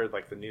think that's where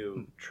like the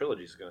new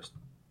trilogy is going to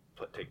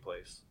take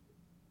place.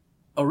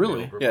 Oh,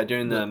 really? Yeah,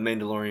 during the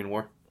Mandalorian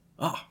War.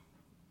 Oh,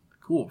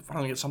 cool.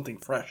 Finally get something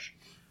fresh.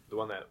 The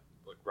one that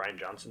like Ryan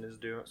Johnson is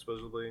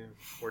supposedly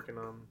working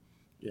on.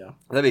 Yeah.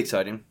 That'd be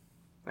exciting.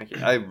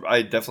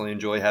 I definitely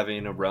enjoy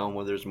having a realm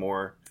where there's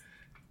more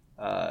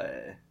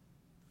Jedi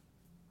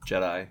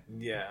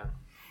Yeah.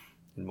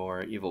 and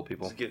more evil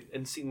people. To get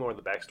and see more of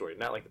the backstory,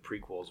 not like the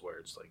prequels where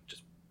it's like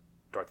just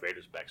Darth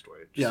Vader's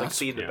backstory. Just Yeah. like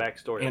see the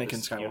backstory of Anakin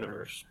this Skywalker.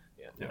 universe.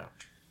 Yeah.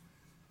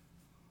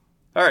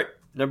 All right,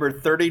 number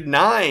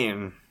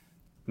 39,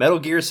 Metal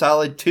Gear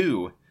Solid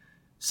 2,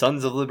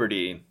 Sons of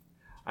Liberty.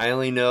 I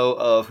only know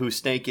of who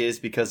Snake is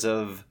because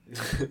of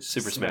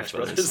Super Smash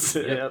Brothers.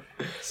 Yeah.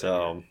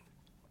 So,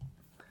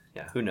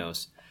 yeah, who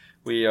knows?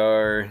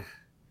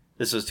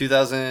 This was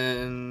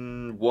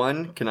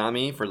 2001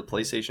 Konami for the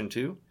PlayStation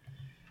 2.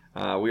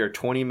 We are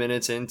 20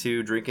 minutes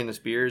into drinking this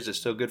beer. Is it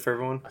still good for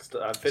everyone?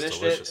 I finished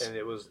it delicious. and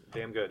it was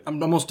damn good.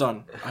 I'm almost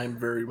done. I'm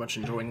very much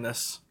enjoying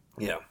this.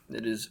 Yeah,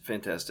 it is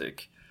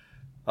fantastic.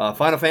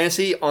 Final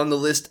Fantasy on the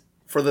list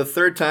for the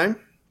third time.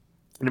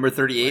 Number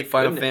 38, My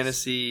Final goodness.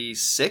 Fantasy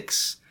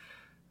 6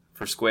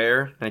 for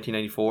Square,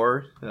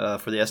 1994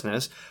 for the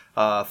SNES.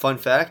 Fun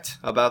fact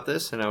about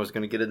this, and I was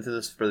going to get into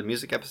this for the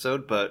music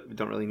episode, but we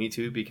don't really need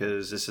to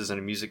because this isn't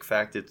a music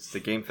fact, it's the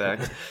game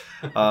fact.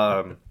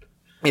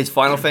 It's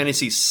Final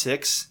Fantasy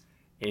VI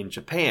in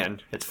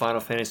Japan. It's Final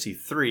Fantasy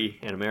III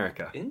in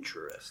America.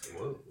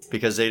 Interesting.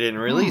 Because they didn't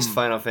release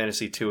Final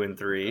Fantasy 2 and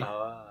 3. In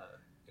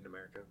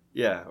America.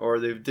 Yeah, or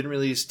they didn't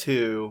release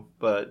 2,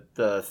 but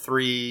the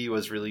 3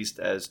 was released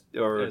as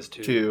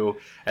 2,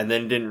 and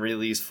then didn't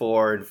release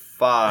 4 and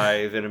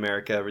 5 in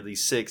America,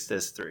 released 6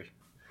 as 3.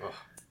 Oh.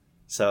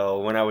 So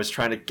when I was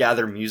trying to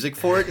gather music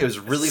for it, it was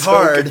really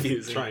hard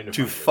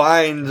to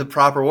find the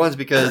proper ones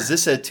because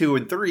this said 2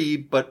 and 3,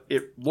 but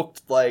it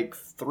looked like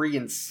 3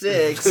 and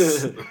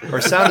 6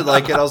 or sounded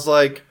like it. I was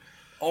like,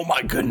 Oh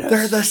my goodness.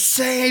 they're the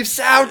same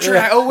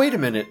soundtrack. Oh, wait a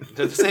minute.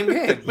 They're the same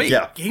game. Wait,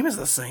 Yeah. game is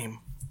the same.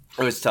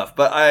 It was tough,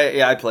 but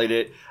I played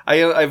it.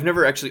 I've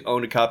never actually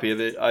owned a copy of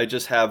it. I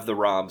just have the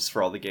ROMs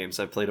for all the games.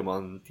 I played them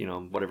on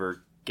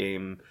whatever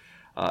game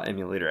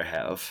emulator I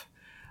have.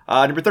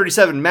 Number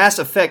 37, Mass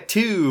Effect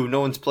 2. No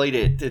one's played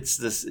it. It's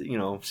this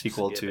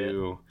sequel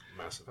to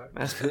Mass Effect.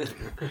 Mass Effect.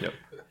 Yep.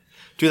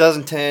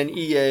 2010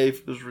 EA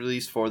was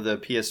released for the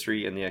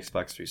PS3 and the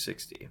Xbox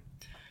 360.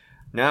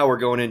 Now we're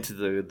going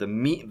into the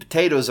meat and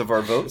potatoes of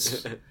our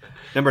votes.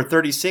 Number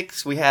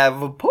 36, we have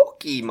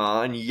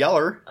Pokemon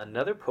Yeller.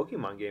 Another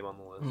Pokemon game on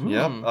the list.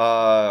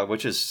 Yep.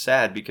 Which is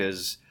sad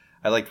because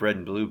I liked Red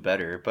and Blue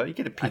better, but you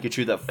get a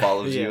Pikachu that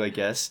follows you, I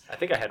guess. I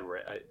think I had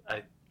Red.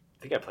 I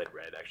think I played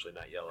Red, actually,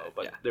 not Yellow,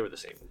 but they were the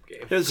same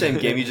game. They're the same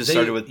game. You just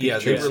started with Pikachu. Yeah,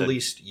 they instead.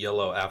 released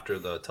Yellow after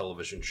the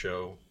television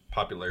show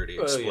popularity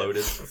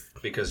exploded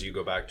because you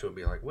go back to it and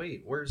be like,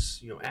 wait,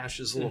 where's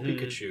Ash's little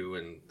Pikachu?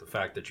 And the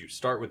fact that you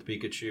start with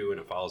Pikachu and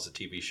it follows the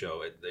TV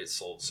show, they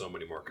sold so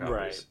many more copies.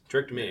 Right.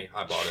 Tricked me.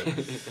 I bought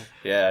it.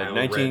 Yeah, I own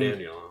Red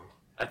and Yellow.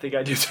 I think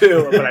I do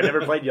too, but I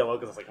never played Yellow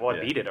because I was like, well, I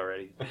beat it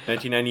already.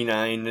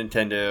 1999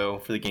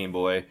 Nintendo for the Game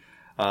Boy.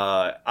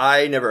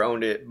 I never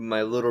owned it.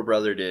 My little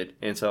brother did,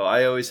 and so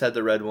I always had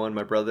the red one.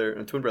 My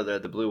twin brother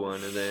had the blue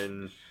one, and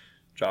then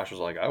Josh was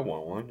like, "I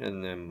want one,"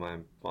 and then my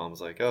mom was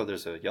like, "Oh,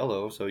 there's a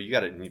yellow, so you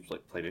got it." And he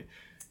played it.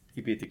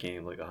 He beat the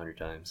game like 100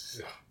 times.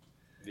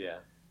 Yeah.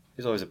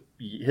 He's always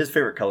his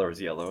favorite color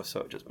was yellow, so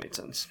it just made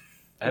sense.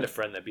 I had a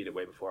friend that beat it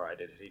way before I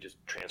did it. He just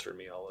transferred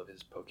me all of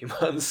his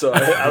Pokemon, so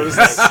I was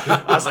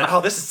like, "Oh,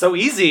 this is so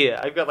easy!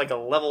 I've got like a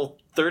level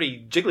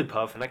 30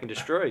 Jigglypuff, and I can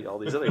destroy all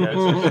these other guys."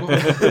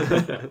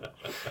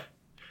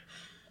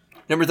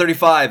 Number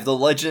 35, The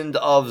Legend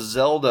of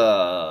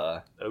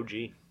Zelda. OG.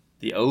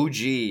 The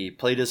OG.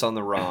 Played this on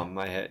the ROM.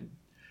 I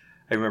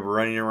remember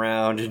running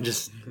around and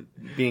just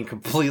being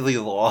completely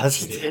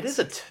lost. It is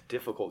a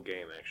difficult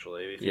game,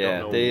 actually. If you Yeah,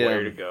 don't know they,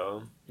 where to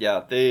go.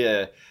 Yeah,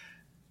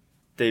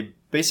 they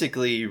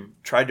basically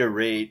tried to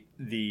rate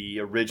the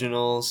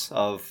originals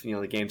of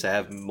the games that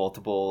have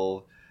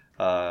multiple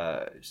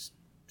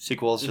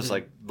sequels, just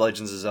like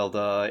Legends of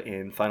Zelda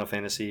and Final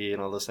Fantasy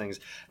and all those things.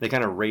 They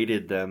kind of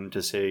rated them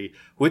to say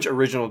which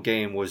original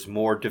game was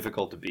more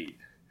difficult to beat.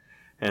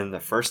 And the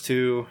first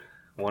two,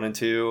 1 and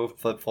 2,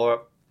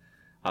 flip-flop,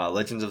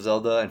 Legends of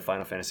Zelda and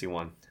Final Fantasy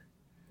 1.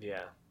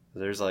 Yeah.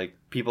 There's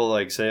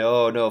people say,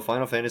 oh no,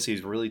 Final Fantasy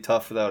is really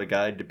tough without a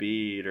guide to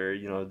beat, or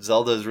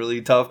Zelda is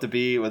really tough to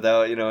beat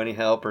without any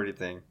help or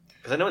anything.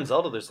 Because I know in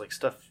Zelda there's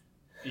stuff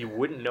you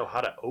wouldn't know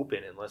how to open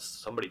unless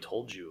somebody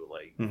told you.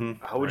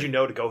 How would you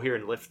know to go here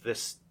and lift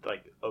this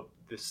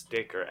this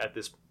stick or at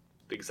this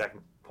exact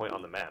point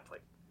on the map?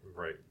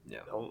 Right. Yeah.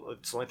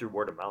 It's only through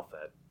word of mouth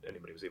that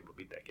anybody was able to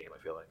beat that game,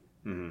 I feel like.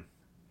 Mm-hmm.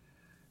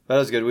 That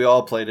was good. We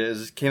all played it.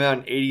 It came out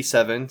in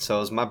 '87, so it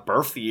was my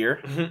birth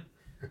year.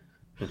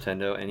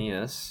 Nintendo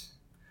NES.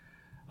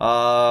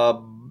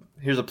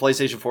 Here's a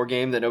PlayStation 4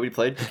 game that nobody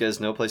played because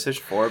no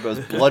PlayStation 4, but it was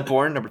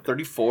Bloodborne, number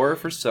 34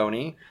 for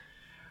Sony.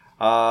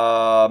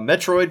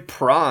 Metroid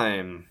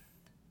Prime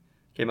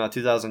came out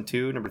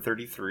 2002, number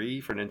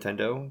 33 for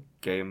Nintendo.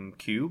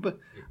 GameCube.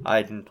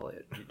 I didn't play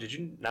it. Did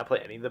you not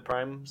play any of the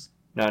Primes?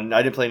 No,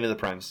 I didn't play any of the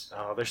Primes.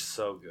 Oh, they're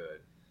so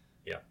good.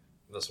 Yeah,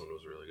 this one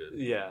was really good.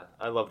 Yeah,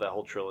 I love that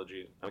whole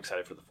trilogy. I'm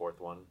excited for the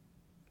fourth one.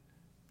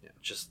 Yeah.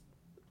 Just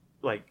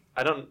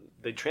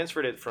they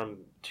transferred it from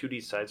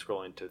 2D side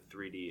scrolling to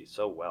 3D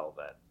so well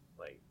that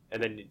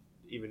and then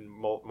even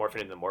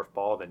morphing into the morph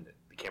ball, then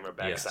the camera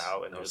backs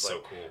out and there's so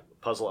cool.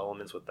 puzzle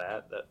elements with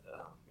that.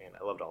 Man,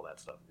 I loved all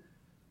that stuff.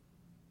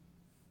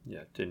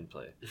 Yeah, didn't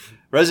play it.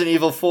 Resident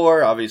Evil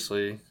 4,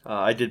 obviously.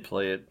 I did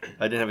play it.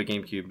 I didn't have a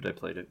GameCube, but I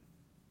played it.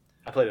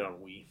 I played it on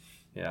Wii.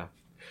 Yeah,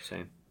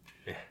 same.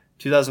 Yeah.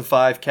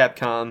 2005,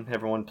 Capcom.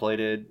 Everyone played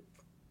it.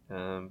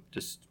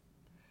 Just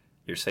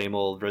your same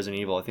old Resident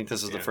Evil. I think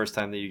this is the first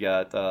time that you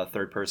got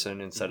third person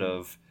instead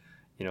of,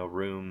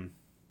 room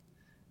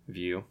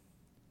view.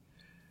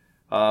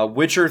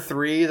 Witcher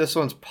 3. This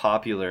one's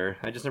popular.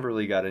 I just never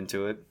really got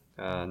into it.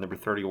 Number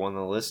 31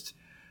 on the list.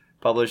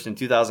 Published in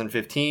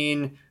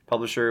 2015.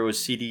 Publisher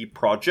was CD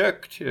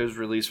Projekt. It was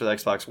released for the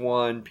Xbox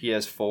One,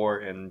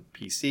 PS4, and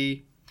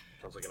PC.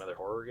 Sounds like another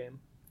horror game.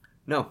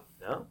 No.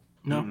 No?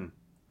 No. Mm-mm.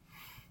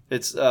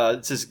 It's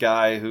this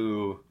guy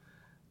who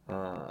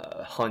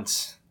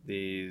hunts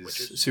these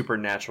Witchers?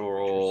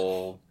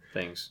 supernatural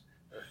things.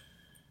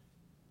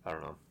 I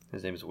don't know.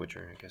 His name is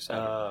Witcher, I guess.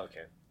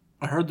 Okay.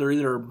 I heard they're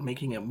either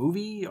making a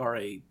movie or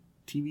a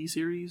TV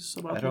series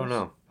about I don't this.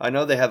 know. I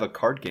know they have a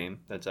card game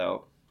that's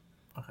out.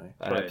 Okay.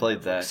 And I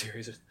played that.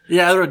 Series.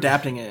 Yeah, they're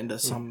adapting it into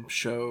some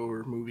show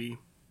or movie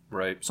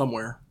Right.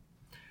 somewhere.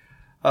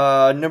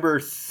 Number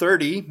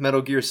 30,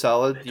 Metal Gear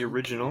Solid, the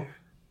original.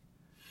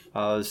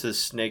 This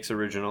is Snake's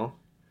original.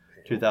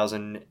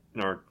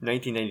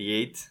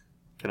 1998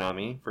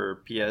 Konami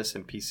for PS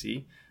and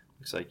PC.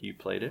 Looks like you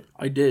played it.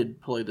 I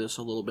did play this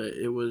a little bit.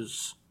 It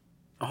was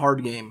a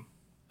hard game,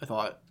 I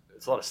thought.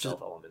 It's a lot of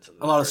stealth elements in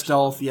A lot of first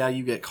stealth. Yeah,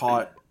 you get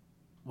caught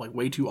like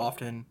way too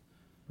often.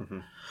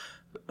 Mhm.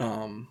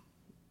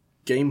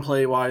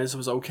 Gameplay wise, it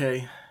was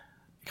okay.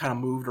 It kind of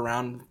moved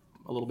around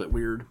a little bit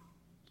weird.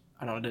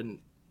 I didn't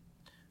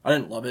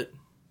love it.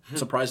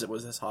 Surprised it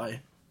was this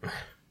high.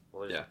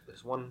 Well,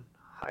 there's one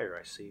higher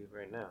I see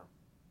right now.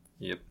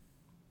 Yep.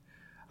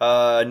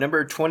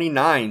 Number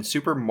 29,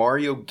 Super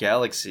Mario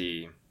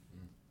Galaxy.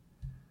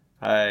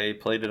 I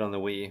played it on the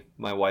Wii.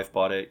 My wife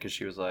bought it because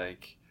she was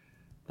like,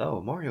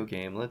 "Oh, Mario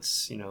game.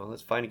 Let's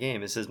find a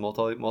game." It says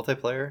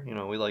multiplayer.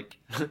 We like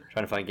trying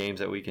to find games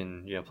that we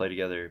can play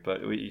together. But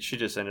she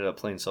just ended up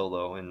playing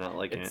solo and not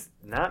liking it. It's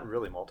not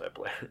really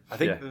multiplayer. I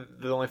think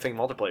the only thing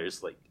multiplayer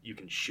is like you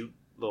can shoot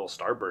little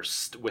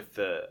starbursts with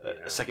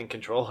a second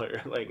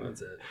controller. Like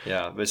That's it.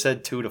 Yeah, but it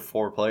said 2 to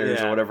 4 players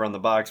Yeah. or whatever on the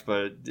box,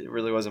 but it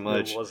really wasn't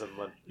much. It wasn't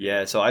much.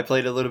 Yeah, so I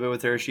played a little bit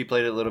with her. She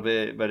played it a little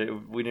bit, but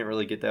we didn't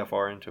really get that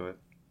far into it.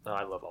 No,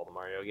 I love all the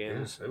Mario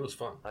games. It was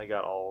fun. I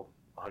got all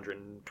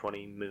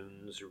 120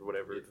 moons or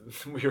whatever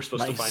we were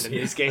supposed to Nice. find in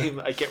this game.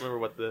 I can't remember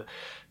what the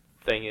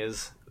thing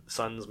is.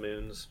 Suns,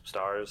 moons,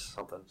 stars,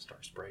 something. Star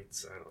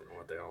Sprites. I don't know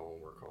what they all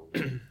were called.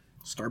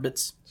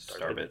 Starbits.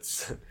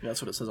 Starbits.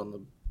 That's what it says on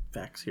the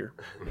facts here.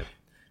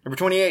 Number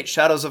 28,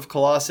 Shadows of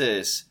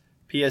Colossus.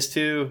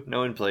 PS2, no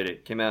one played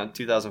it. Came out in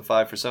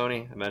 2005 for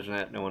Sony. Imagine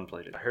that, no one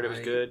played it. I heard it was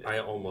good. I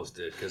almost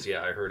did because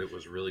I heard it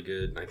was really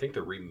good. And I think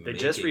they're remaking They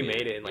just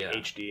remade it in yeah.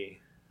 HD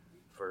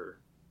for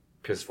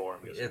Because PS4.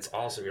 it's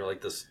awesome. You're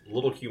like this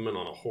little human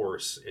on a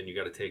horse, and you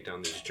got to take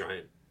down these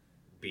giant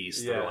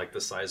beasts that Yeah. are like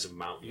the size of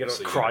mountains. You gotta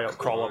So crawl up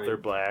climb. their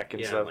back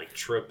and Yeah, stuff. like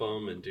trip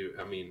them and do.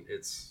 I mean,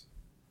 it's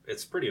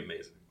pretty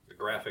amazing. The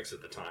graphics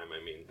at the time,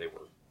 I mean, they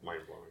were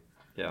mind blowing.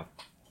 Yeah.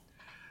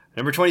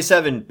 Number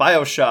 27,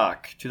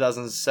 Bioshock.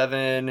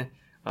 2007.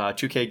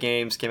 2K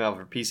games came out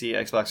for PC,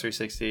 Xbox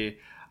 360.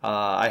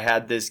 I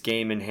had this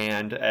game in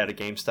hand at a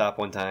GameStop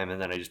one time,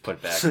 and then I just put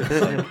it back.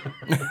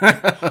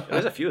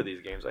 There's a few of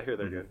these games. I hear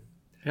they're good.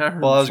 Yeah, I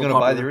heard Well, I was so going to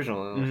buy the popular.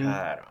 original. And I'm like,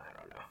 I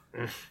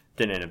don't know.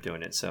 Didn't end up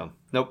doing it, so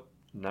nope,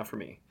 not for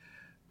me.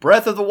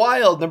 Breath of the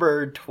Wild,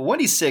 number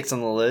 26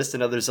 on the list.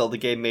 Another Zelda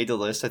game made the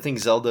list. I think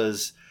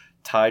Zelda's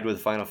tied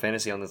with Final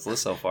Fantasy on this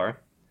list so far.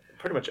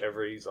 Pretty much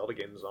every Zelda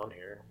game is on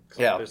here.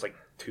 Yeah. There's like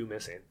 2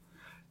 missing.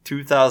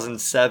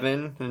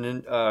 2007 and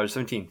then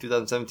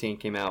 2017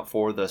 came out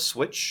for the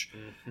Switch,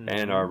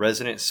 and our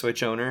resident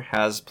Switch owner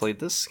has played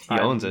this. He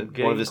owns it.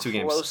 One of his 2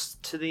 games. Close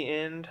to the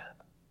end.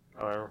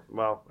 Or,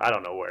 well, I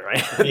don't know where,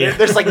 right?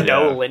 There's like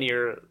no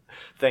linear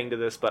thing to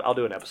this, but I'll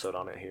do an episode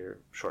on it here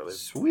shortly.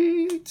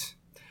 Sweet.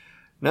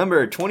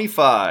 Number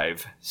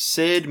 25,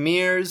 Sid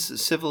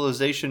Meier's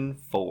Civilization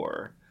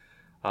 4.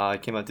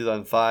 It came out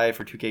 2005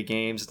 for 2K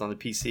games. It's on the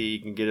PC. You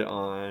can get it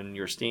on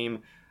your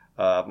Steam.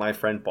 My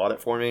friend bought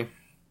it for me.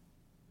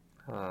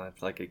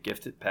 It's like a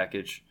gifted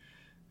package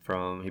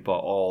he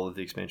bought all of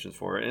the expansions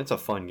for it. And it's a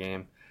fun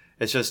game.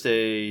 It's just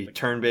a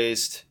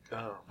turn-based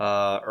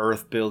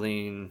earth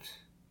building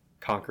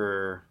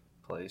conquer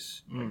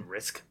place. Like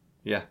Risk.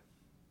 Yeah,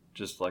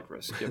 just like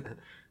Risk. Yep.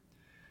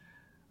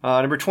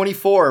 Number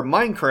 24,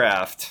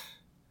 Minecraft.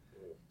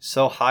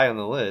 So high on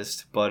the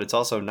list, but it's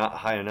also not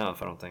high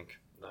enough, I don't think.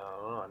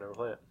 No, I never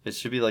played it. It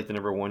should be like the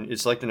number 1.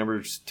 It's like the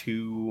number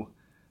 2,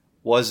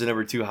 was the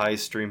number 2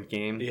 highest streamed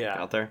game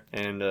out there.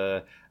 And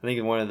I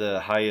think one of the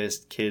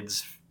highest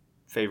kids'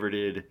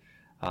 favorited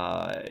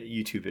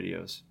YouTube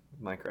videos,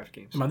 Minecraft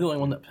games. Am I the only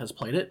one that has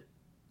played it?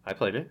 I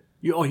played it.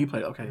 You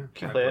played it. Okay.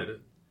 Can I play played it?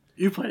 it.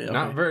 You played it. Okay.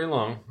 Not very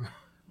long.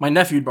 My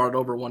nephew brought it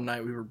over one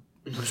night. We were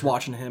just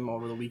watching him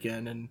over the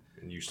weekend, and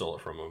And you stole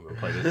it from him and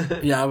played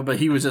it. yeah, but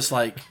he was just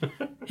like,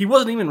 he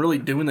wasn't even really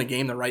doing the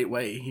game the right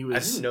way. He I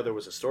was. didn't know there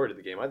was a story to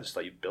the game. I just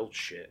thought you build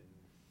shit.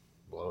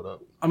 Blow it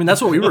up. I mean,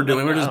 that's what we were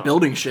doing. We were just Wow.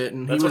 building shit,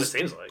 and That's he what was. it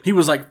seems like. He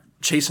was like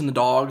chasing the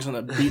dogs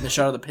and beating the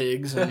shit out of the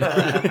pigs, and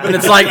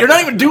it's like you're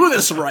not even doing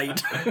this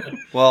right.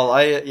 Well,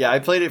 I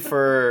played it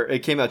it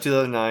came out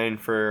 2009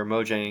 for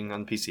Mojang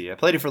on PC. I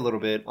played it for a little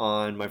bit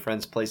on my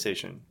friend's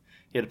PlayStation.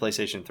 He had a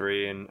PlayStation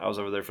 3, and I was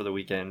over there for the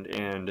weekend,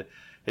 and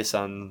his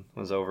son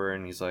was over,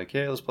 and he's like,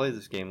 "Hey, let's play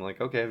this game." I'm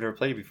like, okay, I've never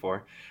played it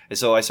before. And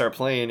so I start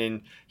playing,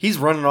 and he's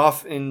running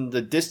off in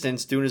the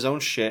distance doing his own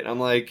shit. I'm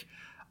like,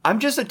 I'm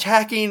just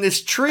attacking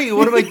this tree.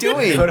 What am I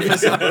doing? What am I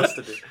supposed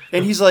to do?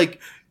 And he's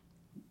like,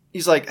 I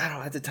don't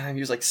know, at the time,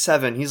 he was like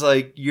 7. He's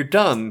like, you're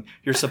dumb.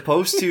 You're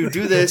supposed to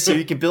do this so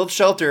you can build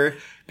shelter,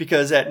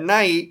 because at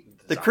night,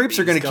 the creeps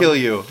are going to kill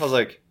you. I was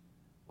like,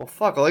 well,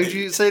 fuck, why did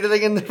you say it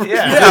again?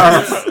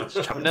 Yeah.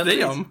 Chopping down trees.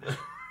 Damn.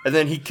 And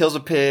then he kills a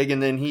pig,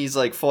 and then he's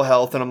like full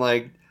health, and I'm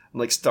like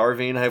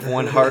starving. I have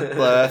one heart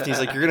left. He's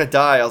like, "You're gonna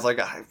die." I was like,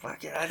 I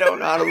don't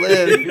know how to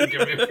live."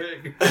 Give me a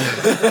pig.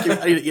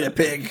 I need to eat a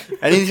pig.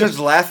 And he starts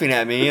laughing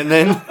at me, and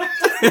then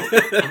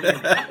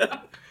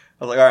I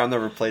was like, "All right, I'll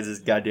never play this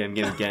goddamn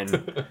game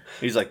again."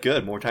 He's like,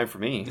 "Good, more time for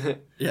me."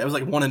 Yeah, it was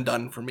like one and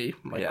done for me.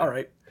 I'm like, Yeah. all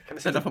right. Kind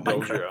of Set seems up like a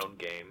build your Minecraft. own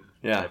game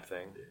Yeah. type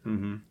thing.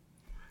 Mm-hmm.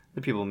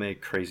 The people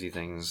make crazy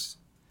things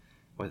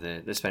with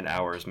it. They spend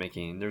hours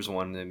making. There's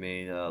one that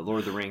made Lord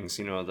of the Rings.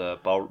 You know, the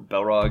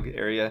Balrog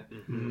area.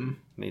 Mm-hmm.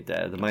 Made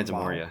that. The Mines of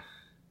Wow. Moria.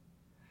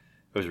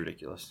 It was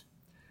ridiculous.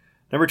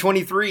 Number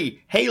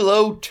 23,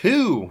 Halo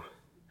 2.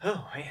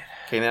 Oh man.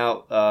 Came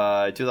out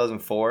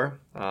 2004.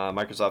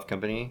 Microsoft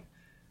company.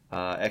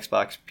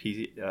 Xbox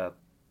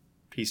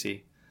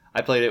PC.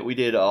 I played it. We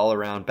did all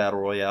around battle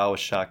royale with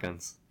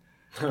shotguns.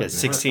 We had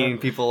 16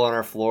 people on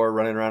our floor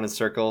running around in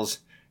circles,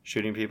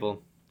 shooting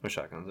people with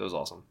shotguns. It was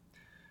awesome.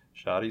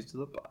 Shotties to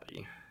the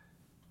body.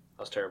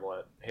 I was terrible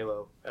at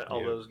Halo at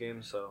all Yeah. those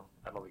games, so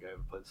I don't think I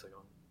ever played the second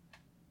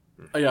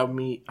one. Oh,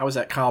 yeah, I was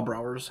at Kyle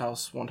Brower's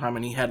house one time,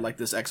 and he had like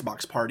this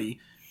Xbox party.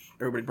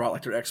 Everybody brought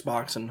like their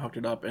Xbox and hooked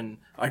it up, and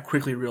I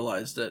quickly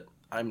realized that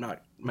I'm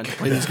not meant to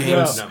play these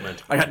games. Not meant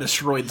to. I got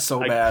destroyed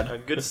so A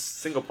bad. good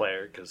single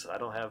player because I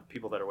don't have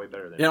people that are way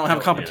better than You don't me.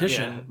 have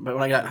competition, Yeah. but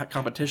when I got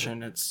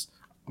competition,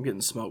 I'm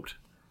getting smoked.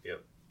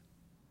 Yep.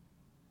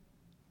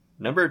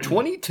 Number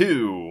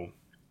 22,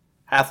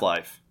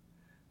 Half-Life.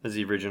 This is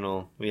the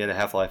original. We had a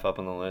Half-Life up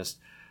on the list.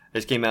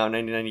 This came out in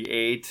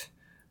 1998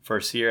 for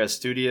Sierra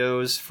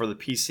Studios for the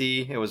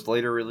PC. It was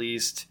later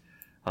released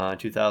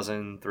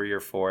 2003 or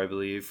 4, I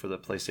believe, for the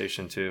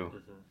PlayStation 2.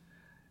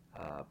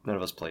 None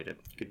of us played it.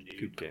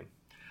 Good game.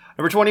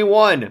 Number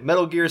 21,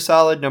 Metal Gear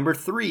Solid number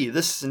 3,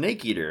 The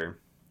Snake Eater.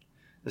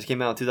 This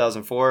came out in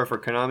 2004 for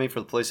Konami for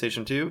the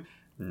PlayStation 2.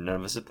 None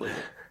of us have played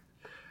it.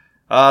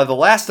 The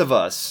Last of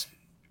Us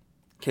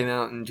came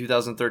out in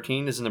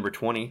 2013. This is number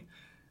 20.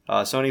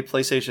 Sony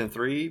PlayStation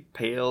 3.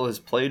 Pale has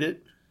played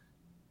it.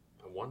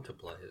 I want to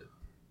play it.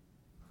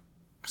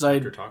 Because I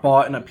After talking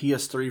bought about a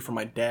PS3 for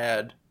my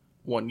dad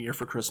one year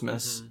for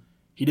Christmas.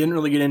 He didn't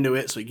really get into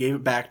it, so he gave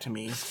it back to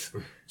me.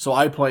 So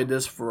I played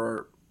this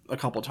for a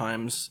couple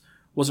times.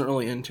 Wasn't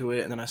really into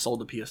it, and then I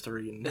sold the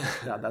PS3, and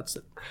yeah, that's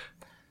it.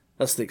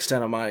 That's the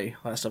extent of my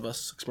Last of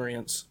Us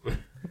experience. We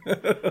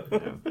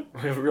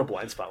have a real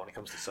blind spot when it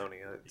comes to Sony.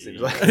 It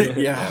seems like.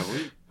 Yeah.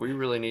 We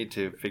really need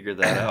to figure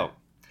that out.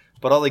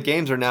 But all the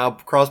games are now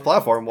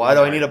cross-platform. Why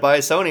do I need to buy a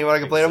Sony when I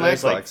can play it on my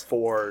There's Xbox? like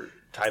 4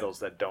 titles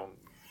that don't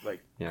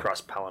Yeah.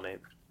 cross-pollinate.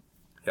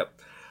 Yep.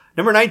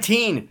 Number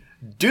 19,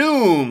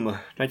 Doom.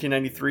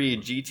 1993,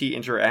 GT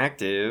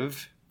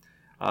Interactive.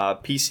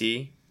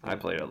 PC. I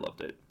played it. I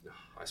loved it.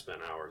 I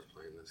spent hours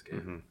playing this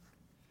game.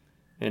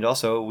 And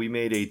also, we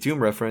made a Doom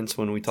reference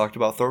when we talked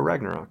about Thor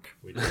Ragnarok.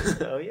 We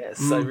did. Oh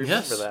yes, I remember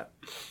yes. that.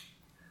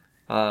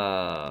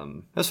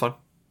 It was fun.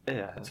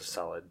 Yeah, it's a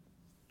solid.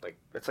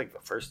 It's like the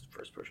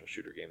first-person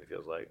shooter game. It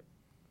feels like.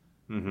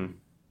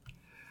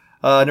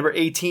 Number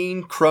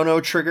 18,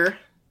 Chrono Trigger.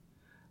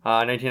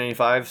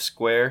 1995,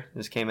 Square.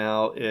 This came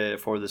out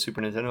for the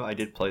Super Nintendo. I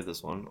did play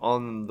this one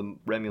on the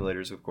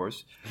emulators, of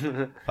course.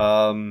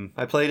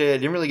 I played it. I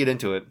didn't really get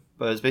into it,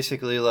 but it's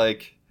basically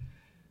like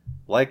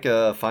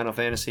Final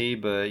Fantasy,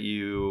 but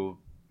you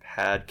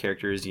had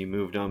characters, you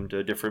moved them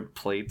to different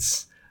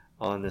plates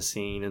on the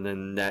scene, and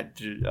then that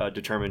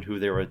determined who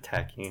they were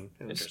attacking.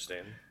 It was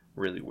Interesting.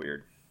 really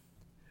weird.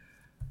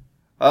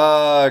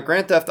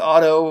 Grand Theft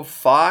Auto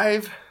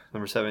 5,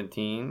 number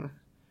 17.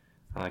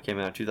 Came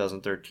out in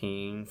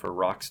 2013 for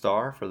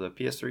Rockstar for the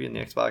PS3 and the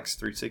Xbox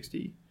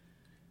 360.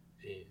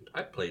 And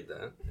I played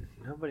that.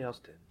 Nobody else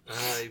did.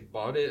 I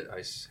bought it.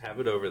 I have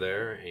it over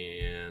there,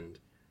 and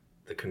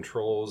the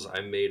controls,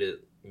 I made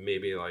it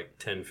maybe like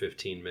 10,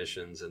 15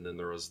 missions, and then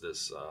there was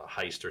this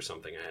heist or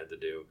something I had to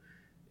do,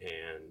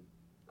 and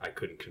I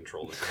couldn't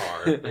control the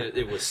car.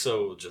 it was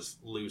so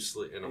just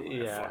loosely, and I'm like,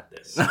 Yeah. fuck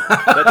this.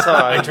 That's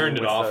how I turned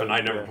it off, and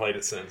I never yeah. played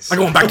it since. I'm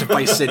going back to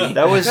Vice City.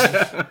 That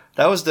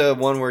was the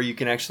one where you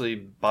can actually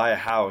buy a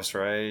house,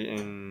 right?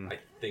 And I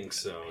think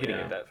so. He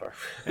didn't yeah. get that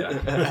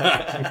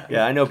far.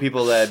 yeah, I know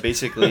people that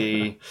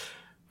basically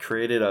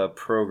created a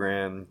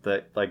program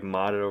that like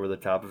modded over the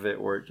top of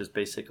it, where it just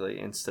basically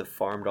insta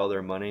farmed all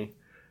their money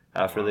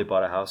after they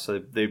bought a house. So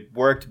they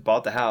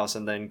bought the house,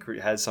 and then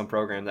had some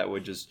program that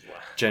would just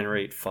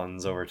generate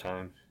funds over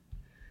time.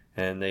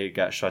 And they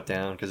got shut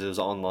down because it was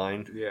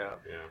online. Yeah.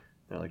 Yeah.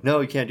 They're like, no,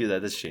 you can't do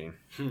that. That's cheating.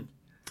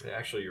 Yeah,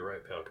 actually, you're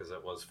right, Pale, because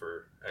that was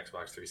for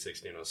Xbox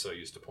 360, and I was so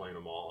used to playing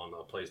them all on the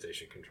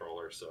PlayStation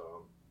controller,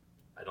 so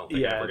I don't think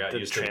I Yeah, ever got to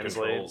used to the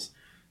translate. controls.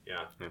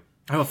 Yeah.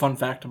 I have a fun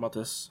fact about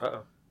this.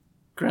 Uh-oh.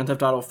 Grand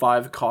Theft Auto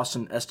 5 cost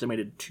an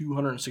estimated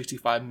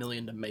 $265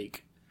 million to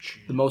make.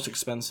 The most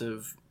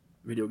expensive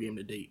video game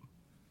to date.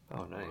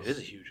 Oh, nice. It is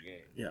a huge game.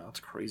 Yeah, that's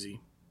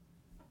crazy.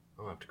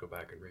 I'll have to go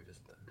back and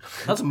revisit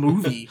that. That's a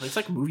movie. It's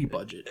like movie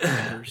budget.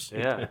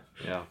 Yeah.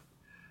 Yeah.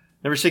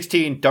 Number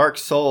 16, Dark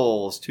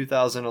Souls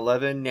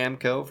 2011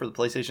 Namco for the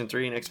PlayStation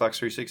 3 and Xbox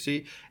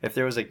 360. If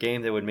there was a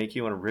game that would make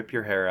you want to rip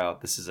your hair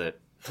out, this is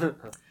it.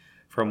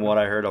 From what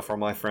I heard from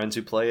my friends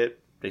who play it,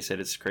 they said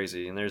it's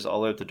crazy. And there's all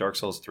the way up to Dark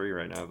Souls 3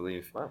 right now, I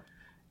believe. Wow.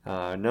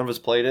 None of us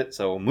played it,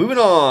 so moving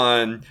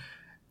on.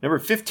 Number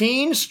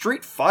 15,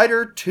 Street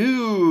Fighter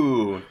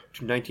 2,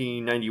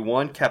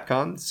 1991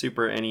 Capcom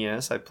Super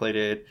NES. I played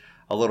it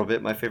a little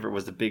bit. My favorite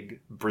was the big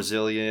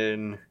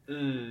Brazilian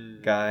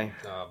guy.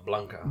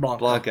 Blanca.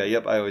 Blanca.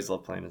 Yep, I always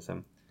love playing as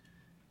him.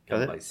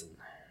 Got it? Bison.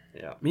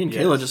 Yeah. Me and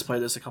Kayla just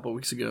played this a couple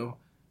weeks ago.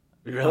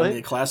 On the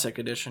Really? classic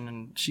edition,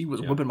 and she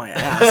was whipping my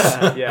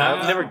ass. Yeah,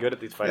 I'm never good at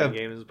these fighting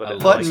games, but I I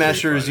love Button Street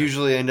mashers Fighter.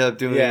 usually end up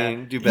do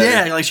better.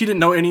 Yeah, like she didn't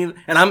know any,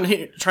 and I'm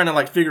trying to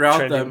like figure out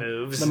Trying to the do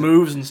moves. the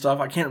moves and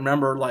stuff. I can't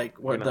remember like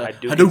what Gonna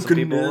the Hadouken some Hadouken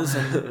people. is,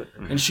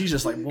 and she's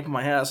just like whooping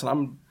my ass, and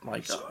I'm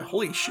like,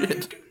 holy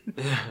shit!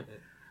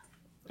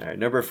 All right,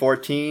 number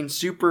 14,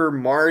 Super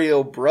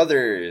Mario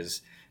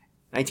Brothers,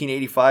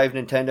 1985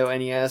 Nintendo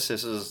NES.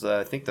 This is,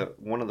 I think,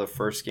 one of the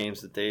first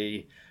games that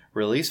they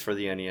released for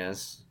the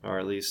NES, or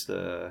at least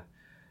the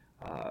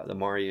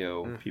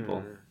Mario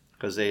people,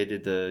 because they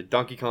did the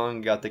Donkey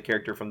Kong, got the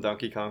character from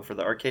Donkey Kong for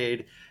the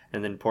arcade,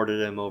 and then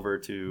ported him over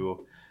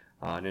to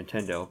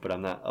Nintendo. But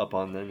I'm not up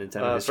on the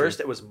Nintendo. history. First,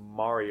 it was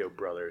Mario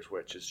Brothers,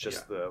 which is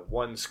just the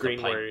one screen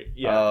The pipe. where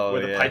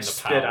Oh, the yeah. pipes The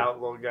spit pow. out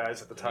little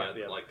guys at the top.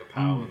 Yeah, Yeah, like the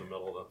POW in the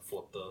middle to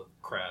flip the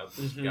crab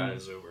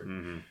guys over.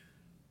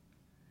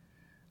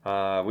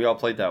 We all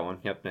played that one.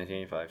 Yep,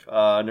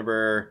 1985.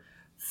 Number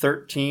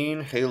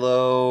 13,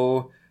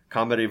 Halo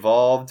Combat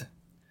Evolved.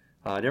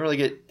 I didn't really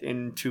get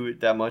into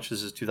it that much.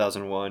 This is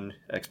 2001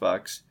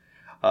 Xbox.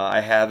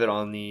 I have it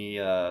on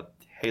the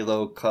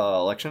Halo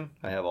collection.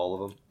 I have all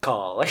of them.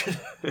 Call.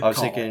 I was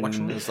thinking,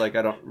 Collection? it's like,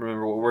 I don't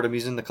remember what word I'm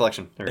using. The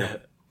collection. There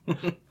we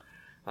go.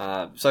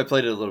 So I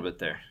played it a little bit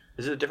there.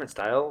 Is it a different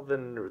style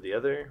than the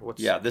other?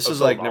 What's Yeah, this what's is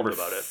so like evolved number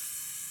about it?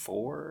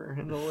 4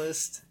 in the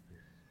list.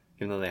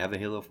 Even though they have the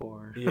Halo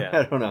 4. Yeah.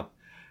 I don't know.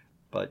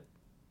 But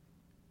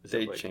Is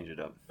they it like, change it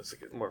up. it's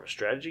like more of a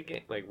strategy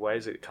game. Like, why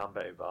is it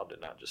Combat Evolved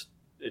and not just?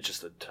 It's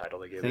just a title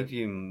they I gave think it.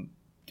 you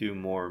do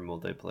more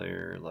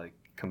multiplayer, like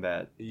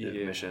combat Yeah,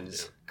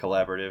 missions,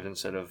 collaborative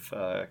instead of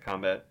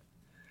combat.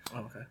 Oh,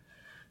 okay.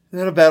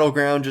 Not a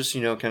battleground, just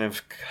kind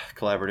of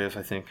collaborative.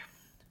 I think.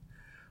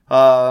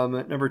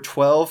 Number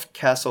 12,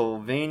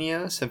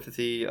 Castlevania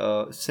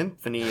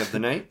Symphony of the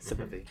Night,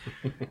 Sympathy.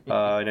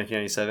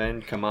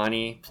 1997.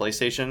 Kamani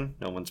PlayStation.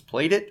 No one's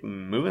played it.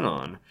 Moving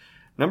on.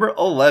 Number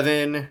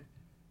 11,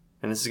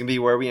 and this is gonna be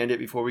where we end it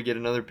before we get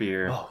another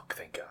beer. Oh,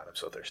 thank God! I'm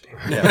so thirsty.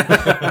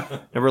 Yeah.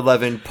 Number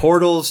 11,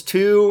 Portals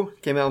 2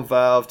 came out in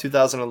Valve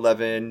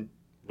 2011.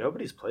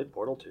 Nobody's played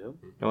Portal 2.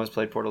 No one's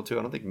played Portal 2.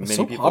 I don't think many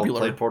so people popular.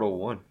 played Portal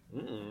 1.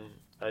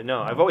 I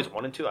know. I've always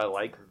wanted to. I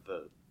like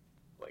the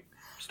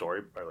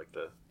story or like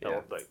the Yeah.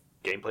 like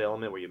gameplay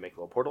element where you make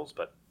little portals,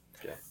 but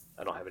Yeah.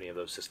 I don't have any of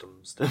those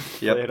systems. To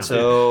play Yep. it on.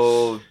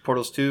 So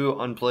Portals 2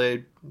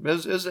 unplayed.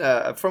 It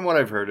was, from what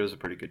I've heard, it was a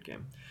pretty good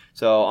game.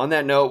 So on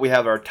that note, we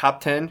have our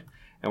top 10,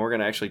 and we're going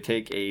to actually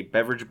take a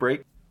beverage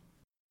break.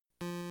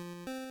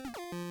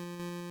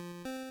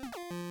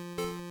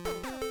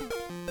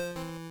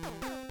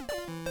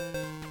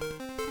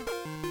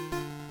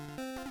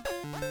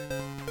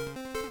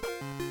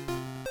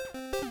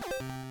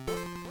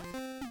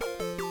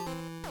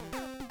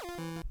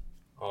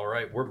 All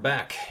right, we're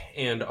back.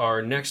 And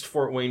our next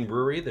Fort Wayne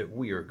brewery that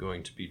we are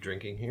going to be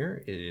drinking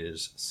here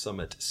is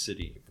Summit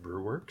City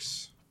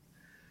Brewworks.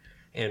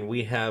 And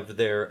we have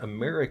their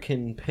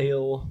American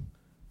Pale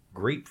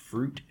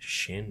Grapefruit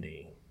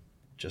Shandy.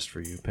 Just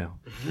for you, pal.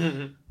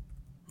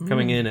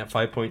 Coming in at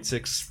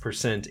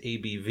 5.6%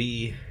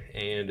 ABV,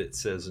 and it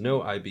says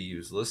no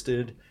IBUs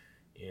listed,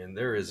 and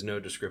there is no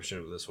description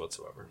of this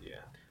whatsoever.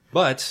 yeah,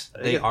 But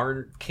they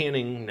are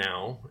canning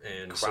now,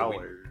 and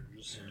Crowlers.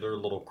 their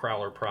little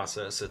crowler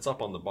process. It's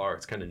up on the bar.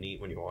 It's kind of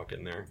neat when you walk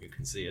in there. You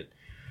can see it.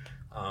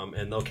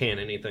 And they'll can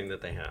anything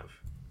that they have.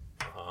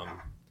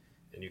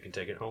 And you can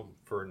take it home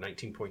for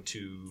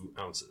 19.2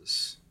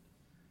 ounces.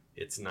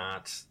 It's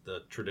not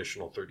the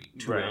traditional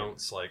 32 Right.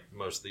 ounce like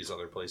most of these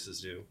other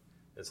places do.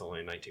 It's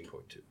only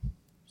 19.2.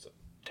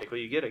 Take what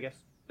you get, I guess.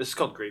 This is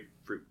called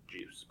grapefruit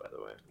juice, by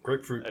the way.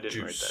 Grapefruit I didn't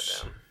juice.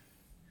 write that down.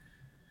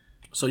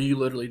 So you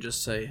literally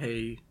just say,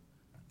 "Hey,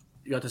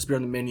 you got this beer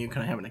on the menu.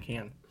 Can I have it in a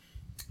can?"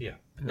 Yeah.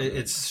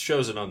 It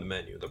shows it on the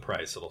menu. The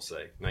price, it'll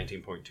say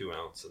 19.2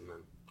 ounce. And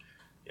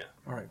then,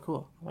 All right,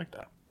 cool. I like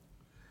that.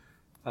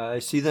 I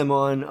see them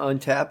on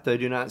Untapped. I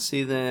do not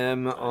see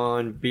them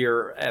on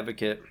Beer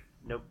Advocate.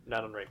 Nope,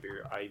 not on Right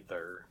Beer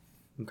either.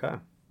 Okay.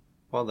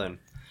 Well then,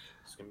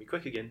 It's gonna be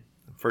quick again.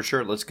 for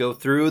sure, let's go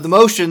through the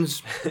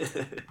motions.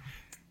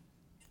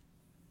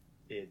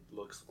 It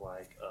looks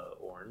like a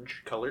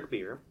orange colored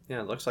beer. Yeah,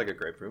 it looks like a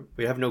grapefruit.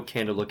 We have no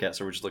can to look at,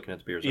 so we're just looking at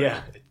the beers.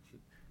 Yeah. Right now.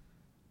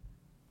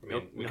 I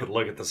mean, we could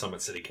look at the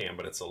Summit City can,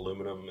 but it's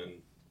aluminum and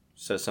It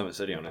says Summit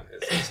City on it.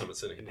 it says Summit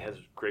City. It has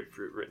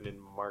grapefruit written in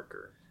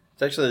marker.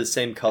 It's actually the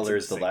same color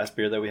as the insane. last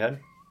beer that we had.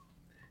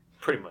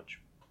 Pretty much.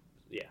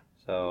 Yeah.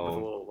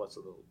 So With a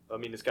little, I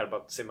mean, it's got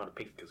about the same amount of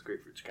pink because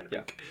grapefruit's kind of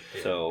Yeah. pink.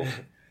 So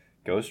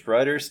Ghost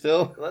Rider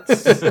still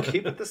Let's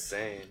keep it the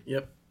same.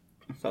 Yep.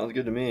 sounds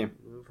good to me.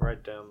 Move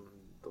right down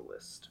the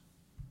list.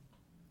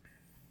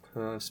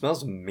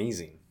 Smells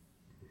amazing.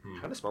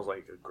 Kind of smells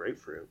like a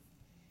grapefruit.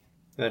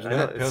 Imagine I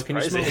know, that. it's Can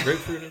you smell surprising.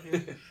 grapefruit in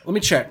here? Let me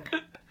check.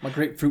 My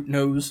grapefruit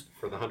nose.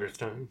 For the 100th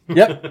time.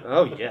 Yep.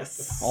 Oh,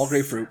 yes. All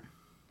grapefruit.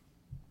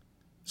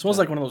 Smells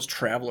like one of those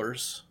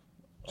travelers.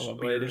 of Well,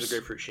 it beers. is a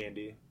grapefruit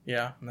shandy.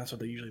 Yeah, and that's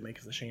what they usually make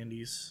is the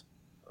shandies.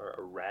 Or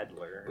a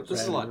radler. But this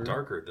is a lot Radler.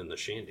 darker than the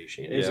shandy.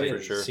 Yeah, Shandies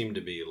for sure. seem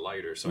to be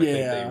lighter, so I think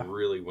Yeah. they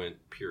really went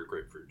pure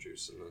grapefruit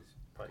juice in this.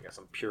 Probably got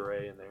some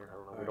puree in there. I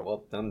don't know. We don't...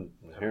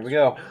 Well, here we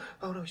go.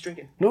 Oh, no, he's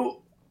drinking.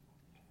 No.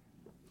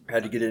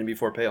 Had to get in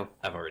before pale.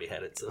 I've already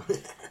had it, so.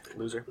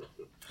 Loser.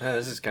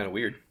 This is kind of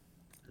weird.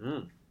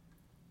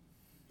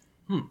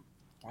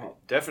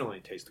 Definitely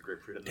taste the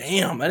grapefruit in this.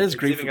 Damn, that is It's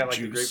grapefruit even got like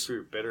the juice.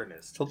 grapefruit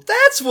bitterness. So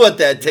that's what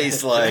that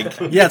tastes like.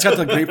 Yeah, it's got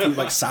the grapefruit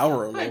like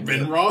sour a little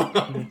bit. wrong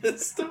on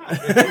this time.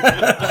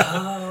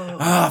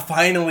 Ah,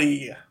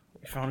 finally.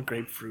 We found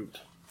grapefruit.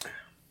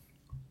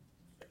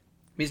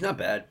 He's not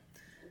bad.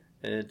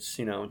 It's,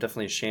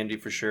 definitely a shandy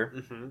for sure.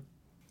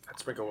 I'd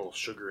sprinkle a little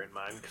sugar in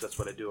mine because that's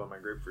what I do on my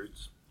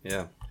grapefruits.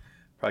 Yeah.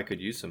 Probably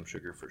could use some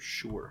sugar for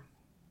sure.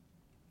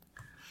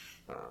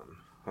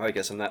 I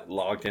guess I'm not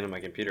logged into my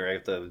computer. I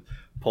have to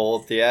pull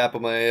up the app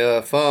on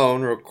my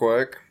phone real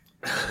quick.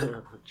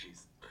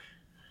 Jeez.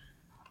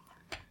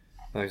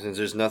 Since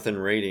there's nothing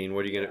rating,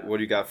 what do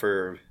you got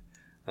for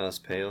us,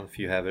 Pale? If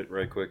you have it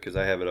right quick, because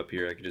I have it up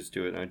here, I could just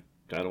do it. I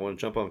don't want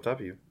to jump on top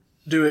of you.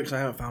 Do it because I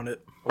haven't found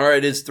it. All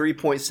right, it's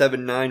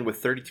 3.79 with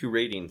 32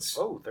 ratings.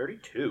 Oh,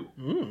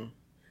 32.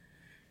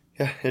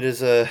 Yeah, it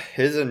is a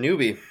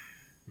newbie.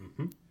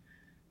 Mm-hmm.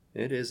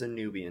 It is a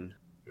Nubian.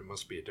 It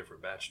must be a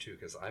different batch, too,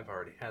 because I've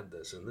already had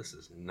this, and this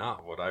is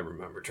not what I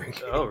remember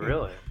drinking. Oh,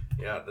 really?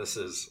 Yeah, this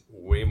is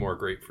way more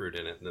grapefruit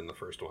in it than the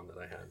first one that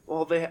I had.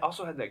 Well, they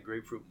also had that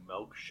grapefruit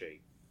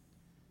milkshake.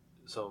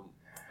 So,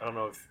 I don't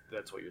know if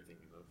that's what you're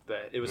thinking of.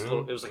 That it was No,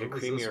 it was like a what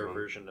was this creamier one?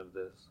 version of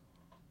this.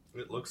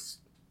 It looks,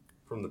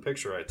 from the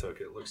picture I took,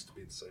 it looks to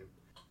be the same.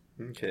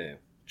 Okay,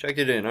 check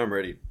it in. I'm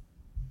ready.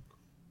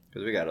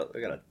 Because we got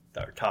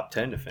our top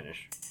 10 to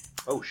finish.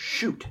 Oh,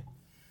 shoot.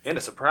 And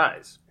a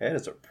surprise. And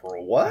it's a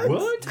pro what?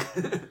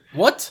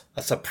 What?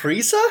 A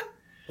Saprissa?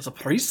 It's a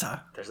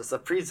prisa. There's a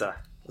surpresa.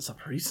 It's a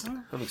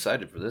prisa? I'm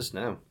excited for this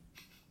now.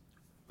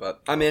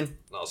 But I'm in.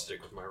 I'll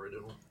stick with my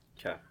original.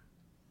 Okay.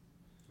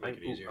 Make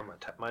it easier. I'm going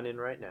to type mine in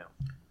right now.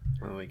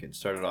 Well, we can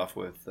start it off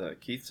with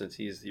Keith since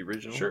he's the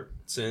original. Sure.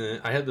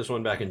 I had this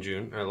one back in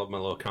June. I love my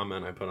little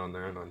comment I put on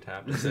there and on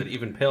Untappd. It said,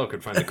 even Pale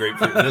could find the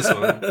grapefruit in this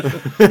one.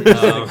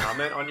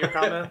 Comment on your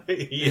comment?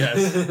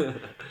 Yes.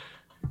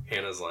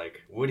 Hannah's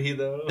like, would he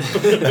though?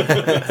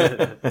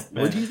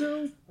 Would you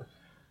though?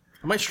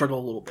 I might struggle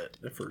a little bit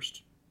at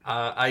first.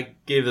 I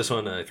gave this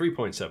one a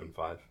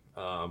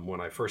 3.75. When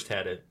I first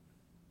had it,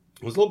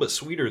 it was a little bit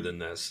sweeter than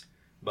this,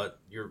 but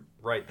you're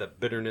right, the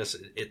bitterness,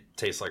 it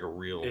tastes like a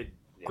real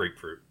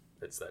grapefruit.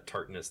 It's that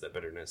tartness, that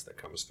bitterness that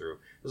comes through.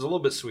 It was a little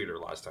bit sweeter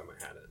last time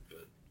I had it,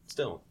 but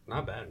still,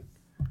 not bad.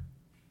 It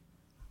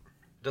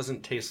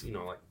doesn't taste,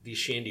 like these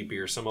shandy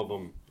beers, some of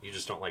them you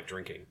just don't like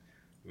drinking.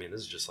 I mean,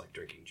 this is just like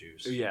drinking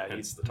juice. Yeah,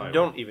 Hence the you title.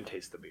 don't even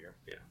taste the beer.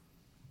 Yeah.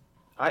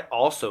 I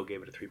also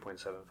gave it a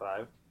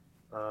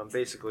 3.75.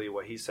 Basically,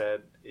 what he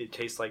said, it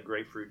tastes like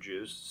grapefruit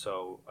juice.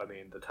 So, I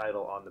mean, the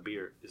title on the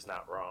beer is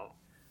not wrong.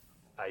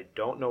 I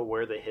don't know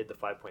where they hid the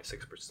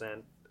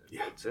 5.6%.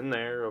 Yeah. It's in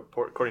there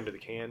according to the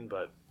can,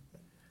 but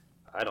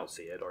I don't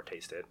see it or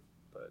taste it.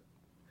 But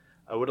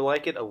I would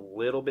like it a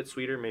little bit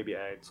sweeter. Maybe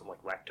add some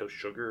like lactose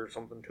sugar or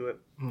something to it,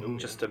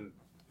 just to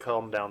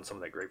calm down some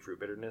of that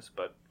grapefruit bitterness.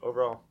 But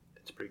overall,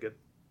 it's pretty good.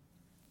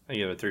 I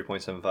give it a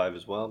 3.75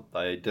 as well.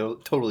 I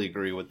totally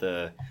agree with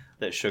that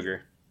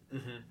sugar.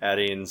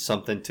 Adding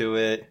something to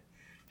it,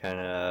 kind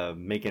of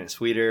making it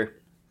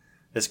sweeter.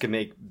 This could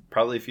make,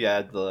 probably if you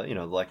add the the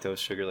lactose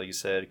sugar like you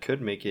said, it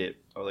could make it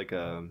like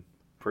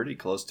pretty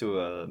close to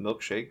a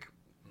milkshake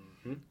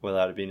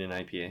without it being an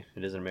IPA.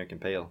 It is an American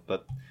Pale,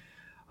 but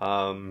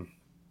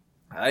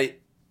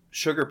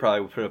sugar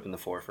probably would put it up in the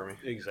 4 for me.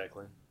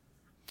 Exactly.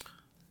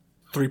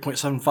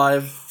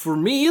 3.75 for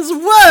me as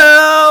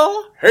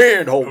well.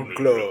 Hand home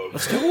club.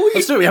 Let's do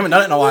it. We haven't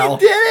done it in a while.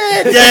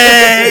 Did it!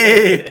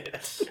 Yay!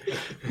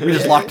 We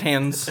just locked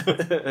hands.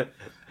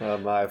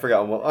 I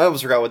forgot. I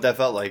almost forgot what that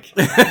felt like.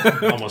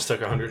 Almost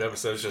took 100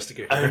 episodes just to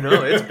get here. I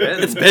know, it's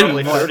been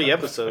probably 30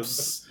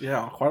 episodes.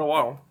 Yeah, quite a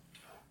while.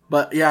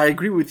 But yeah, I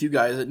agree with you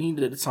guys. It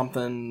needed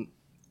something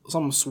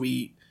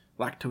sweet,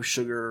 lactose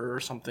sugar or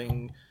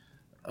something.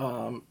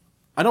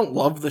 I don't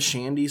love the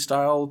shandy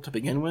style to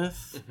begin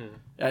with.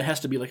 It has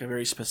to be like a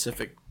very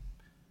specific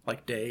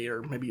like day,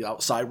 or maybe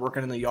outside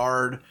working in the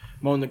yard,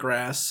 mowing the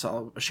grass.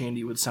 A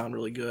shandy would sound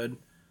really good.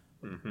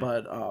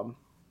 But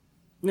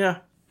yeah,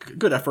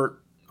 good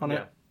effort on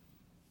it.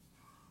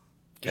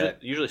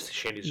 Usually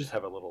shandies just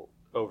have a little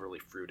overly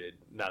fruited,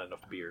 not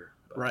enough beer.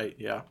 But. Right,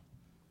 yeah.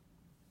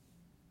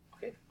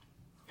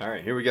 All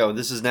right, here we go.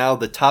 This is now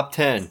the top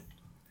 10.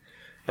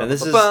 And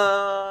this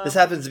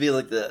happens to be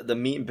like the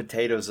meat and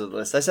potatoes of the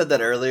list. I said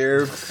that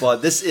earlier, but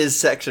this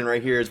section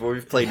right here is where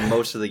we've played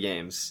most of the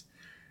games.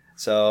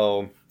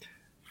 So,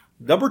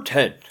 number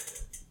 10.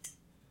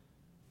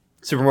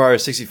 Super Mario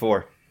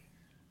 64.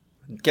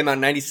 Came out in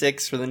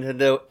 96 for the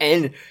Nintendo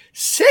and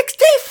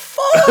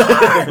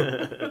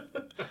 64!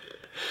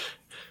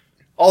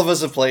 All of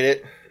us have played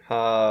it.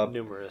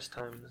 Numerous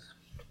times.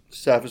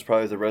 Staff is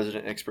probably the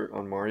resident expert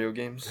on Mario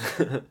games.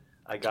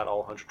 I got all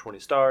 120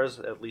 stars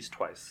at least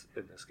twice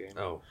in this game.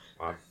 Oh,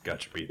 I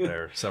got you beat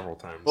there several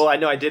times. Well, I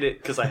know I did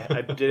it because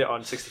I did it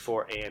on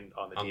 64 and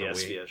on the On the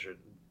DS. Wii.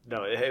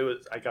 No, it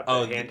was. I got the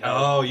handheld.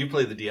 Oh, you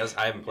played the DS?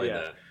 I haven't played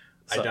Yeah. that.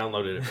 So- I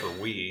downloaded it for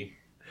Wii.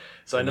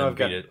 So I and know then I've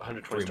got beat it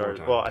 120 3 more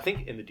stars. Well, I times.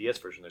 think in the DS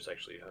version there's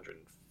actually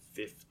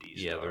 150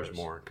 stars. Yeah, there's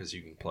more because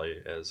you can play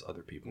as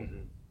other people.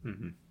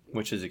 Mm-hmm.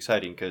 Which is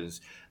exciting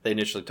because they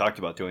initially talked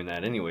about doing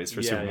that anyways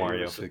for Super Mario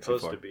he was 64.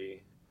 supposed to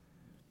be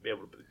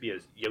able to be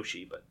as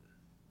Yoshi, but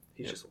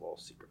he's just a little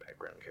secret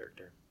background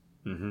character.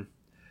 Mm-hmm.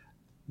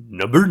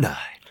 Number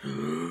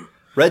 9.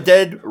 Red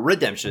Dead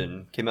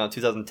Redemption came out in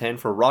 2010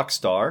 for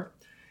Rockstar.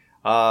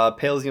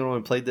 Pale's the only one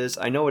who played this.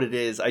 I know what it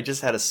is. I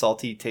just had a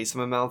salty taste in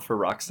my mouth for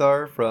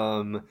Rockstar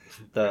from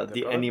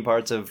the ending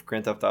parts of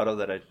Grand Theft Auto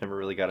that I never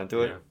really got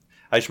into it. Yeah.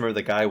 I just remember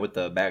the guy with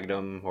the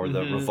Magnum or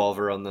the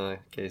revolver on the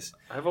case.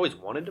 I've always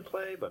wanted to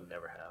play, but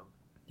never have.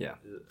 Yeah.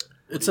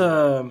 It's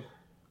a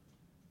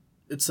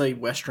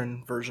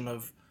Western version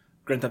of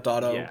Grand Theft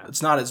Auto. Yeah.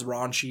 It's not as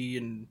raunchy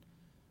and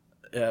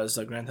as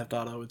Grand Theft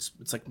Auto. It's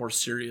like more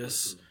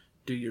serious.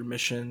 Do your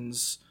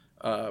missions,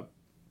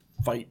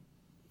 fight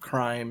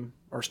crime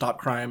or stop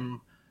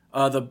crime.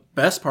 The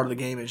best part of the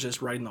game is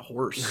just riding the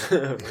horse,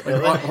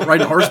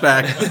 riding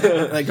horseback,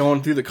 like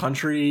going through the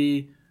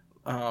country.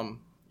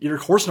 Your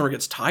horse never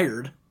gets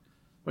tired,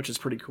 which is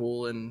pretty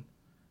cool. And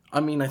I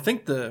mean, I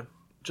think the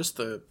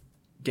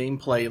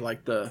gameplay,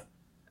 like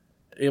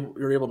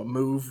you're able to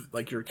move,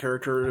 like your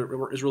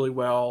character is really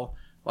well.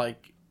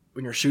 Like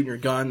when you're shooting your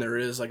gun, there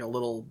is like a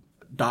little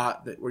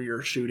dot where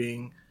you're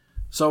shooting.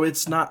 So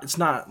it's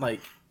not like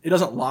it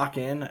doesn't lock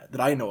in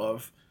that I know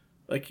of.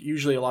 Like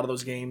usually a lot of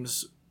those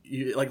games,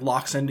 it like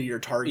locks into your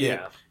target.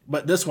 Yeah.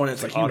 But this one,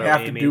 it's like you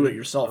have to do it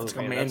yourself. It's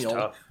like a That's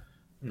manual. tough.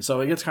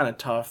 So it gets kind of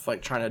tough,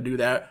 like trying to do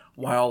that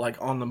while like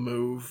on the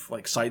move,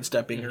 like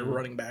sidestepping or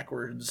running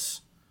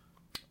backwards.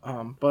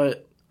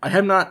 But I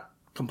have not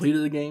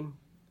completed the game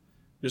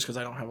just because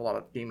I don't have a lot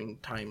of gaming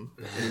time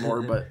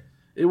anymore. But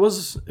it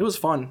was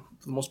fun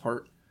for the most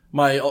part.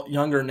 My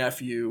younger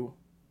nephew,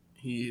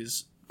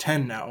 he's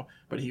 10 now,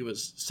 but he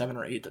was 7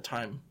 or 8 at the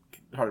time.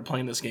 Started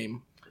playing this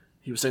game.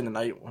 He was staying the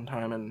night one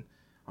time, and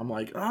I'm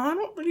like, I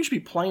don't think you should be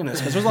playing this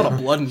because there's a lot of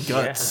blood and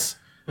guts,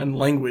 and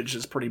language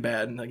is pretty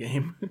bad in the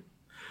game.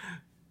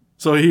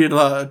 So he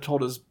had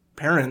told his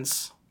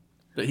parents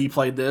that he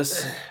played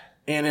this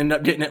and ended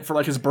up getting it for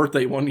like his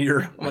birthday one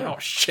year. I'm like, oh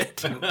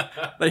shit.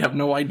 They have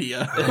no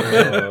idea.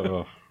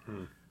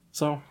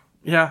 So,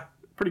 yeah,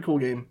 pretty cool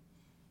game.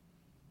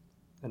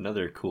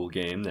 Another cool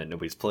game that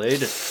nobody's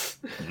played.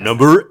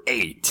 Number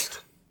 8.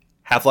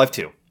 Half-Life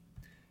 2.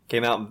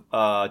 Came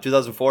out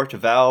 2004 to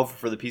Valve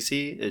for the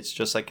PC. It's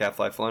just like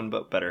Half-Life 1,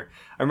 but better.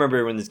 I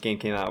remember when this game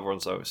came out, everyone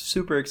was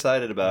super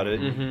excited about it.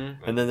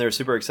 Mm-hmm. And then they were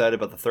super excited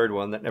about the third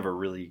one that never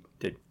really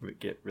did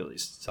get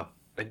released. So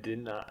I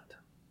did not.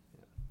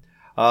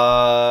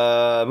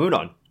 moving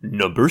on.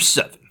 Number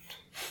 7.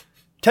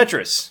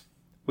 Tetris.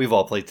 We've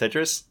all played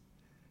Tetris.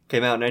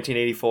 Came out in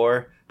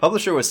 1984.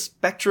 Publisher was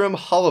Spectrum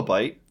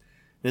Holobyte.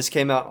 This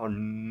came out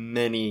on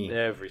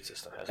Every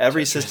system has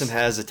Every Tetris. system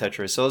has a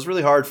Tetris, so it was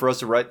really hard for us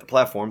to write the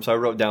platform, so I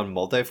wrote down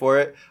multi for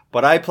it,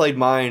 but I played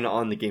mine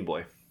on the Game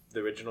Boy. The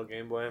original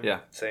Game Boy?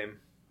 Yeah. Same.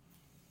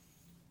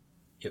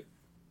 Yep.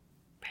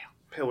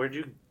 Pale, where'd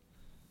you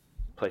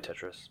play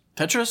Tetris?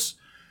 Tetris?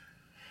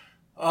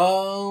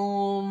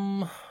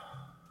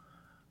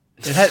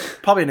 It had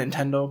probably a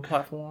Nintendo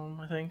platform,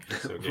 I think.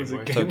 So Game Was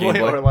Boy. it Game So Boy,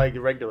 Game Boy? or like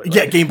regular?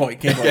 Yeah, like- Game Boy.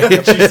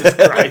 Jesus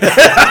Christ.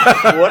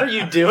 What are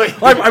you doing?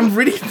 I'm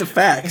reading the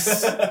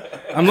facts.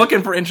 I'm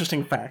looking for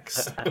interesting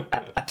facts.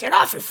 Get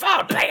off your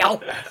phone,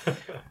 Pale!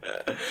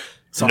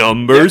 You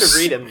Number have to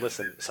read and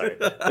listen. Sorry.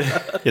 You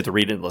have to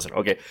read it and listen.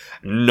 Okay.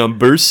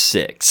 Number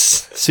 6.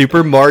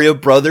 Super Mario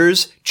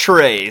Brothers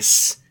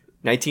Trace.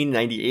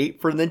 1998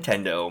 for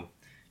Nintendo.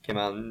 Came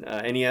out on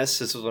NES.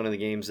 This was one of the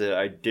games that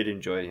I did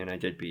enjoy and I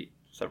did beat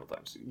several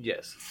times.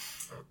 Yes.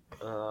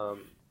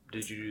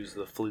 Did you use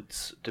the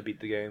flutes to beat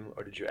the game,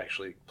 or did you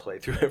actually play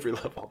through every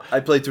level? I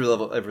played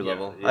through every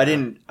level. yeah. I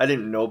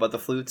didn't know about the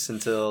flutes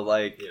until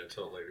like Yeah,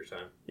 until a later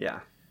time. yeah.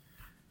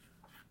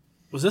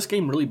 Was this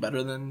game really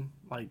better than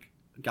like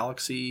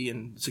Galaxy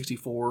and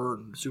 64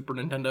 and Super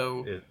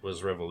Nintendo? It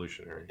was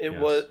revolutionary. It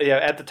yes. was, yeah,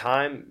 at the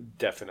time,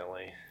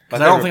 definitely.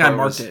 Because I don't think I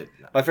marked it.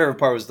 My favorite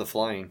part was the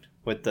flying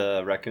with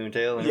the raccoon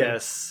tail. And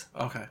Yes.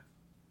 Okay.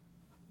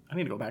 I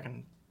need to go back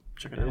and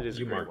check it It out. is a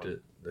You great marked one.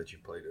 it that you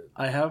played it.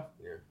 I have?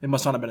 Yeah. It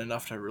must not have been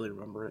enough to really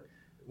remember it.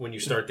 when you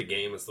start the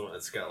game, it's the one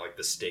that's got like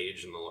the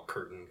stage and the little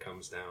curtain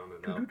comes down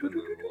and up and then the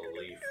little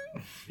leaf.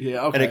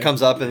 Yeah, okay. And it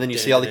comes up, and then you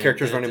see all the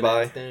characters running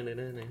by.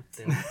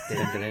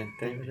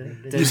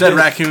 You said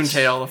raccoon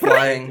tail, the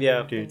flying.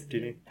 Yeah.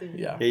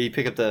 Yeah. Yeah, you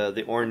pick up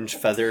the orange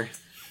feather,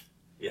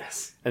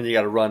 Yes. and you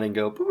got to run and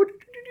go.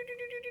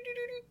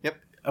 Yep.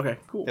 Okay,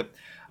 cool. Yep.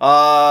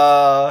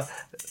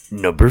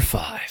 Number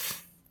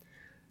 5.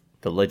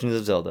 The Legend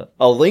of Zelda: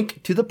 A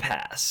Link to the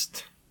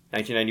Past.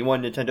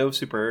 1991 Nintendo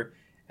Super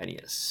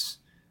NES.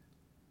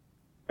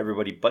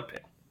 Everybody but Pale.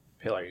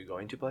 Pale, are you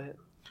going to play it?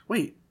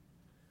 Wait.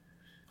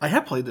 I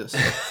have played this.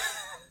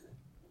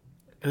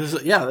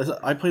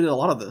 I played a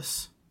lot of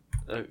this.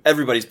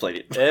 Everybody's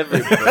played it.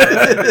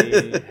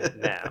 Everybody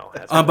now.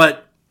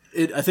 But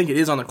I think it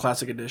is on the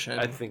classic edition.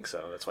 I think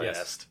so. That's why Yes. I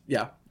asked.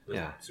 Yeah.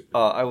 Yeah.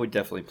 I would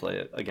definitely play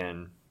it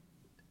again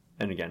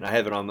and again. I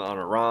have it on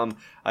a ROM.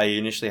 I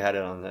initially had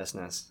it on the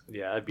SNES.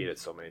 Yeah, I beat it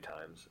so many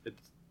times.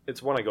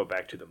 It's one I go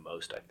back to the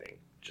most, I think,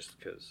 just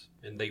because.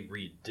 And they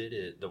redid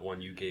it, the one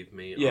you gave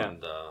me Yeah. on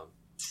the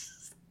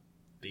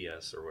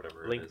DS or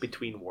whatever. Link it is.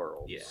 Between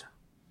Worlds. Yeah.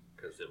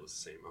 Because it was the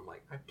same. I'm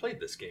like, I played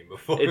this game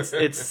before.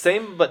 It's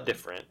same but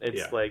different. It's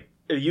Yeah. like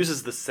it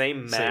uses the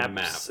same Same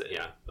maps map,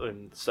 yeah.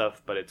 and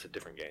stuff, but it's a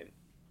different game.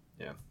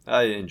 Yeah.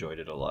 I enjoyed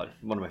it a lot.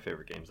 One of my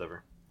favorite games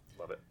ever.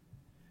 Love it.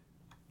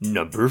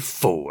 Number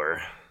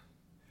 4.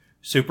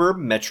 Super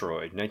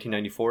Metroid,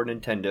 1994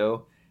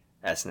 Nintendo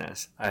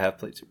SNES. I have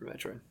played Super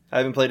Metroid. I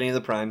haven't played any of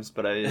the Primes,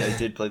 but I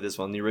did play this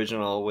one, the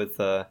original with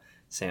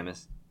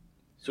Samus.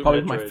 Super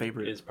Probably my Metroid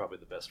favorite. is probably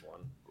the best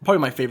one. Probably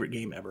my favorite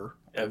game ever.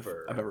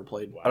 Ever. I've ever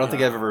played. I don't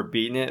think I've ever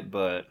beaten it,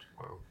 but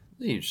Wow.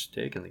 it's a huge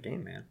stake in the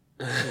game, man.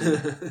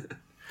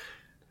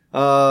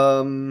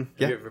 Have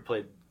Yeah. you ever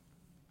played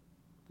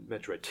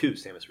Metroid 2: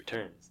 Samus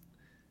Returns?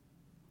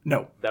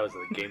 No. That was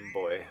the Game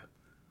Boy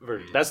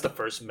version. That's the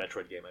first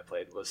Metroid game I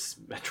played was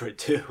Metroid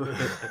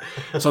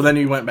 2. So then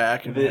you went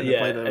back and had to Yeah,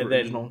 play the and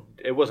original.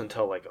 then it wasn't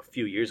until like a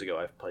few years ago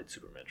I played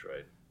Super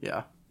Metroid.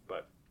 Yeah.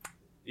 But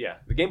yeah,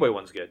 the Game Boy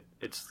one's good.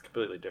 It's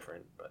completely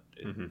different, but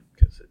Mhm.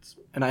 because it's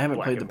And I haven't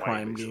black played the and white,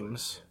 Prime basically.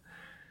 games.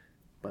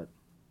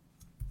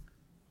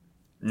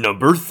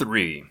 Number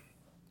 3.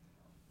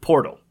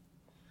 Portal.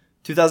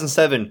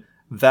 2007,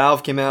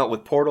 Valve came out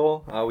with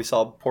Portal. We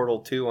saw Portal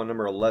 2 on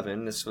number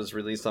 11. This was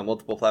released on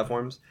multiple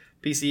platforms.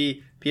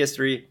 PC,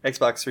 PS3,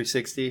 Xbox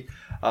 360.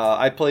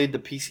 I played the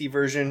PC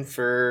version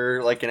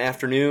for like an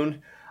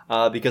afternoon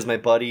because my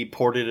buddy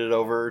ported it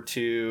over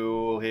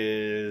to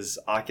his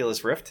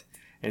Oculus Rift.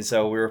 And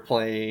so we were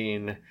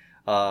playing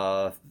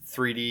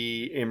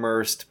 3D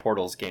immersed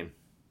Portals game.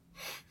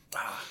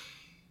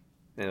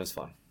 And it was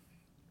fun.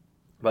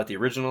 But the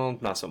original,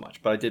 not so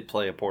much. But I did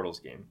play a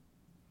Portals game,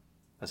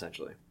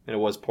 essentially. And it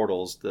was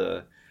Portals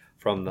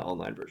from the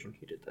online version.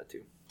 He did that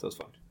too. So it was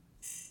fun.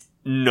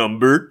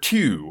 Number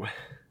 2.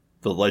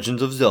 The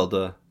Legend of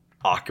Zelda: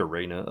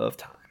 Ocarina of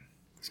Time.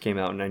 This came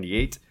out in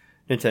 98.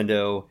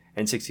 Nintendo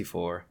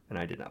N64. And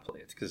I did not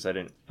play it because I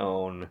didn't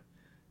own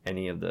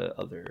any of the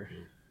other...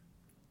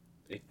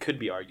 It could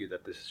be argued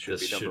that this should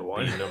This be number should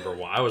one. be number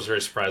one. I was very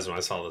surprised when I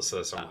saw this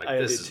list. I'm like, I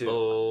this did is too.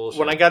 bullshit.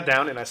 When I got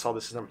down and I saw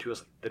this is number 2, I was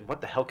like, then what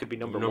the hell could be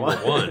number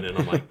one? And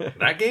I'm like,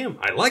 that game?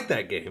 I like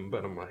that game,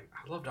 but I'm like,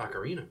 I loved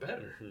Ocarina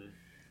better.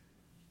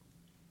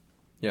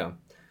 Yeah.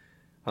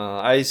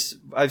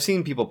 I've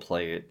seen people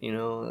play it,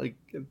 like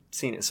I've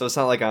seen it. So it's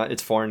not like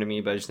it's foreign to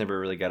me, but I just never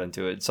really got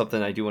into it. It's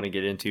something I do want to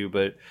get into,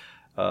 but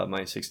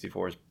my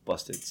 64 is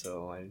busted,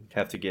 so I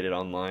have to get it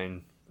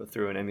online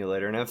through an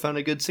emulator, and I haven't found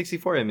a good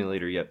 64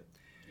 emulator yet.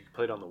 You can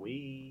play it on the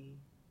Wii.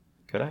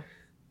 Could I?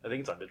 I think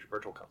it's on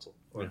Virtual Console.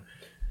 Or,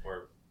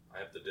 Or I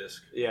have the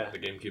disc. yeah, The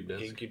GameCube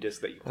disc. GameCube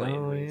disc that you play.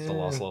 Oh, in yeah. It's the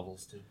Lost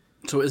Levels, too.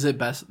 So is it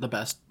the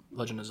best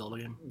Legend of Zelda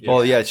game?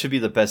 Well, yeah, it should be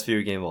the best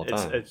video game of all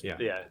time. It's Yeah.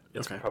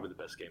 it's Okay. probably the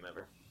best game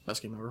ever.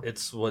 Best game ever.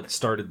 It's what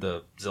started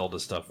the Zelda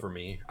stuff for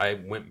me. I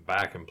went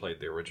back and played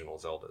the original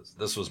Zeldas.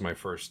 This was my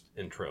first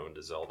intro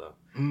into Zelda.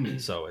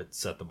 So it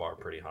set the bar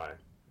pretty high.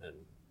 And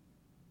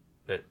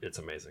it's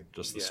amazing.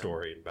 Just the Yeah.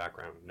 story and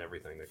background and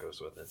everything that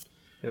goes with it.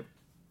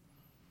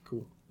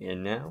 Cool.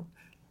 And now,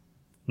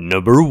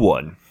 number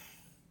 1.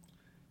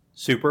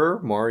 Super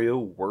Mario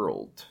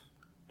World.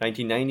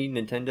 1990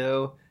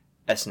 Nintendo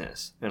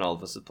SNES. And all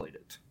of us have played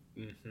it.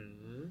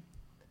 Mm-hmm.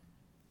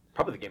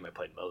 Probably the game I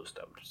played most,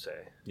 I would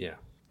say. Yeah.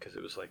 Because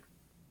it was like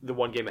the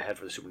one game I had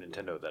for the Super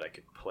Nintendo that I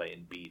could play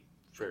and beat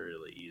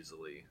fairly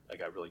easily. I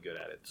got really good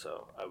at it,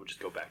 so I would just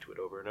go back to it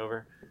over and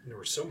over. There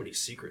were so many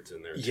secrets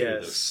in there, too.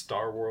 Yes. The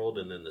Star World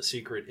and then the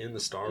secret in the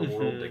Star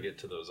World to get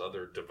to those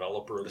other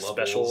developer levels.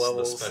 special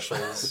levels. The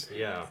specials.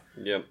 Yeah.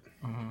 Yep.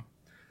 Mm-hmm.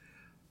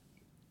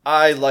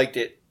 I liked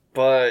it,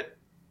 but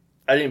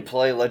I didn't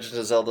play Legend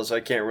of Zelda, so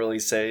I can't really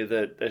say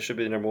that that should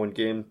be the number 1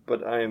 game.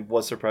 But I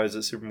was surprised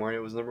that Super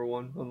Mario was number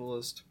 1 on the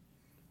list.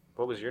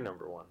 What was your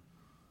number 1?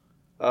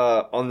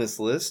 On this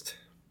list,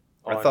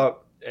 I On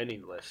thought, any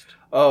list.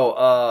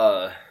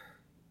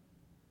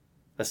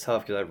 that's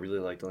tough because I really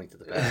liked Link to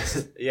the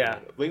Past. Yeah,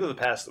 Link to the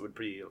Past would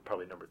be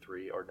probably number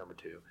 3 or number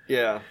 2.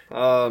 Yeah.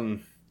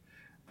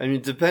 I mean,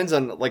 it depends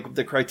on like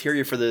the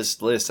criteria for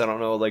this list. I don't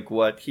know like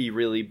what he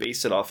really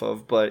based it off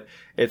of, but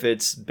if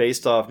it's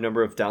based off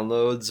number of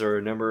downloads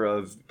or number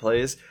of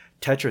plays,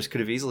 Tetris could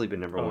have easily been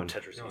number one.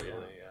 Tetris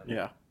easily,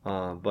 Yeah.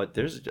 But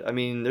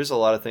there's a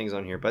lot of things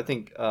on here. But I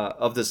think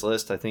of this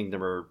list, I think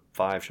number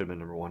 5 should have been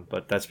number 1.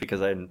 But that's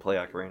because I didn't play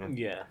Ocarina.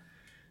 Yeah.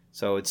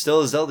 So it's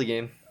still a Zelda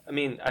game. I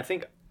mean, I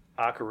think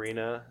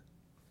Ocarina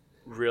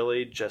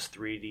really just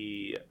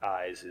 3D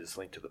eyes is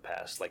Link to the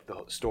Past. Like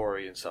the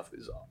story and stuff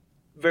is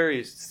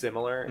very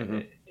similar,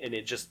 and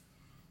it just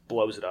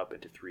blows it up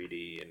into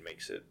 3D and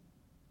makes it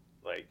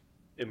like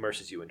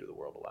immerses you into the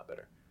world a lot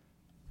better.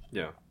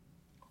 Yeah.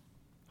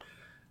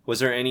 Was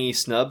there any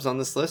snubs on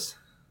this list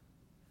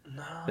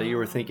that you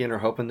were thinking or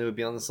hoping that would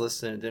be on this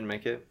list and it didn't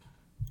make it?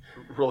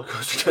 Roller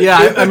Coaster Tycoon.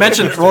 Yeah, I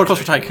mentioned Roller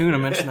Coaster Tycoon. I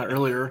mentioned that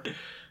earlier.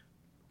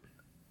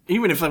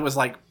 Even if it was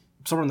like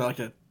somewhere in the, like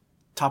a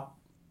top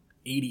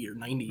 80 or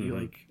 90,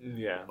 like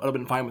Yeah. I'd have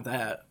been fine with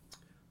that.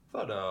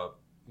 I thought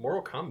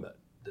Mortal Kombat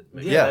did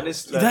make Yeah. That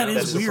is That is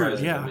that's weird,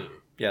 surprising to yeah. me.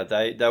 Yeah,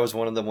 that was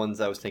one of the ones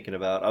I was thinking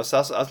about. I was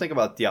thinking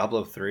about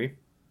Diablo 3.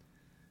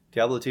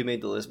 Diablo 2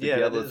 made the list, but Yeah,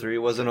 that Diablo is 3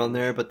 wasn't on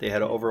there, but they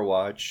had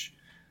Overwatch.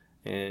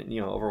 And,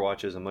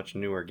 Overwatch is a much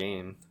newer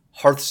game.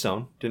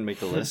 Hearthstone didn't make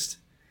the list.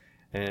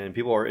 And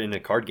people are into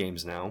card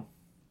games now.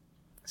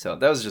 So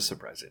that was just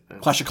surprising.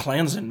 Clash of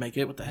Clans didn't make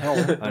it. What the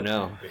hell? I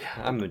know.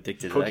 I'm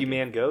addicted to that game.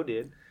 Pokemon Go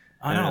did.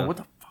 I know. What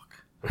the fuck?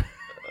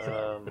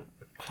 Um,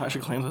 Clash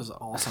of Clans was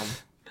awesome.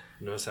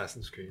 No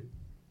Assassin's Creed.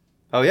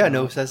 Oh, yeah,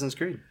 no Assassin's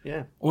Creed.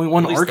 Yeah. Only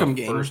one At least Arkham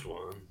the game. first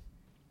one.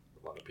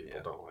 A lot of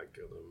people don't like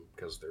them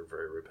because they're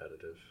very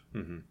repetitive.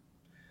 Mm-hmm.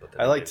 But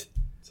I liked...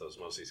 So is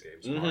most of these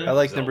games. Mhm. Mario, I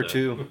like Zelda. number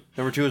 2.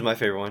 Number 2 was my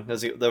favorite one.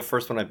 That's the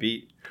first one I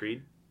beat.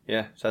 Creed.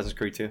 Yeah, Assassin's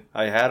Creed 2.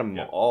 I had them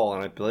Yeah. all,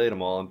 and I played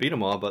them all, and beat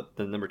them all, but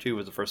the number 2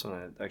 was the first one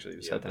I actually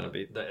Yeah, sat down and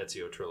beat. the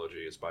Ezio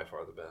trilogy is by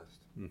far the best.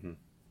 Mm-hmm.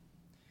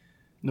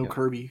 No Yeah.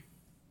 Kirby.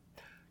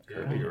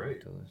 Yeah, you're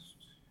right.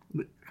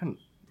 But kind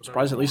of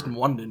surprised at least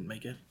one didn't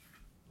make it.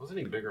 Wasn't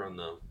he bigger on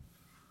the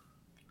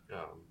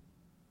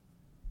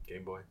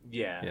Game Boy?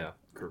 Yeah. Yeah.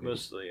 Kirby.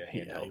 Mostly a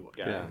handheld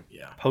guy. Yeah.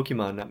 Yeah.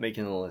 Pokemon not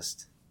making the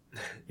list.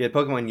 You had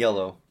Pokemon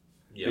Yellow.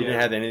 Yeah, You didn't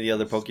have any of the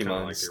other It's kinda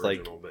Pokemons. the Like,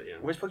 original, but yeah.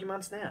 Where's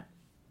Pokemon Snap?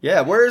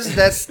 yeah, where's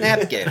that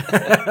Snap game?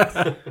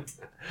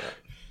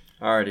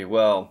 Alrighty,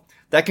 well,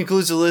 that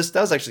concludes the list.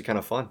 That was actually kind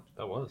of fun.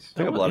 That was.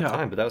 Took up a lot of Yeah.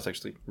 time, but that was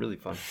actually really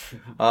fun.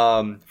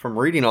 From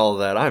reading all of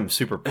that, I'm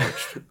super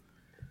parched.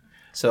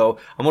 So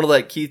I'm going to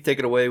let Keith take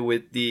it away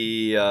with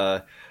the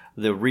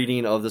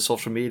reading of the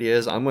social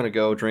medias. I'm going to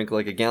go drink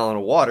like a gallon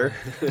of water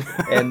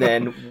and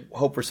then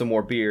hope for some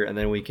more beer, and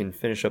then we can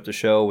finish up the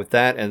show with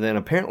that. And then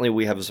apparently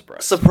we have a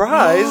surprise.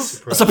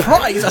 Surprise! A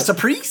surprise! A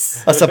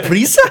surprise! A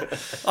surprise?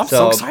 I'm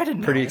so excited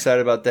now. Pretty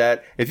excited about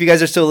that. If you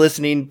guys are still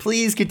listening,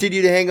 please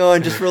continue to hang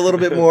on just for a little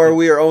bit more.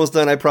 We are almost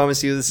done. I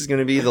promise you this is going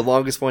to be the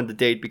longest one to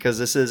date because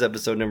this is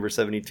episode number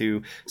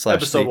 72 /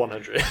 Episode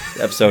 100.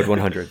 episode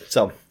 100.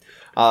 So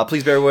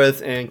please bear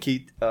with, and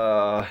Keith,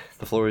 the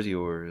floor is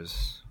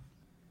yours.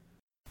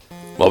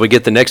 While we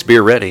get the next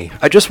beer ready,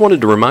 I just wanted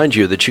to remind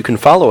you that you can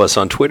follow us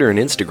on Twitter and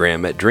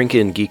Instagram at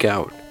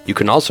DrinkInGeekOut. You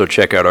can also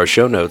check out our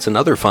show notes and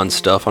other fun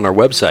stuff on our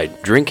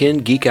website,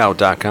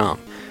 drinkingeekout.com.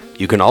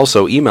 You can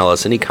also email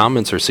us any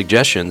comments or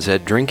suggestions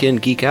at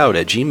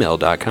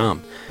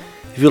drinkingeekout@gmail.com.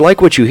 If you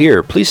like what you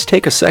hear, please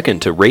take a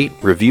second to rate,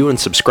 review, and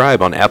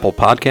subscribe on Apple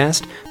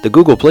Podcast, the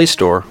Google Play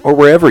Store, or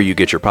wherever you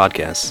get your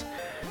podcasts.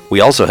 We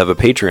also have a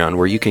Patreon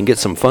where you can get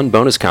some fun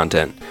bonus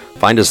content.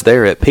 Find us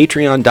there at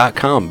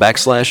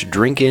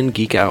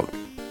patreon.com/drinkingeekout.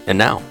 And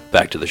now,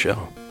 back to the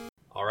show.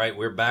 All right,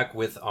 we're back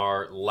with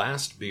our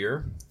last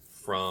beer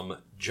from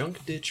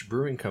Junk Ditch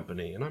Brewing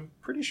Company, and I'm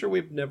pretty sure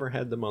we've never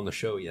had them on the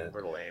show yet.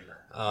 We're lame.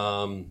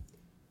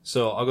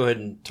 So I'll go ahead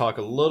and talk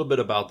a little bit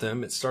about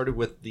them. It started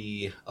with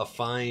the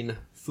Affine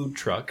food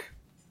truck.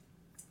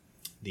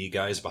 The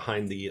guys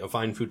behind the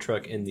Affine food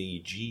truck and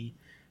the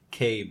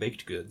GK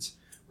Baked Goods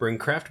bring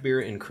craft beer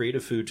and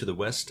creative food to the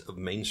west of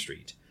Main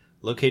Street.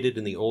 Located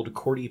in the old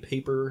Cordy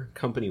Paper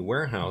Company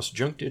warehouse,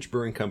 Junk Ditch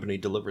Brewing Company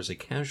delivers a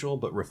casual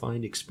but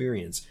refined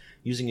experience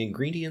using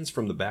ingredients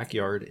from the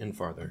backyard and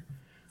farther.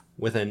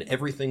 With an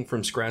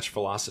everything-from-scratch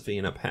philosophy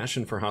and a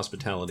passion for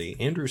hospitality,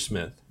 Andrew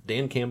Smith,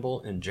 Dan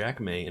Campbell, and Jack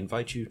May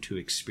invite you to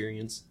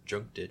experience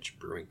Junk Ditch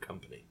Brewing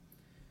Company.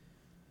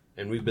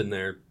 And we've been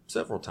there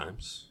several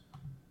times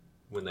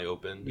when they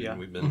opened. Yeah. And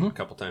we've been a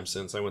couple times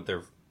since. I went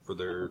there for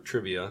their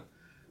trivia.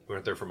 We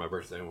went there for my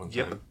birthday one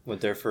time. Went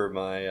there for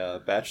my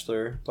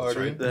bachelor party.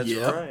 right. That's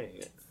Yep.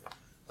 right.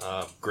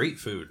 Great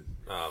food,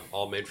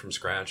 all made from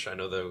scratch. I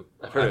know though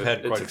I've heard had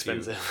it's quite a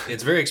expensive. few.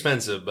 It's very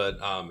expensive, but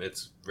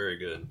it's very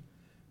good.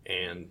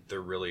 And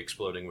they're really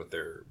exploding with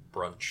their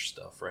brunch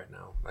stuff right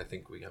now. I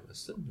think we have a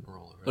cinnamon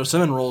roll. Right? Those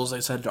cinnamon rolls, they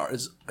said,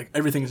 is like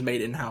everything is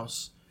made in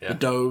house. Yeah. The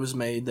dough is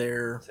made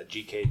there. It's a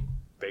GK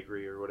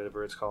Bakery or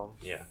whatever it's called.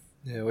 Yeah.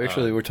 Yeah, we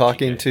actually were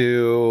talking GK.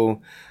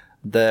 to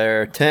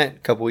their tent a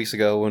couple weeks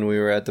ago when we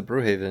were at the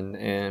Brewhaven,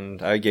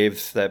 and I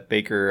gave that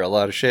baker a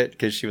lot of shit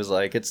because she was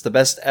like, "It's the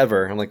best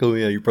ever." I'm like, "Oh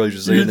yeah, you're probably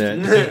just saying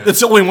that." It's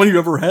the only one you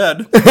ever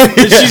had.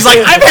 She's like,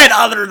 I've had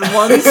other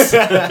ones.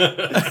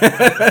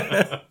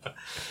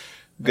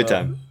 Good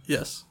time.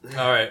 Yes.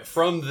 All right.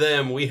 From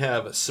them, we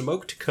have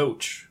Smoked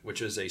Coach,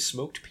 which is a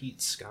smoked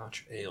peat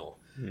Scotch ale,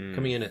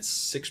 coming in at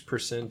 6%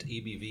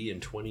 ABV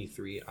and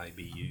 23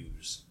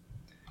 IBUs.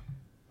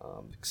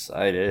 I'm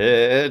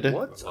excited.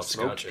 What's a Love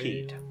smoked Scotch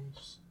peat?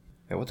 ales.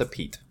 Hey, what's a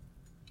peat?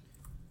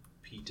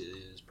 Peat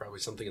is probably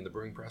something in the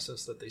brewing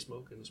process that they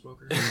smoke in the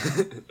smoker.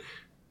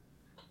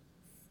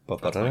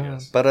 Ba-ba-da, my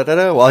guess.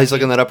 ba-da-da-da. While he's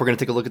looking that up, we're going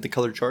to take a look at the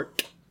color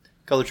chart.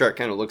 Color chart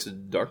kind of looks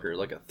darker,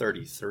 like a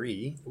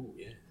 33. Ooh,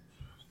 yeah.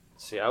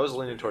 See, I was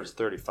leaning towards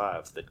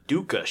 35. The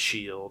Duca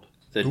Shield.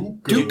 The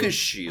Duke. Duca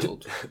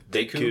Shield.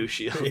 Deku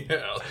Shield.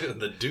 Yeah,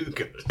 the Duke.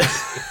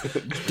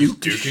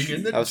 Duking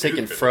in the I was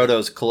taking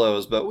Frodo's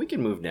clothes, but we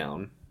can move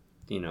down.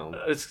 You know,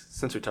 It's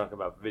since we're talking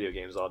about video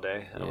games all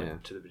day. I Yeah.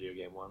 went to the video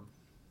game one.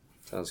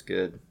 sounds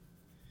good.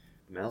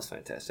 Smells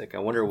fantastic. I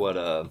wonder what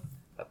a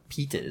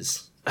peat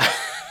is.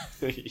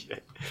 You're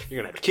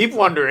gonna have to keep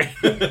wondering.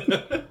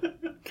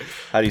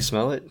 How do you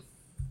smell it?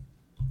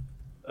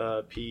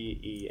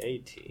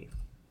 PEAT.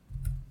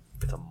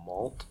 It's a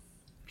malt.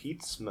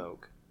 Peat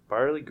smoke.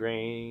 Barley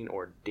grain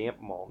or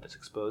damp malt is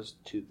exposed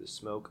to the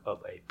smoke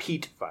of a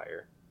peat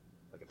fire.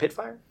 Like a pit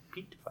fire?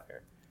 Peat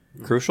fire.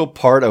 Crucial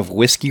part of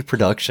whiskey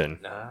production.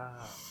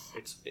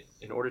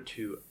 In order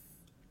to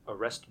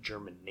arrest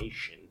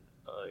germination,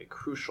 a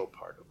crucial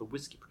part of the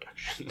whiskey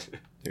production.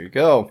 There you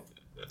go.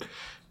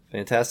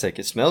 Fantastic.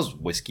 It smells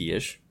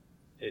whiskey-ish.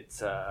 It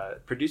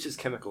produces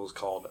chemicals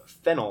called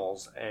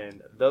phenols,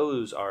 and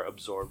those are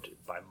absorbed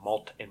by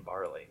malt and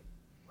barley,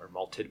 or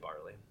malted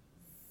barley.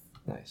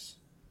 Nice.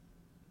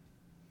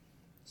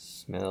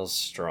 Smells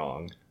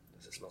strong.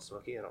 Does it smell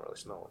smoky? I don't really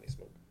smell any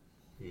smoke.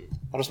 I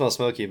don't smell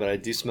smoky, but I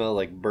do smell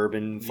like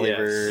bourbon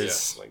flavors.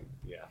 Yes.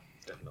 Yeah,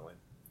 definitely.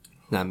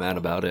 Not mad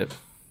about it.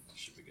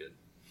 Should be good.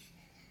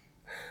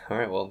 All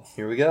right, well,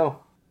 here we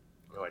go.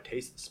 Oh, I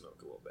taste the smoke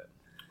a little bit.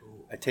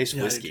 I taste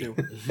Yeah, I whiskey. do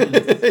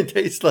It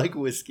tastes like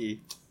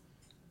whiskey.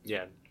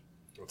 Yeah,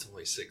 It's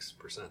only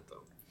 6%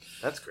 though.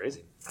 that's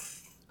crazy.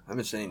 I'm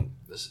insane.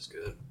 This is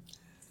good.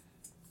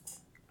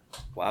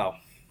 Wow.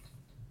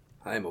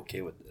 I'm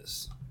okay with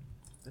this.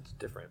 That's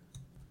different.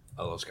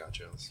 I love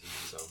Scotch ales.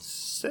 So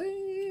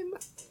Same.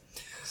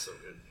 so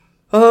good.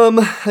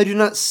 I do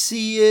not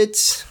see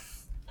it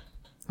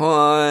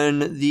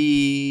on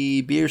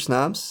the beer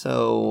snobs,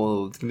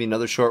 so it's gonna be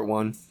another short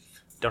one.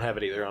 Don't have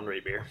it either on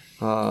Rate Beer.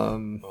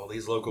 All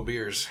these local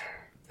beers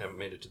haven't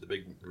made it to the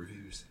big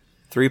reviews.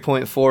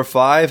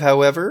 3.45,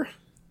 however,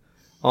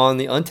 on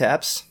the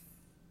Untaps.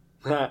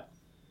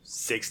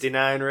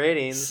 69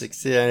 ratings.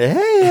 60.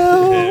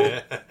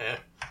 Hey.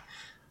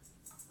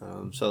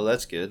 So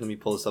that's good. Let me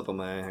pull this up on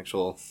my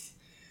actual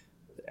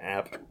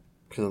app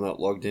because I'm not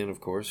logged in, of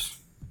course.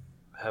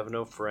 Have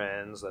no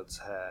friends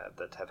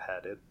that have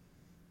had it.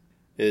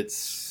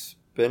 It's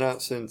been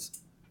out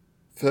since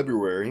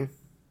February,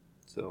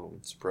 so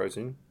it's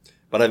surprising.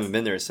 But I haven't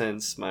been there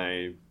since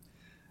my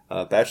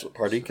bachelor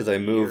party because I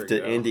moved to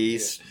ago,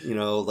 Indies,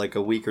 like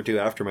a week or two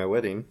after my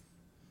wedding.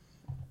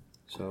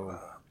 So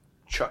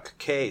Chuck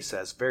K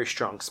says very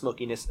strong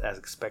smokiness as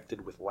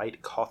expected with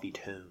light coffee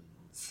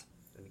tones,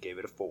 and gave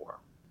it a 4.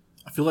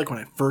 I feel like when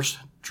I first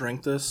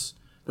drank this,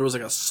 there was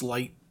like a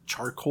slight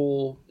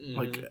charcoal,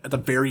 like at the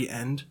very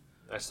end.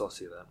 I still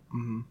see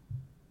that.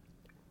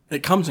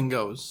 It comes and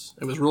goes.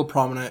 It was real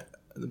prominent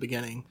at the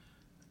beginning.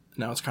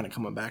 Now it's kind of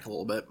coming back a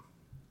little bit.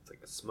 It's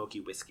like a smoky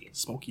whiskey.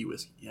 Smoky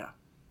whiskey, yeah.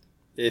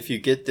 if you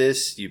get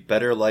this, you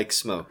better like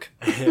smoke.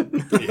 Yeah,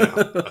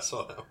 I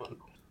saw that one.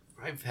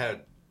 I've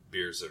had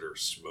beers that are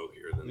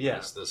smokier than Yeah.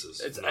 this. This is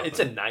It's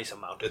a nice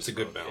amount. Of It's a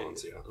good smoke.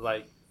 balance, yeah.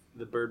 Like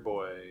the Bird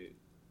Boy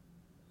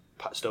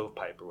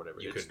stovepipe or whatever.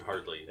 You it's, could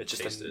hardly it's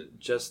just taste it.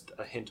 just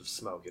a hint of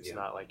smoke. It's Yeah.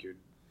 not like you're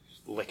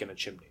licking a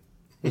chimney.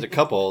 There's a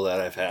couple that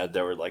I've had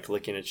that were like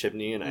licking a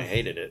chimney, and I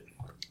hated it.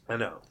 I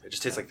know. It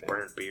just tastes like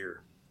burnt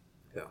beer.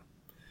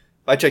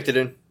 I checked it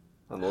in.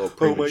 I'm a little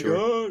premature.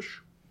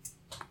 gosh.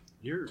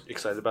 You're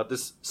excited about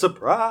this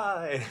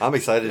surprise. I'm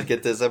excited to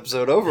get this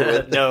episode over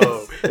with.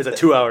 No, it's a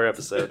 2-hour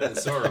episode. And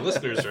so are our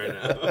listeners right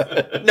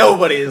now.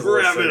 Nobody is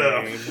Wrap it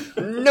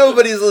listening.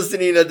 Nobody's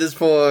listening at this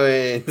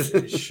point.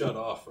 They shut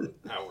off for an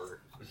hour.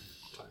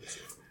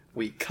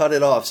 We cut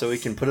it off so we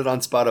can put it on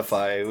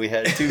Spotify. We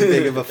had too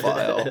big of a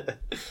file.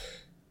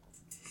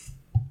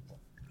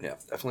 Yeah,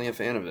 definitely a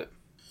fan of it.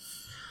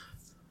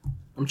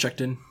 I'm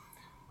checked in.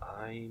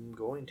 I'm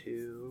going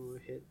to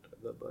hit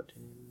the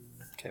button.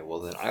 Okay, well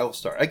then I'll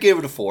start. I gave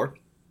it a 4.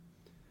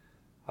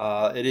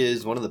 It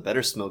is one of the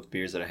better smoked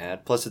beers that I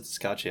had. Plus it's a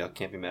Scotch ale.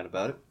 Can't be mad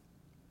about it.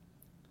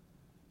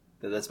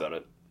 That's about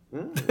it.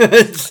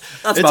 it's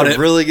about a it.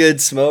 really good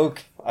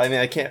smoke. I mean,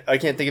 I can't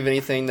think of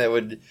anything that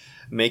would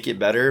make it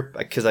better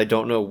because I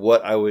don't know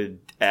what I would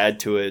add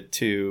to it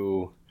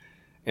to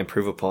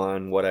improve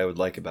upon what I would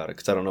like about it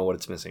because I don't know what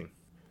it's missing.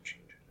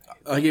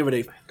 I gave it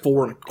a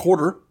 4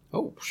 1/4.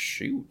 Oh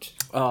shoot!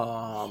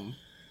 About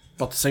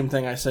the same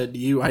thing I said to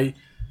you. I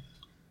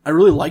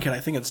really like it. I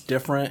think it's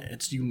different.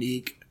 It's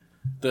unique.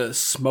 The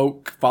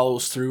smoke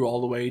follows through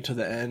all the way to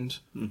the end.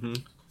 Mm-hmm.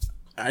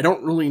 I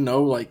don't really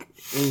know like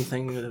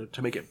anything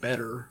to make it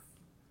better,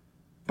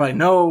 but I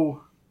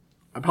know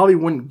I probably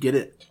wouldn't get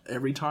it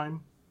every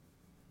time.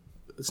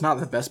 It's not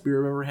the best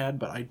beer I've ever had,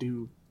 but I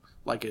do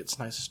like it. It's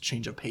a nice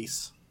change of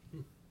pace.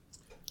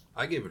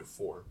 I gave it a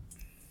 4,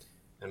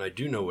 and I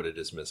do know what it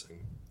is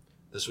missing.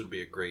 This would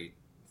be a great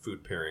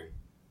food pairing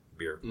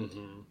beer.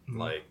 Mm-hmm.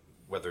 Like,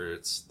 whether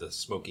it's the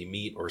smoky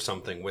meat or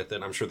something with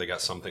it. I'm sure they got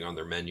something on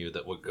their menu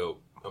that would go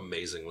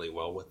amazingly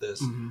well with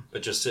this. Mm-hmm.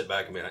 But just sit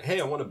back and be like, hey,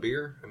 I want a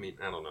beer. I mean,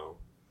 I don't know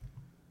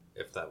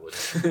if that would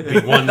be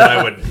one that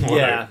I would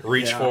want to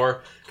reach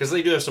for. Because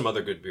they do have some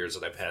other good beers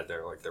that I've had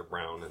there, like their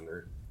Brown and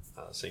their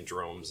St.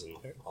 Jerome's and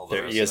all the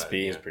Their rest ESB of that.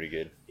 is pretty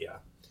good. Yeah.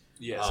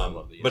 Yes, I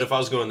love the ESB. But if I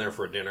was going there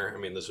for a dinner, I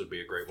mean, this would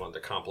be a great one to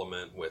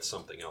complement with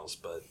something else.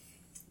 But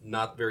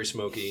not very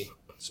smoky,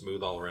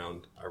 smooth all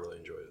around. I really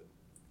enjoyed it.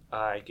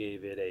 I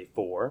gave it a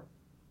 4,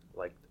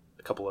 like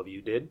a couple of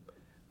you did.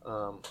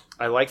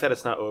 I like that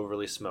it's not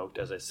overly smoked,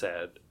 as I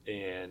said,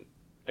 and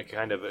I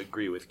kind of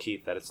agree with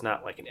Keith that it's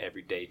not like an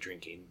everyday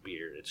drinking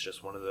beer. It's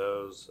just one of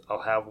those,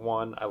 I'll have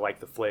one, I like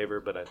the flavor,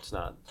 but it's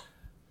not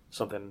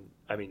something,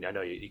 I mean, I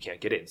know you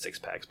can't get it in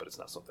 6-packs, but it's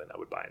not something I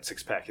would buy in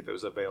 6-pack if it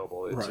was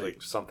available. It's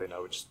like something I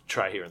would just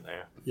try here and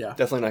there. Yeah.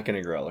 Definitely not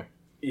getting a growler.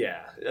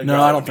 Yeah.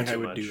 No, I don't think I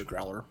would do the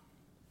growler.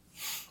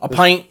 A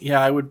pint,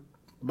 yeah, I would.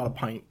 About a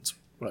pint is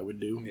what I would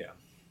do. Yeah.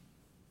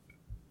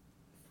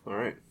 All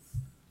right.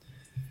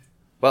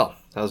 Well,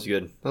 that was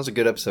good. That was a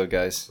good episode,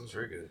 guys. That was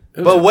very good.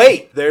 But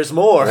wait, there's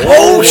more.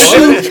 Oh,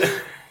 shoot!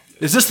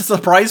 Is this the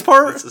surprise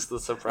part? This is the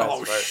surprise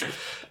part.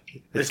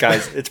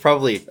 It's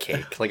probably a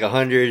cake, like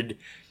 100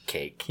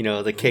 cake. You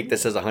know, the cake that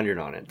says 100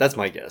 on it. That's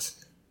my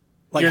guess.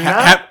 Like You're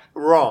not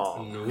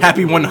wrong,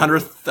 happy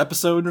 100th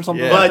episode or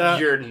something Yeah. like but that?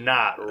 you're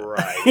not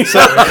right. So,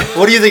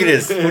 what do you think it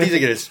is? What do you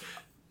think it is?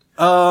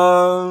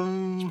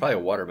 Um, Probably a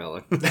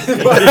watermelon. That's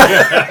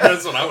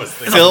what I was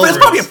thinking. it's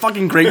probably a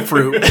fucking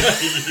grapefruit.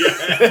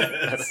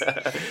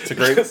 It's a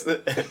grape.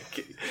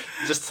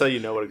 Just so you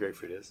know what a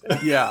grapefruit is.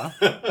 Yeah.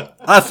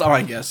 That's all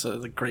I guess.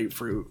 The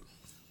grapefruit.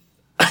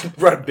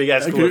 Brought a big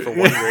ass cooler for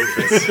one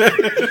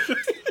grapefruit.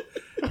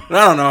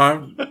 I don't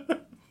know.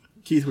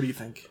 Keith, what do you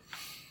think?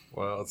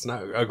 Well, it's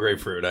not a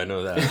grapefruit. I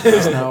know that.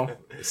 No.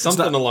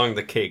 Something along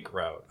the cake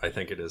route, I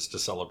think it is, to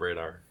celebrate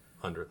our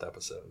 100th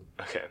episode.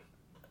 Okay.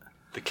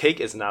 The cake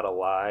is not a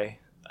lie.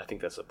 I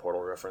think that's a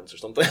Portal reference or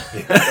something.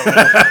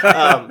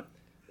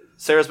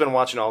 Sarah's been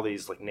watching all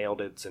these like Nailed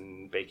It's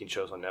and baking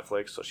shows on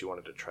Netflix, so she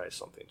wanted to try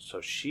something.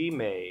 So she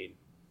made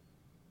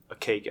a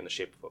cake in the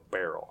shape of a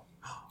barrel.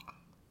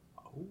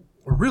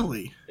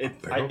 Really?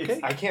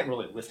 I can't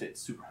really lift it.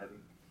 It's super heavy.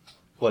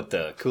 What,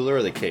 the cooler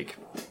or the cake?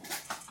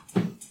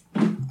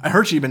 I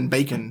heard she'd been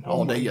baking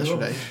all day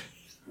yesterday.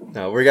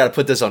 No, we got to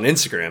put this on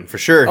Instagram for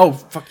sure. Oh,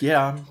 fuck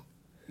yeah. I'm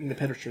going to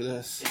picture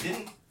this.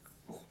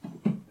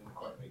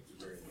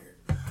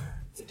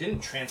 It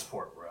didn't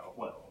transport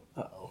well.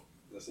 Uh-oh.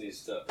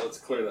 Let's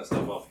clear that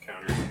stuff off the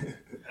counter.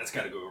 That's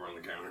got to go around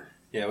the counter.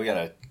 Yeah, we got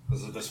to.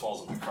 This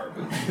falls on the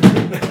carpet.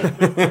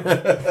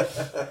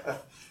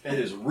 It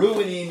is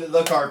ruining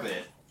the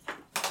carpet.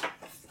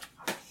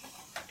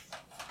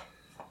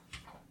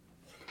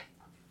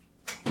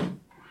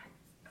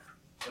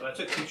 And I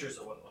took pictures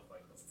of what it looked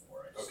like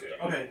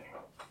before. Okay.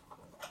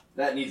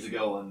 That needs to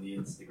go on the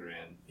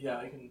Instagram. Yeah,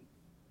 I can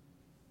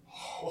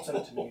send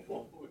it to me.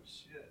 Oh,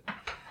 shit.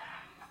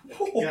 It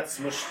got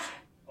smushed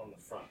on the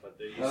front, but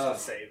they used to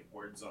say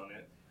words on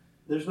it.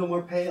 There's no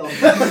more pail.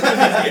 Pail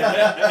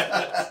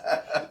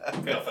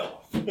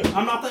fell off.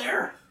 I'm not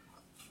there.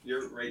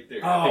 You're right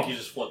there. Oh. I think you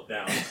just flipped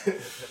down.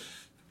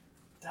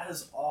 That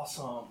is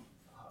awesome.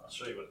 I'll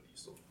show you what it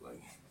used to look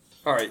like.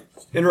 All right,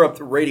 interrupt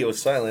radio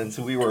silence.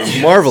 We were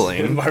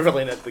marveling.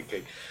 Marveling at the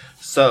cake.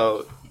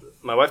 So,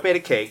 my wife made a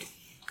cake.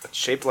 It's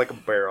shaped like a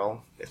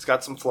barrel. It's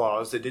got some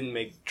flaws. It didn't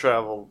make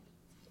travel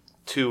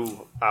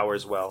 2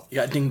 hours well. You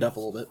got dinged up a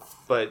little bit.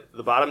 But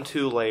the bottom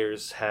 2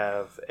 layers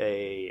have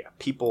a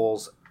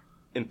People's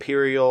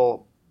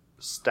Imperial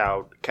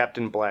Stout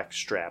Captain Black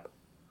strap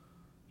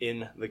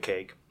in the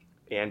cake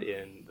and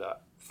in the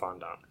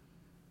fondant.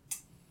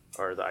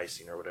 Or the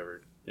icing or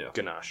whatever. Yeah.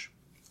 Ganache.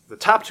 The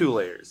top 2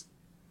 layers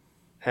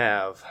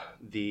have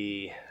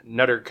the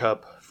Nutter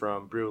Cup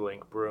from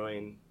Brewlink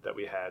Brewing that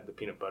we had, the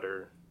peanut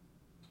butter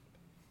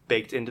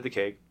baked into the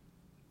cake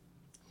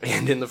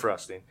and in the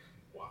frosting.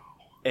 Wow.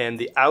 And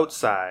the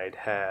outside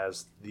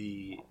has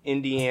the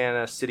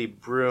Indiana City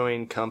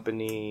Brewing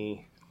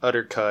Company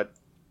Uttercut.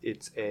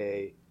 It's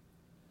a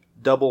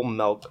double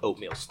milk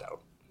oatmeal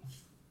stout.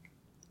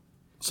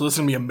 So this is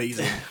going to be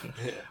amazing.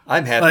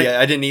 I'm happy Like-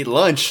 I didn't eat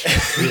lunch.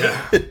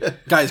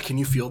 Guys, can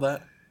you feel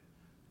that?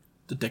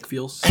 The dick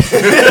feels?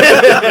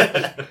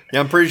 Yeah,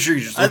 I'm pretty sure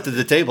you just lifted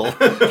the table.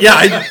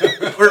 Yeah,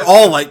 we're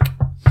all like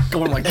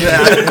going like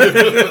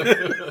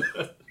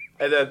that.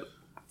 And then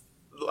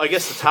I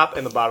guess the top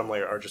and the bottom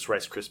layer are just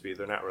Rice Krispies.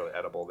 They're not really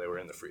edible. They were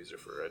in the freezer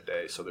for a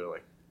day, so they're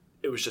like,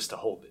 it was just to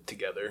hold it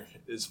together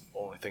is the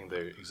only thing they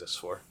exist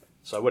for.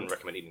 So I wouldn't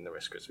recommend eating the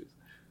Rice Krispies.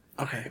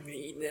 Okay. I'm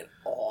eating it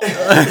all.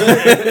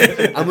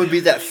 I'm gonna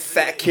be that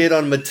fat kid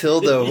on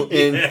Matilda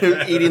in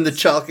eating the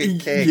chocolate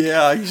cake.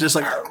 Yeah, he's just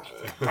like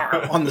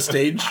on the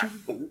stage.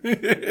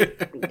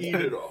 Eat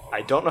it all.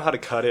 I don't know how to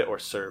cut it or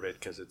serve it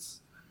because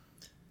it's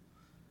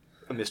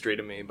a mystery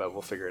to me, but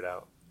we'll figure it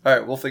out. All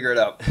right, we'll figure it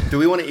out. Do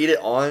we want to eat it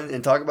on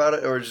and talk about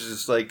it, or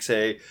just like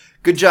say,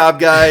 "Good job,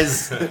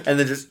 guys," and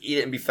then just eat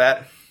it and be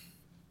fat?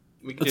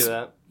 We can do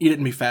that. Eat it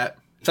and be fat.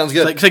 Sounds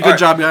good. Say All good right.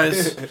 job,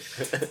 guys.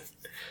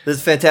 This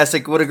is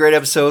fantastic. What a great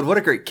episode. What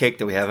a great cake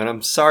that we have. And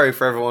I'm sorry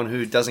for everyone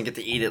who doesn't get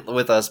to eat it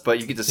with us, but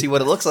you get to see what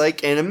it looks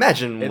like and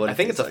imagine what I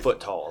think it it's a tastes foot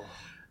tall. like.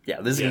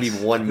 Yeah, this is going to be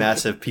one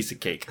massive piece of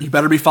cake. You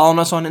better be following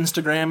us on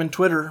Instagram and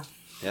Twitter.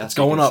 Yeah, It's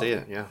so you going can up. see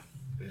it, yeah.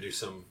 Do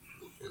some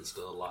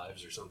Insta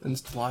lives or something.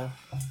 Insta Live.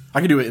 I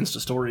could do an Insta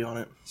story on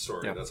it.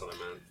 Story, Yeah. that's what I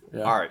meant.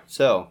 Yeah. All right,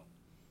 so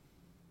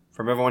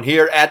from everyone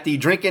here at the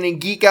Drinking and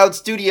Geek Out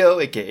studio,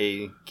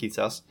 aka Keith's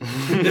house.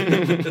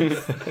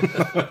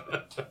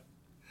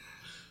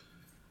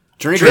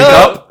 Drink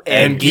up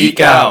and geek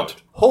out.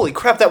 Holy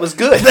crap, that was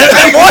good. We did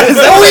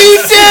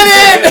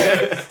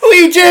it!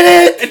 We did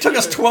it! It took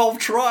us 12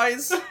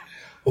 tries.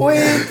 We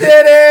did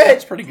it!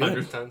 That's pretty good.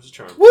 100 times the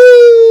charm. Woo!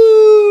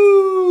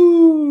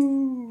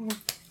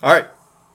 All right.